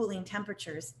cooling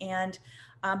temperatures. And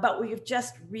but we've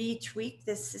just retweaked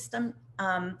this system,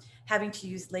 having to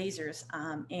use lasers.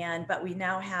 But we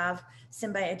now have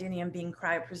symbiodinium being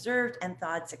cryopreserved and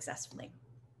thawed successfully.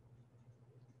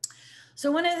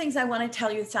 So one of the things I want to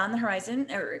tell you that's on the horizon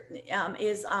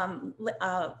is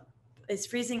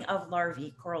freezing of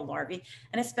larvae, coral larvae,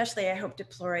 and especially I hope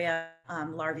Diploria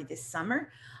larvae this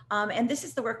summer. And this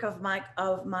is the work of my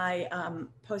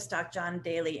postdoc John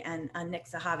Daly and Nick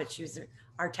Zahovich, who's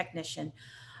our technician.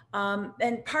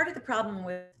 And part of the problem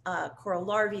with coral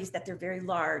larvae is that they're very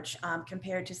large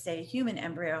compared to, say, a human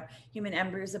embryo. Human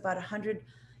embryo is about 100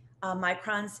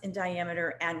 microns in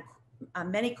diameter, and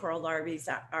many coral larvae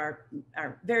are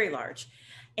very large.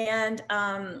 And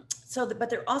but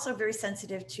they're also very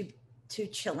sensitive to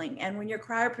chilling. And when you're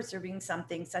cryopreserving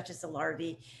something such as a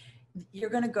larvae, you're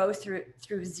going to go through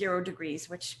 0 degrees,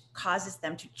 which causes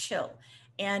them to chill.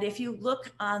 And if you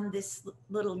look on this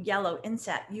little yellow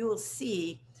inset, you will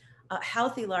see a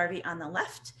healthy larvae on the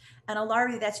left and a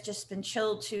larvae that's just been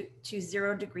chilled to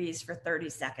 0 degrees for 30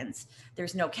 seconds.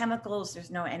 There's no chemicals,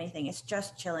 there's no anything, it's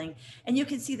just chilling. And you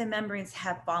can see the membranes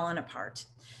have fallen apart.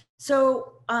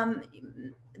 So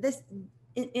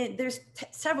there's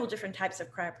several different types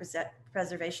of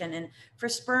cryopreservation. And for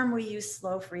sperm, we use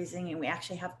slow freezing, and we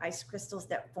actually have ice crystals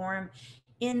that form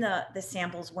in the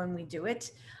samples when we do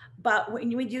it. But when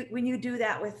you do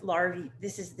that with larvae,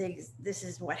 this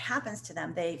is what happens to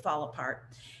them. They fall apart.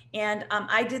 And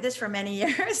I did this for many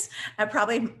years. I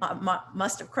probably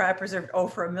must have cryopreserved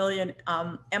over 1 million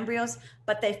embryos,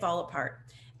 but they fall apart.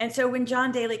 And so when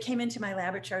John Daly came into my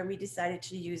laboratory, we decided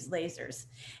to use lasers.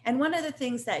 And one of the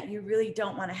things that you really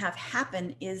don't want to have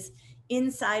happen is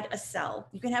inside a cell.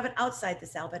 You can have it outside the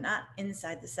cell, but not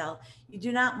inside the cell. You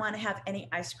do not want to have any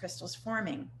ice crystals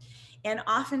forming. And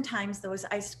oftentimes those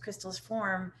ice crystals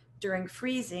form during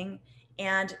freezing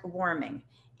and warming.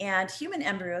 And human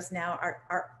embryos now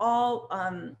are all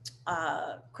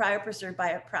cryopreserved by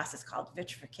a process called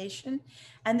vitrification.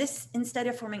 And this, instead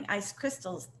of forming ice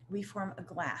crystals, we form a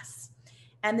glass.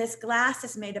 And this glass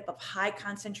is made up of high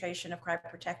concentration of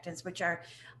cryoprotectants, which are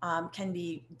can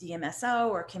be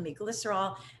DMSO or can be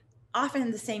glycerol,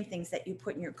 often the same things that you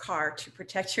put in your car to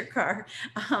protect your car,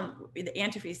 the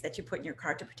antifreeze that you put in your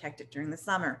car to protect it during the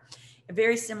summer.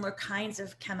 Very similar kinds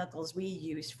of chemicals we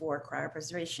use for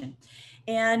cryopreservation.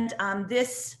 And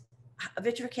this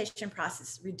vitrification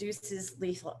process reduces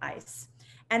lethal ice.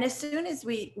 And as soon as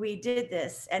we did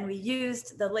this and we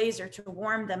used the laser to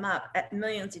warm them up at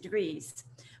millions of degrees,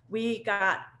 we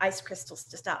got ice crystals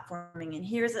to stop forming. And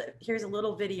here's a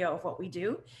little video of what we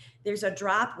do. There's a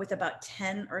drop with about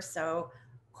 10 or so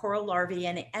coral larvae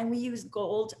in it, and we use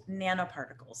gold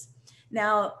nanoparticles.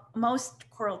 Now, most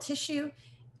coral tissue,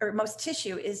 or most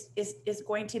tissue is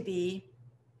going to be,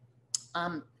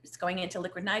 it's going into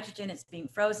liquid nitrogen, it's being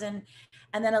frozen,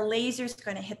 and then a laser is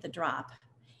going to hit the drop.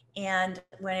 And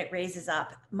when it raises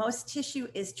up, most tissue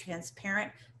is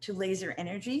transparent to laser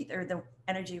energy, or the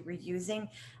energy we're using.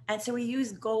 And so we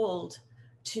use gold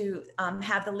to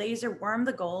have the laser warm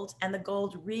the gold, and the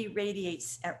gold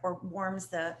re-radiates or warms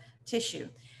the tissue.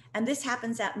 And this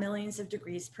happens at millions of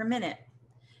degrees per minute.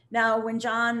 Now, when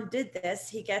John did this,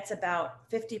 he gets about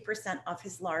 50% of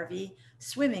his larvae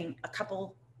swimming a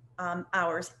couple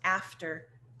hours after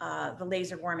the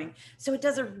laser warming. So it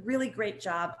does a really great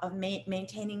job of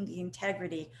maintaining the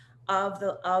integrity of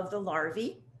the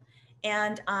larvae.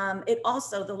 And it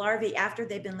also, the larvae, after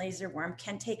they've been laser warmed,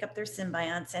 can take up their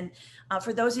symbionts. And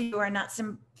for those of you who are not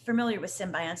familiar with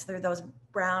symbionts, they're those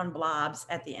brown blobs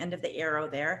at the end of the arrow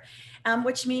there,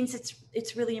 which means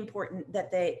it's really important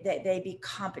that they be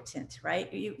competent, right?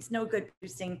 It's no good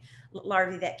producing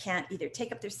larvae that can't either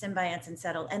take up their symbionts and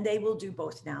settle, and they will do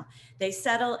both now. They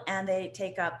settle and they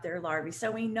take up their larvae. So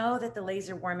we know that the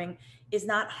laser warming is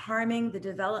not harming the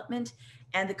development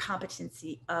and the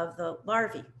competency of the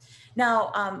larvae.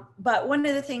 Now, but one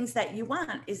of the things that you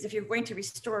want is, if you're going to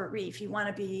restore a reef, you want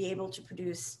to be able to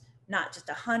produce not just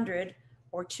 100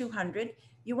 or 200,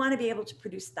 you want to be able to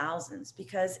produce thousands,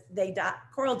 because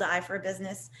coral die for a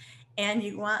business, and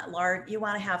you want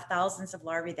to have thousands of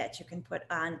larvae that you can put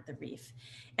on the reef.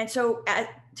 And so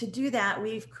to do that,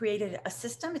 we've created a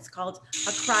system. It's called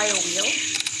a cryo wheel.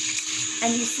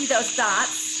 And you see those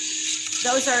dots,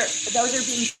 those are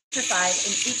being vitrified,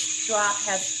 and each drop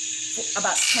has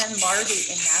about 10 larvae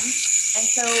in them. And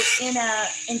so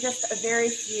in just a very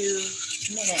few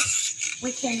minutes,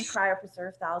 we can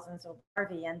cryopreserve thousands of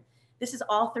larvae. And this is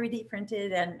all 3D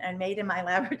printed and made in my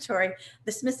laboratory.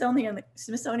 The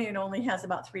Smithsonian only has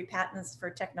about 3 patents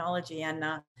for technology, and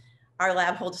our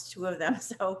lab holds 2 of them.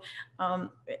 So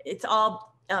it's all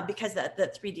because of the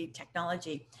 3D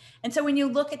technology. And so when you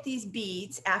look at these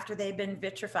beads after they've been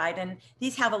vitrified, and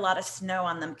these have a lot of snow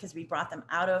on them because we brought them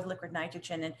out of liquid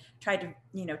nitrogen and tried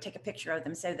to take a picture of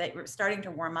them, so they were starting to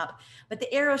warm up. But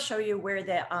the arrows show you where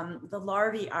the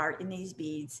larvae are in these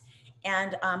beads,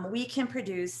 and we can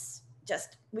produce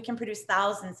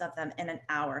thousands of them in an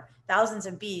hour, thousands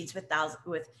of beads with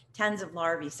tens of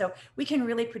larvae. So we can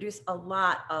really produce a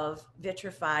lot of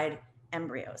vitrified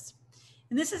embryos.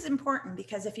 And this is important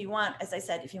because if you want, as I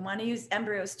said, if you want to use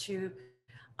embryos to,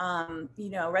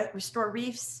 restore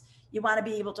reefs, you want to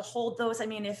be able to hold those. I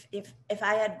mean, if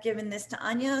I had given this to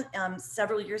Anya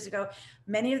several years ago,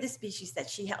 many of the species that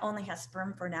she only has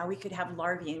sperm for now, we could have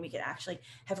larvae, and we could actually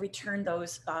have returned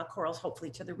those corals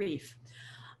hopefully to the reef.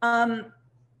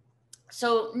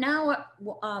 So now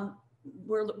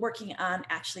we're working on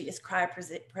actually is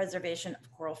cryopreservation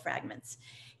of coral fragments.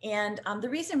 And the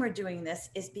reason we're doing this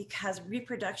is because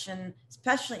reproduction,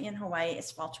 especially in Hawaii,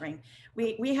 is faltering.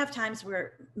 We have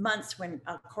months when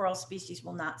a coral species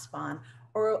will not spawn,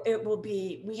 or it will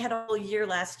be, we had a whole year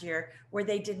last year where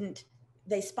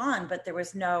they spawned, but there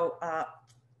was no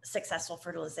successful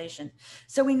fertilization.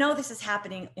 So we know this is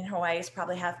happening in Hawaii. It's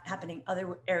probably happening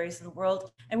other areas of the world.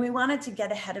 And we wanted to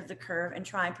get ahead of the curve and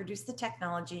try and produce the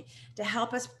technology to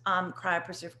help us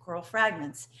cryopreserve coral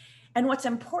fragments. And what's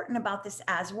important about this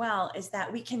as well is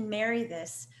that we can marry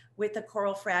this with the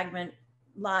coral fragment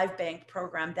live bank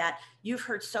program that you've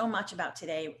heard so much about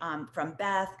today from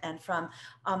Beth and from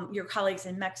your colleagues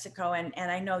in Mexico. And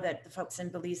I know that the folks in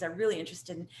Belize are really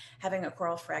interested in having a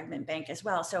coral fragment bank as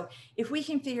well. So if we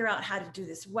can figure out how to do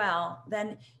this well,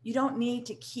 then you don't need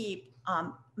to keep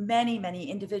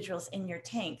many individuals in your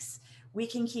tanks. We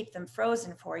can keep them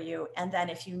frozen for you. And then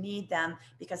if you need them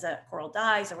because a coral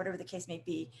dies or whatever the case may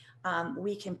be,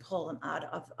 we can pull them out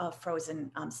of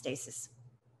frozen stasis.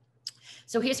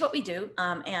 So here's what we do.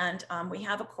 We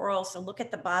have a coral. So look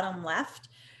at the bottom left.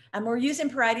 We're using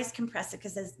Parietes compressa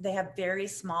because they have very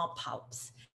small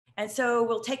polyps. And so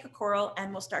we'll take a coral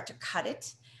and we'll start to cut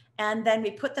it. And then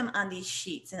we put them on these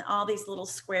sheets, and all these little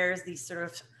squares, these sort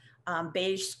of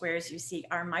beige squares you see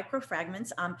are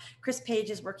microfragments. Chris Page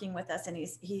is working with us, and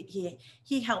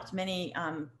he helped many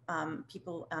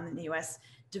people in the US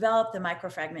develop the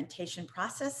microfragmentation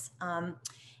process.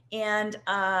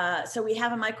 So we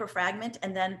have a microfragment,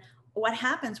 and then what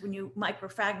happens when you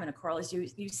microfragment a coral is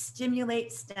you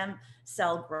stimulate stem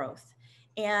cell growth.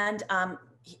 And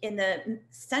in the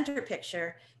center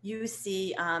picture, you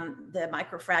see the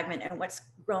microfragment, and what's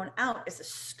grown out is a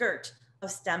skirt of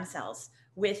stem cells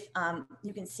with,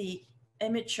 you can see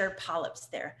immature polyps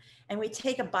there. And we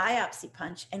take a biopsy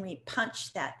punch and we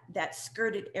punch that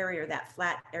skirted area, that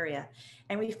flat area.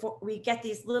 And we get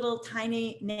these little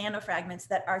tiny nanofragments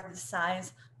that are the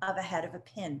size of a head of a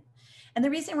pin. And the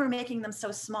reason we're making them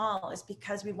so small is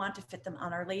because we want to fit them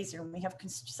on our laser, and we have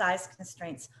size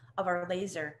constraints of our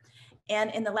laser.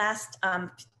 And in the last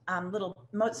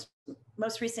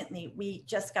most recently, we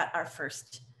just got our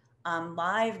first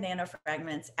live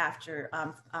nanofragments after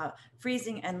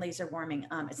freezing and laser warming.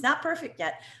 It's not perfect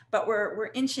yet, but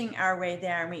we're inching our way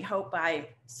there, and we hope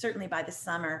certainly by the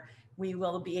summer, we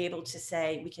will be able to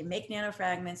say we can make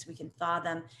nanofragments, we can thaw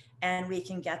them, and we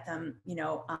can get them,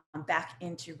 back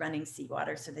into running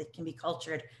seawater so they can be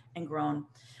cultured and grown.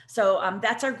 So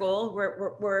that's our goal.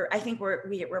 I think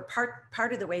we're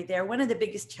part of the way there. One of the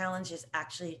biggest challenges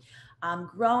actually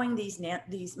growing these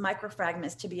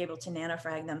microfragments to be able to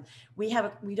nanofrag them.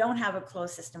 We don't have a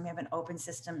closed system. We have an open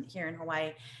system here in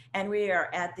Hawaii, and we are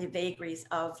at the vagaries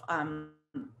of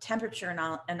temperature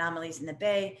anomalies in the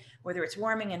bay, whether it's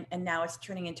warming and now it's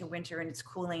turning into winter and it's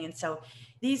cooling. And so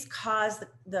these cause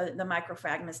the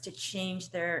microfragments to change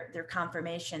their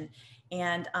conformation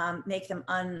and make them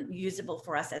unusable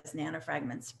for us as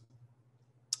nanofragments.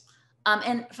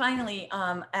 And finally,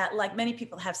 like many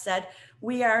people have said,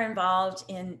 we are involved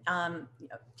in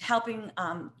helping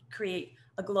create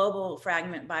a global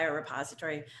fragment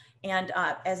biorepository. And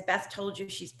as Beth told you,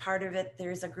 she's part of it.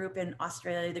 There's a group in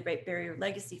Australia, the Great Barrier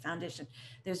Legacy Foundation.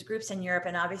 There's groups in Europe,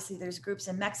 and obviously there's groups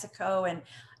in Mexico and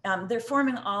they're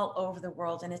forming all over the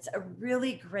world, and it's a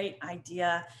really great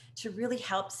idea to really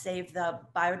help save the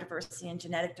biodiversity and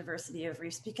genetic diversity of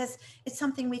reefs, because it's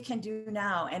something we can do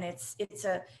now, and it's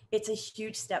a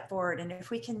huge step forward. And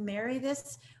if we can marry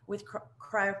this with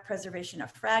cryopreservation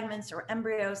of fragments or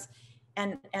embryos,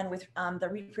 and with the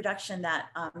reproduction that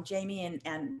Jamie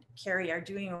and Carrie are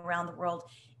doing around the world,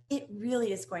 it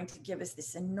really is going to give us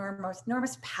this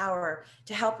enormous power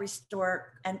to help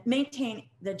restore and maintain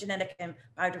the genetic and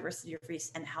biodiversity of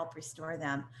reefs and help restore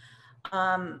them.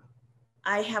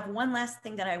 I have one last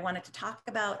thing that I wanted to talk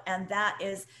about, and that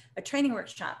is a training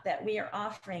workshop that we are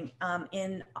offering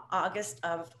in August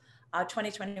of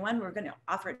 2021. We were going to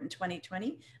offer it in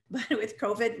 2020, but with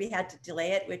COVID, we had to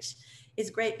delay it, which is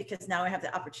great because now I have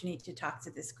the opportunity to talk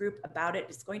to this group about it.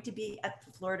 It's going to be at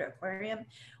the Florida Aquarium.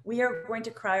 We are going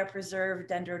to cryopreserve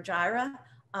dendrogyra,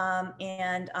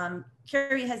 and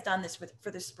Carrie has done this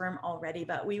for the sperm already,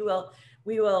 but we will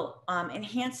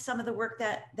enhance some of the work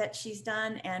that she's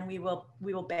done, and we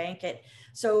will bank it.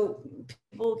 So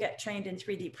people will get trained in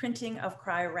 3D printing of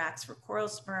cryo racks for coral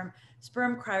sperm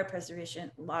cryopreservation,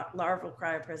 larval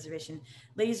cryopreservation,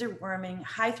 laser worming,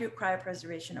 high throughput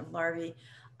cryopreservation of larvae,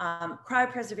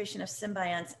 cryopreservation of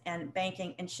symbionts, and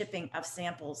banking and shipping of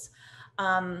samples.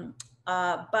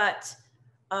 But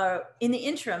in the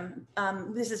interim,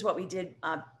 this is what we did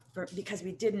because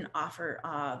we didn't offer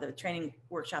the training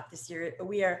workshop this year.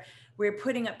 We're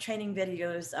putting up training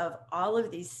videos of all of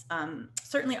these,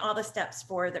 certainly all the steps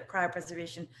for the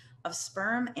cryopreservation of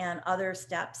sperm and other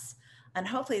steps. And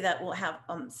hopefully that will have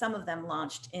some of them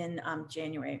launched in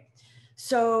January.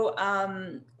 So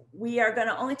we are going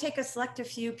to only take a selective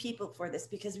few people for this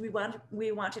because we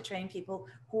want to train people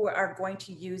who are going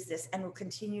to use this and will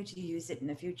continue to use it in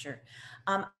the future.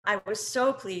 I was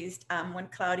so pleased when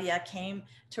Claudia came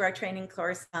to our training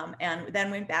course and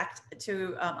then went back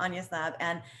to Anya's lab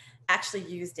and actually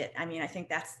used it. I mean, I think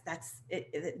that's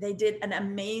it. They did an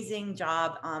amazing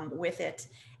job with it.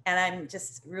 And I'm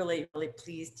just really, really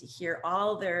pleased to hear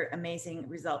all their amazing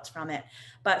results from it.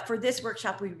 But for this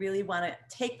workshop, we really want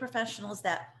to take professionals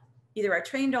that either are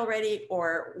trained already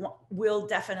or will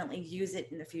definitely use it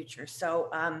in the future.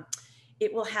 So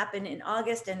it will happen in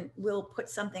August, and we'll put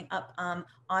something up on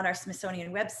our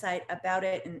Smithsonian website about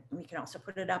it. And we can also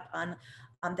put it up on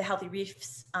the Healthy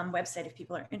Reefs website if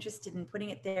people are interested in putting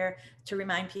it there to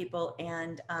remind people.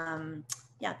 And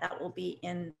yeah, that will be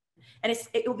in, and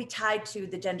it will be tied to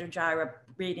the dendrogyra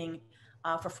breeding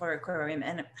for Florida Aquarium.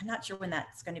 And I'm not sure when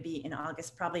that's going to be in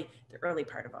August, probably the early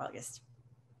part of August.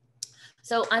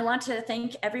 So I want to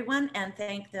thank everyone and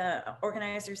thank the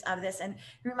organizers of this, and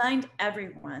remind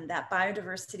everyone that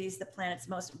biodiversity is the planet's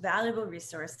most valuable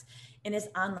resource and is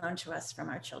on loan to us from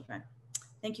our children.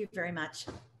 Thank you very much.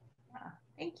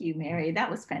 Thank you, Mary. That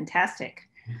was fantastic.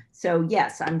 So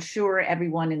yes, I'm sure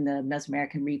everyone in the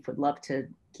Mesoamerican Reef would love to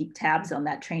keep tabs on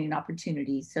that training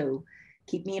opportunity. So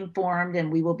keep me informed,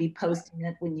 and we will be posting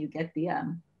it when you get the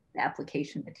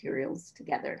application materials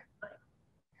together.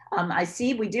 I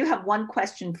see we do have one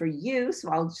question for you, so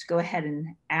I'll just go ahead and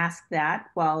ask that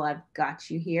while I've got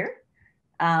you here.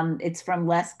 It's from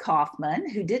Les Kaufman,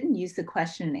 who didn't use the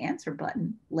question and answer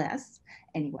button. Les,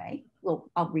 anyway, well,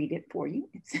 I'll read it for you.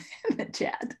 It's in the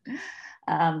chat.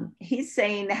 He's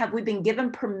saying, have we been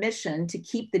given permission to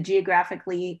keep the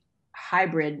geographically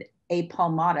hybrid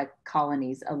apalmata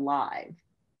colonies alive?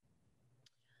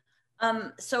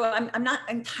 So I'm not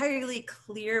entirely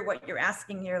clear what you're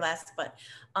asking here, Les, but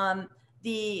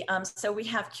so we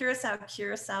have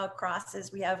Curacao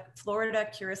crosses, we have Florida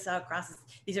Curacao crosses.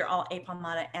 These are all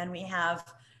apalmata, and we have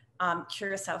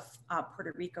Curacao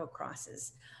Puerto Rico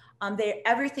crosses.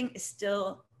 Everything is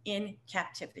still in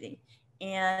captivity.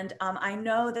 And I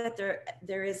know that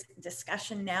there is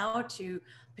discussion now to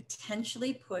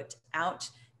potentially put out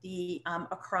the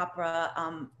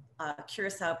Acropora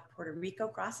Curacao Puerto Rico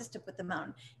crosses, to put them out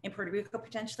in Puerto Rico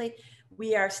potentially.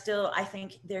 We are still, I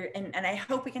think, there, and I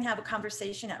hope we can have a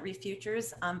conversation at Reef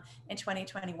Futures in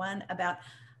 2021 about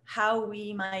how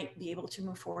we might be able to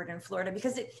move forward in Florida,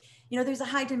 because there's a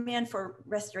high demand for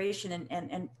restoration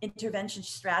and intervention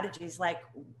strategies like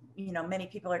many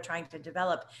people are trying to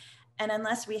develop. And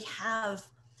unless we have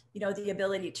the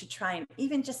ability to try and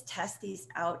even just test these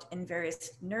out in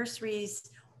various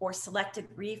nurseries or selected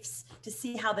reefs to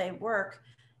see how they work,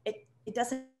 it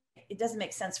doesn't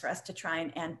make sense for us to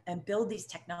try and build these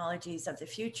technologies of the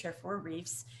future for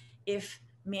reefs if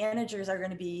managers are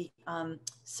going to be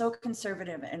so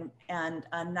conservative and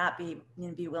not be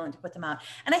willing to put them out.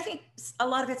 And I think a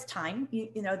lot of it's time.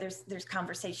 There's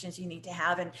conversations you need to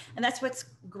have, and that's what's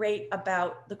great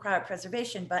about the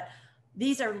cryopreservation. But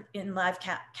these are in live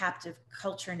captive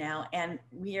culture now, and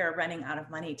we are running out of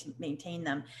money to maintain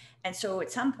them. And so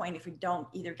at some point, if we don't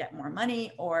either get more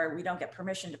money or we don't get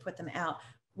permission to put them out,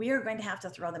 we are going to have to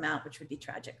throw them out, which would be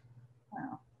tragic.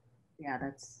 Wow. Yeah,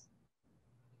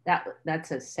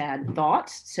 that's a sad thought.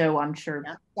 So I'm sure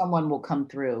someone will come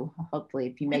through, hopefully,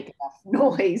 if you make enough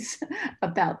noise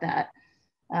about that.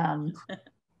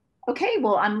 Okay,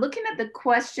 well, I'm looking at the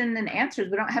question and answers.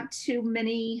 We don't have too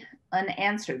many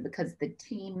unanswered because the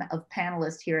team of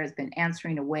panelists here has been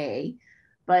answering away.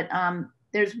 But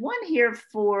there's one here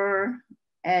for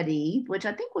Eddie, which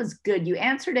I think was good. You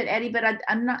answered it, Eddie, but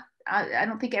I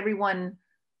don't think everyone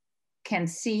can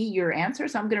see your answer.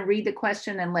 So I'm going to read the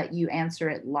question and let you answer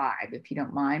it live, if you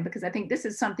don't mind, because I think this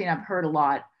is something I've heard a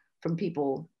lot from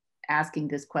people asking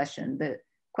this question. The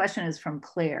question is from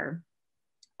Claire.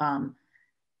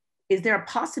 Is there a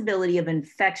possibility of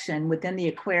infection within the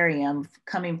aquarium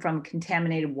coming from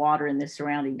contaminated water in the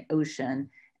surrounding ocean?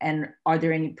 And are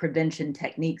there any prevention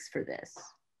techniques for this?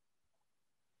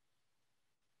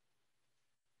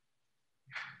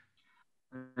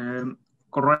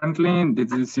 Currently, the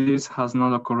disease has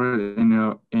not occurred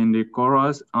in the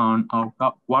corals and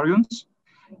aquariums.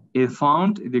 If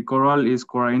found, the coral is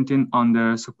quarantined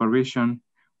under supervision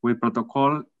with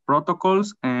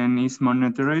protocols and is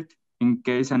monitored in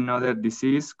case another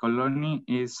disease colony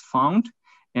is found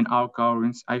in our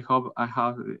aquariums. I hope I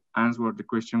have answered the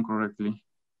question correctly.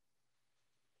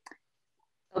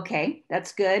 Okay,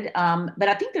 that's good. But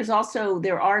I think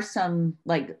there are some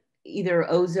like either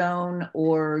ozone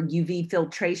or UV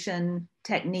filtration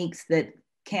techniques that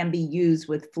can be used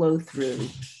with flow through.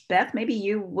 Beth, maybe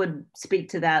you would speak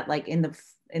to that, like in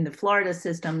the Florida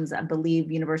systems. I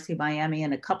believe University of Miami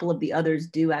and a couple of the others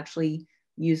do actually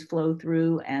use flow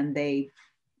through, and they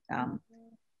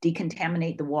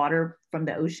decontaminate the water from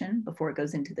the ocean before it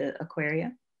goes into the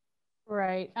aquaria.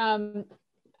 Right.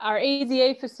 Our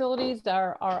AZA facilities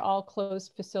are all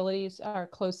closed facilities, are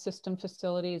closed system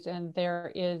facilities, and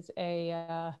there is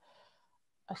a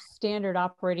standard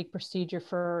operating procedure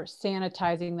for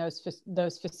sanitizing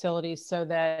those facilities so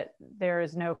that there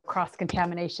is no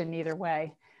cross-contamination either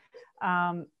way.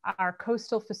 Our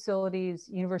coastal facilities,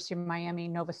 University of Miami,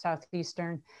 Nova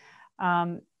Southeastern,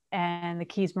 and the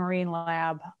Keys Marine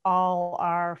Lab, all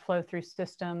are flow-through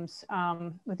systems.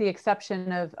 With the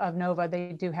exception of Nova,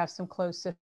 they do have some closed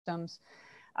systems.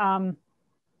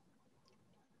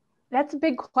 That's a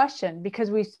big question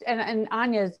because and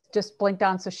Anya's just blinked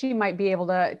on, so she might be able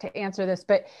to answer this,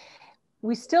 but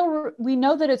we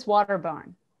know that it's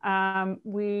waterborne.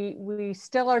 We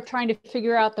still are trying to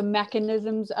figure out the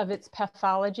mechanisms of its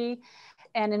pathology.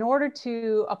 And in order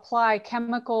to apply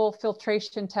chemical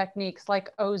filtration techniques like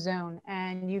ozone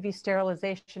and UV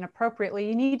sterilization appropriately,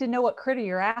 you need to know what critter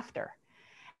you're after.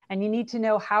 And you need to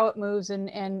know how it moves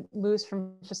and moves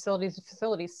from facilities to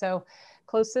facilities. So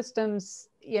closed systems,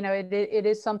 it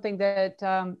is something that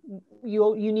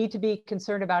you need to be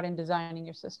concerned about in designing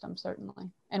your system, certainly,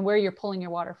 and where you're pulling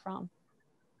your water from.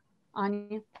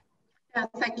 Anya? Yeah,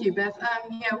 thank you, Beth.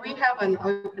 Yeah, we have an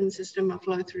open system, a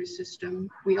flow-through system.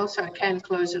 We also can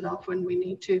close it off when we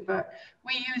need to, but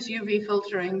we use UV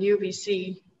filtering,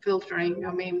 UVC filtering.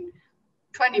 I mean,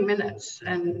 20 minutes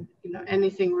and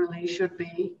anything really should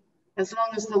be, as long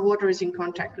as the water is in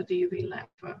contact with the UV lamp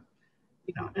for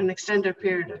an extended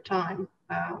period of time,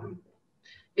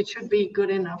 it should be good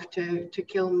enough to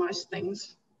kill most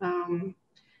things. And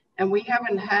we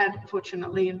haven't had,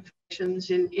 fortunately, infections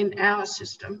in our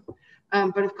system.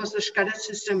 But of course, the SCTLD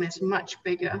system is much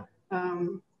bigger.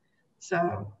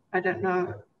 So I don't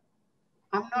know.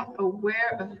 I'm not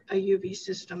aware of a UV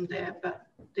system there, but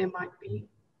there might be.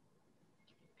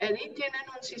 Eddie, ¿tienen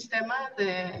un sistema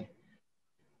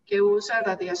que usa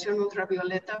radiación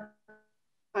ultravioleta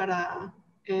para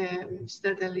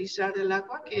esterilizar el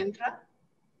agua que entra?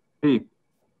 Sí.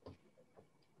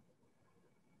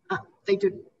 They do.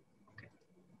 Okay.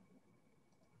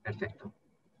 Perfecto.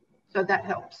 So that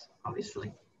helps,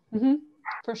 obviously. Mm-hmm.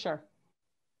 For sure.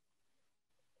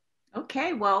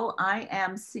 Okay, well, I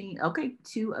am seeing,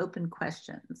 2 open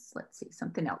questions. Let's see,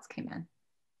 something else came in.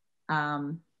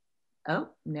 Oh,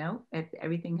 no,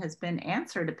 everything has been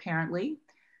answered apparently.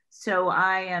 So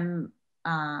I am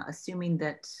assuming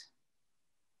that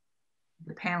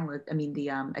the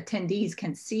attendees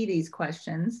can see these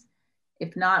questions.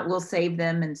 If not, we'll save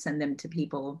them and send them to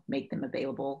people, make them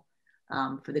available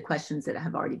for the questions that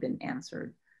have already been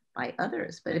answered by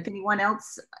others. But if anyone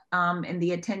else in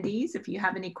the attendees, if you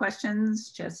have any questions,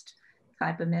 just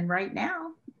type them in right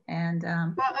now. And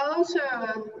well, I'll also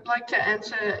like to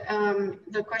answer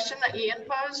the question that Ian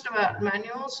posed about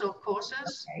manuals or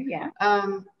courses. Okay, yeah.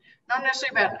 not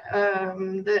necessarily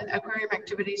about the aquarium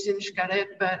activities in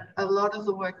Xcaret, but a lot of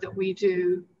the work that we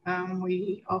do,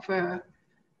 we offer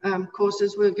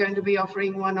courses. We're going to be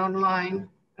offering one online,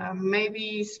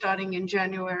 maybe starting in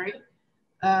January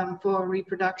for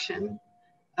reproduction.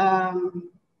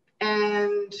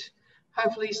 And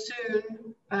hopefully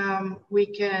soon we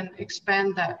can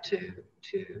expand that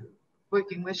to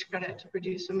working with Xcaret to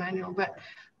produce a manual. But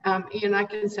Ian, I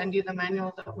can send you the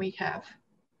manual that we have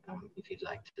if you'd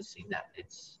like to see that.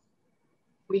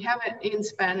 We have it in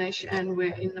Spanish and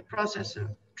we're in the process of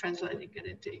translating it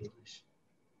into English.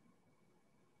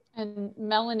 And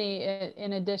Melanie,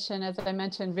 in addition, as I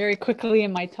mentioned very quickly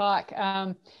in my talk,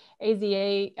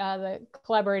 AZA, the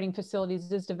collaborating facilities,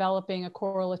 is developing a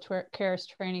coral cares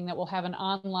training that will have an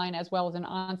online as well as an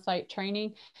on-site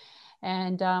training.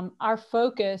 And our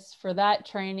focus for that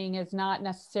training is not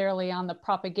necessarily on the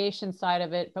propagation side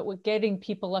of it, but with getting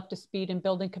people up to speed and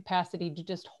building capacity to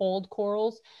just hold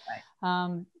corals.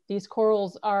 Right. These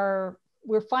corals are,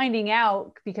 we're finding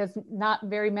out, because not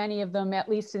very many of them, at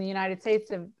least in the United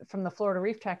States, from the Florida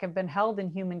Reef Tract, have been held in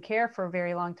human care for a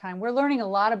very long time. We're learning a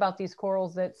lot about these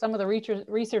corals that some of the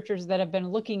researchers that have been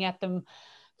looking at them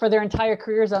for their entire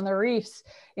careers on the reefs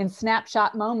in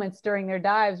snapshot moments during their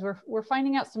dives, we're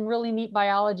finding out some really neat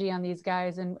biology on these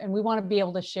guys, and we want to be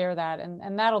able to share that,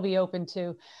 and that'll be open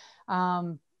to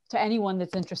anyone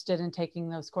that's interested in taking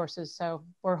those courses. So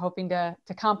we're hoping to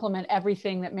complement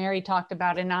everything that Mary talked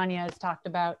about and Anya has talked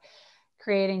about,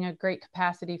 creating a great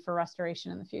capacity for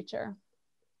restoration in the future.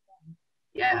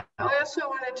 Yeah, I also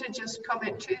wanted to just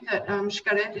comment too that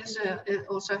Xcaret it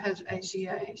also has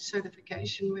AZA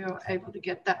certification. We were able to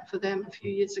get that for them a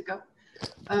few years ago.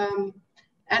 And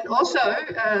also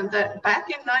that back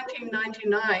in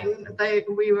 1999,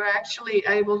 we were actually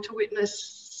able to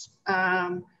witness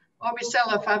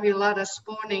Orbicella fabulata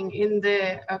spawning in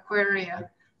their aquaria.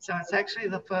 So it's actually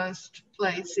the first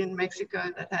place in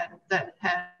Mexico that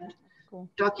had cool.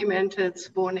 Documented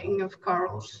spawning of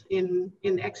corals in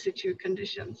ex situ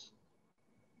conditions.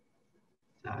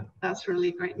 So that's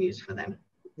really great news for them.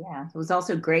 Yeah, it was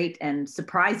also great and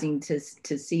surprising to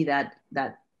see that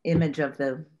image of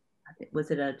the,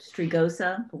 was it a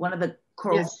strigosa? One of the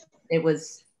corals, yes. It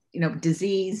was, you know,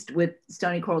 diseased with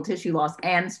stony coral tissue loss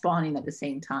and spawning at the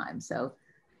same time. So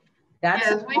that's,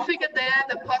 yes, we figured there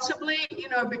that possibly, you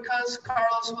know, because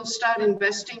corals will start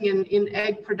investing in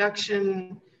egg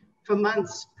production for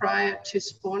months prior to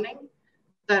spawning,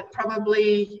 that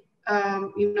probably,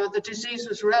 you know, the disease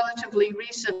was relatively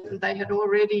recent and they had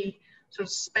already sort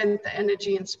of spent the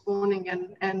energy in spawning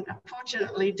and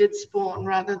unfortunately did spawn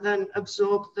rather than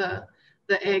absorb the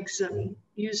eggs and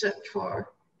use it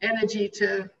for energy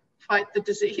to fight the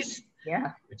disease.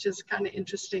 Yeah. Which is kind of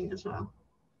interesting as well.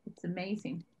 It's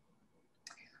amazing.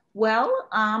 Well,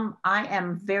 I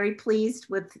am very pleased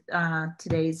with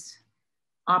today's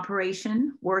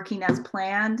operation working as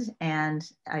planned, and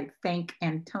I thank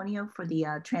Antonio for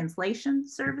the translation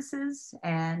services,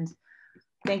 and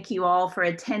thank you all for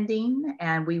attending,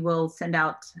 and we will send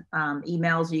out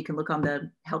emails. You can look on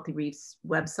the Healthy Reefs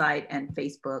website and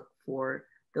Facebook for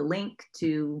the link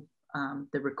to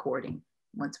the recording.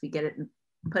 Once we get it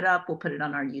put up, we'll put it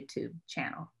on our YouTube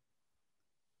channel.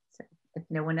 So if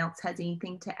no one else has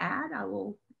anything to add, I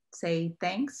will say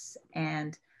thanks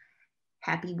and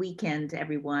happy weekend,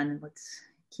 everyone. Let's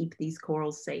keep these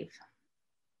corals safe.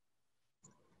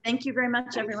 Thank you very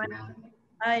much, everyone.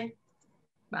 Bye.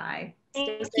 Bye.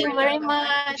 Thank you very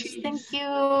much. Thank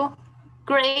you.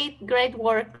 Great, great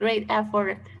work, great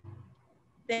effort.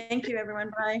 Thank you, everyone.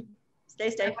 Bye.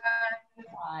 Stay safe.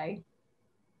 Bye.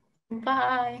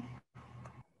 Bye.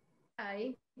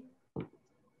 Bye.